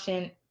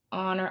option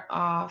on or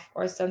off,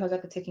 or sometimes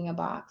like a ticking a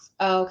box.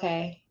 Oh,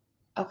 okay.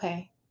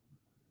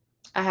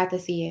 I have to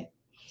see it.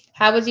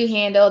 How would you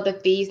handle the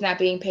fees not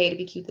being paid if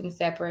you keep them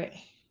separate?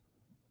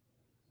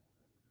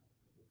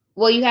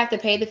 Well, you have to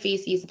pay the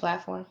fees to use the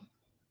platform.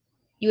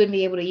 You wouldn't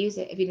be able to use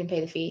it if you didn't pay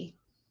the fee.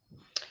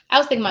 I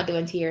was thinking about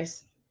doing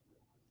tiers.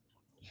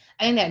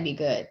 I think that'd be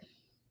good.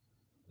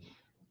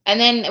 And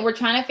then we're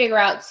trying to figure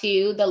out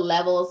too the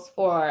levels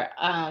for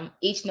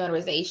each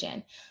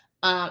notarization.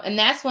 And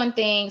that's one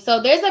thing.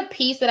 So there's a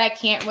piece that I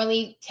can't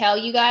really tell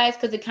you guys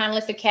because it kind of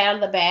lets the cat out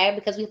of the bag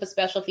because we have a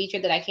special feature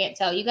that I can't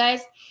tell you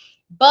guys.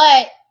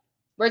 But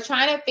we're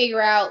trying to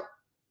figure out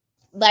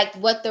like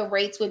what the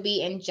rates would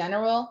be in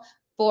general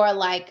for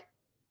like,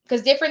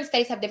 because different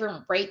states have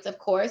different rates, of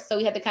course. So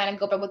we have to kind of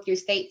go by what your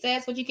state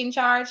says, what you can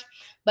charge.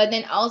 But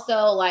then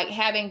also like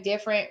having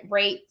different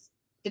rates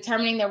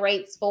determining the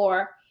rates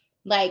for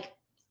like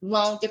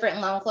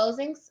different loan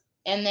closings.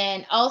 And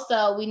then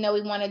also we know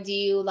we want to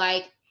do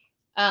like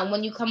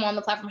when you come on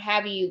the platform,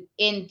 have you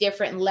in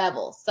different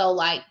levels. So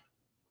like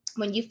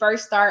when you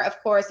first start,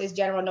 of course, it's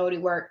general notary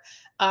work.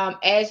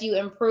 As you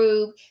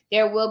improve,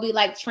 there will be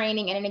like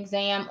training and an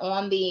exam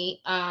on the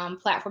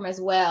platform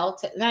as well.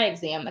 Not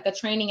exam, like a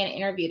training and an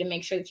interview to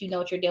make sure that you know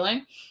what you're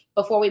doing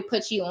before we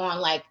put you on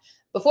like,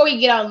 before you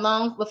get on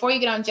loan, before you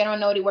get on general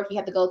notary work, you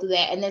have to go through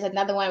that. And there's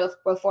another one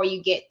before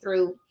you get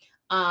through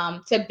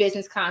to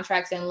business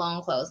contracts and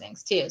loan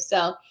closings too.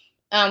 So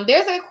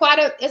there's a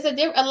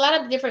lot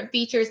of different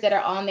features that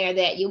are on there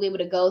that you'll be able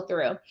to go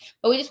through.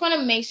 But we just want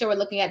to make sure we're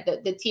looking at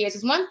the tiers.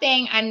 Because one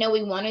thing I know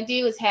we want to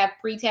do is have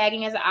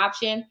pre-tagging as an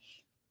option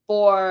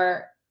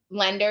for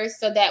lenders.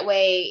 So that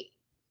way,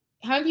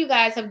 how many of you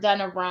guys have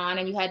done a RON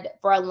and you had,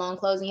 for a loan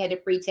closing, you had to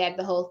pre-tag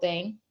the whole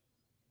thing?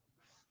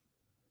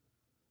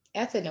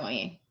 That's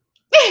annoying.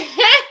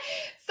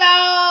 So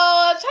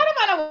try to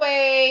find a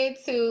way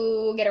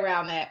to get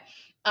around that.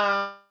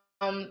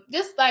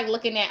 Just like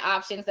looking at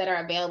options that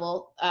are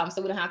available.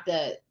 So we don't have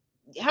to,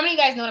 how many of you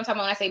guys know what I'm talking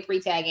about when I say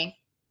pre-tagging?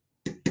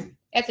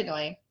 That's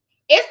annoying.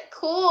 It's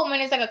cool when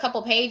it's like a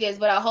couple pages,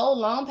 but a whole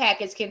loan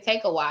package can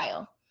take a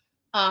while.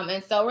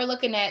 And so we're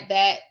looking at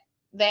that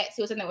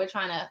too, something that we're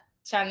trying to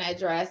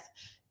address.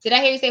 Did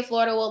I hear you say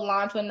Florida will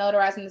launch when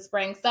notarized in the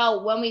spring?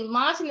 So when we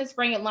launch in the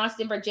spring, it launches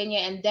in Virginia,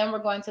 and then we're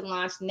going to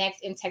launch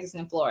next in Texas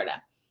and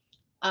Florida.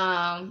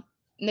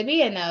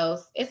 Nabia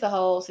knows it's a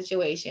whole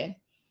situation.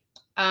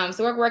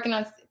 So we're working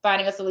on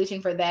finding a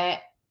solution for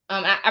that.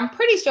 I'm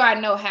pretty sure I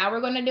know how we're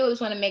going to do it. We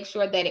just want to make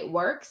sure that it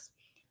works.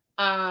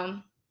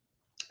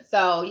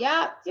 So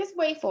yeah, just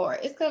wait for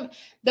it.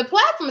 The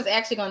platform is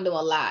actually going to do a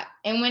lot.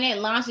 And when it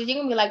launches, you're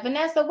going to be like,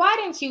 Vanessa, why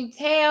didn't you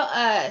tell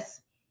us?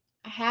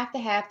 I have to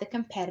have the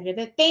competitive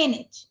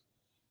advantage.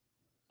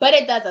 But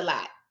it does a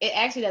lot. It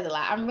actually does a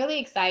lot. I'm really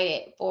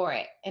excited for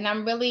it. And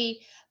I'm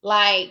really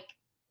like,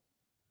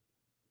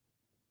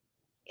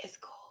 it's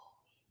cool.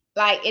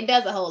 Like, it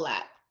does a whole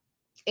lot.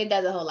 It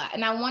does a whole lot.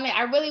 And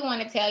I really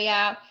want to tell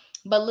y'all,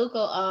 but Luke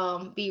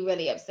will be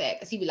really upset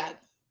because he'd be like,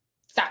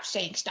 stop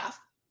saying stuff.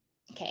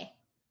 Okay.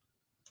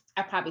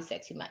 I probably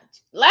said too much.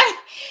 Like,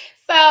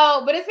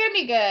 so, but it's gonna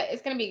be good.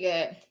 It's gonna be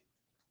good.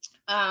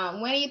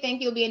 When do you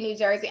think you'll be in New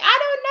Jersey? I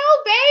don't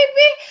know,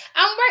 baby.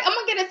 I'm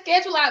gonna get a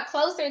schedule out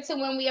closer to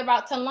when we're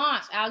about to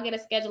launch. I'll get a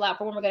schedule out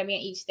for when we're gonna be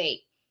in each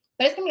state.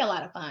 But it's gonna be a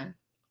lot of fun.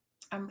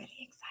 I'm really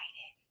excited.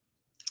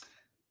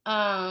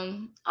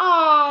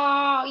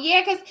 Oh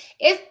yeah, because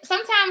it's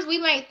sometimes we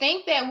might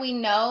think that we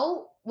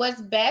know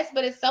what's best,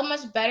 but it's so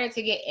much better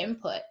to get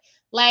input.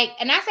 Like,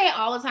 and I say it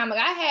all the time, like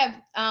I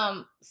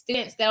have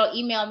students that'll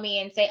email me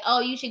and say, oh,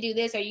 you should do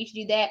this or you should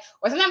do that.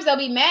 Or sometimes they'll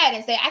be mad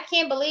and say, I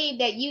can't believe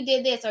that you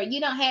did this or you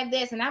don't have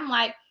this. And I'm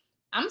like,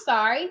 I'm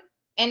sorry.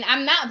 And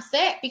I'm not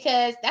upset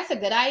because that's a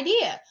good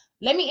idea.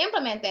 Let me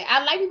implement that.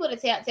 I like people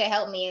to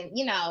help me. And,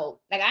 you know,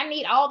 like I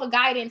need all the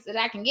guidance that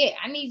I can get.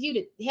 I need you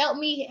to help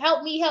me,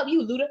 help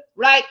you, Luda.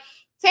 Right?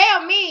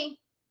 Tell me.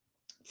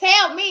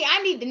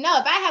 I need to know.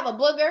 If I have a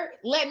booger,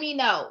 let me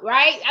know,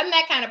 right? I'm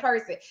that kind of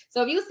person.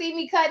 So if you see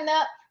me cutting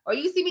up or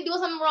you see me doing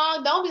something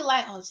wrong, don't be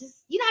like, oh,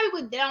 just, you know how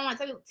people don't want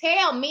to tell you.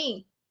 Tell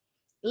me.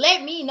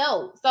 Let me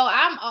know. So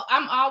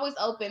I'm always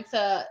open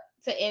to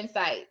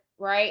insight,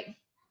 right?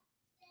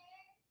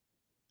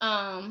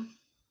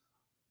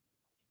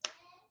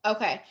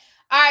 Okay.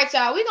 All right,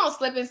 y'all. We're gonna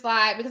slip and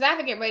slide because I have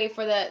to get ready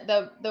for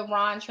the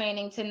Ron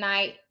training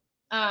tonight.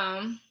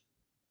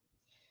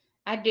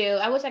 I do.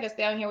 I wish I could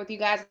stay on here with you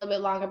guys a little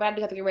bit longer, but I do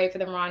have to get ready for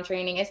the Ron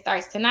training. It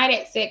starts tonight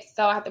at 6,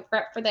 so I have to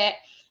prep for that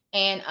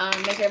and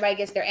make sure everybody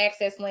gets their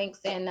access links.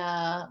 And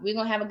we're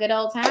gonna have a good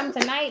old time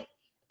tonight.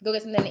 Go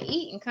get something to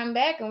eat and come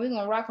back, and we're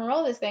gonna rock and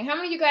roll this thing. How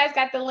many of you guys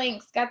got the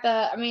links? Got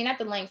the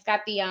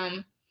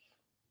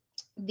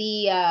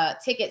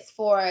tickets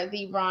for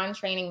the Ron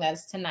training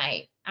that's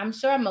tonight? I'm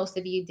sure most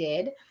of you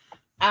did.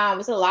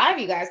 There's a lot of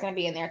you guys going to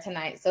be in there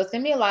tonight. So it's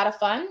going to be a lot of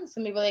fun. It's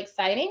going to be really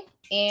exciting.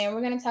 And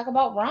we're going to talk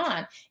about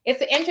Ron.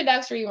 It's an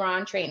introductory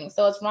Ron training.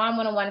 So it's Ron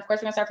 101. Of course,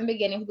 we're going to start from the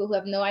beginning. People who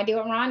have no idea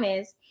what Ron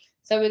is.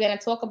 So we're going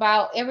to talk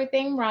about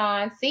everything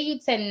Ron. See you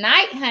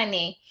tonight,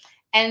 honey.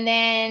 And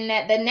then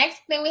the next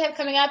thing we have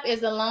coming up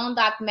is the Loan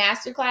Doc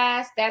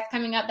Masterclass. That's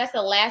coming up. That's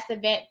the last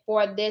event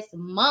for this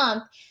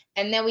month.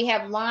 And then we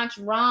have Launch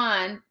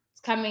Ron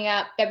coming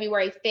up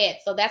February 5th.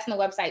 So that's on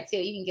the website too.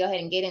 You can go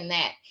ahead and get in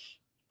that.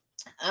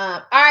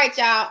 All right,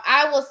 y'all.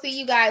 I will see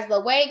you guys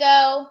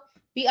luego.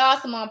 Be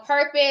awesome on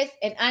purpose.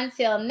 And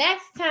until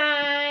next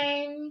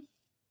time,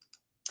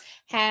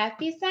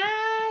 happy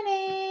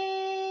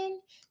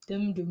signing.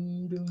 Dum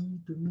dum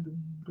dum dum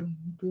dum dum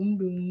dum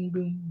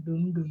dum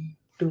dum dum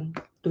dum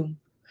dum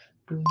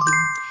dum.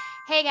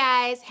 Hey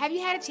guys, have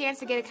you had a chance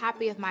to get a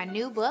copy of my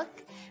new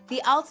book,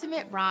 The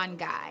Ultimate Ron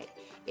Guide?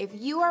 If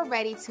you are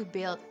ready to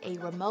build a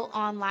remote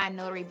online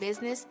notary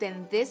business,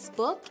 then this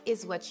book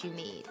is what you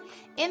need.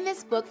 In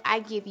this book, I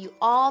give you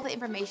all the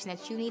information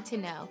that you need to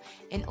know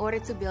in order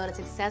to build a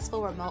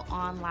successful remote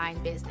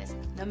online business,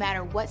 no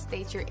matter what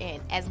state you're in,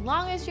 as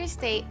long as your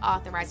state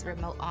authorizes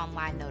remote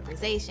online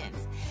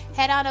notarizations.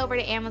 Head on over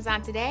to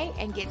Amazon today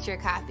and get your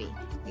copy.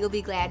 You'll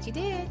be glad you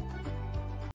did.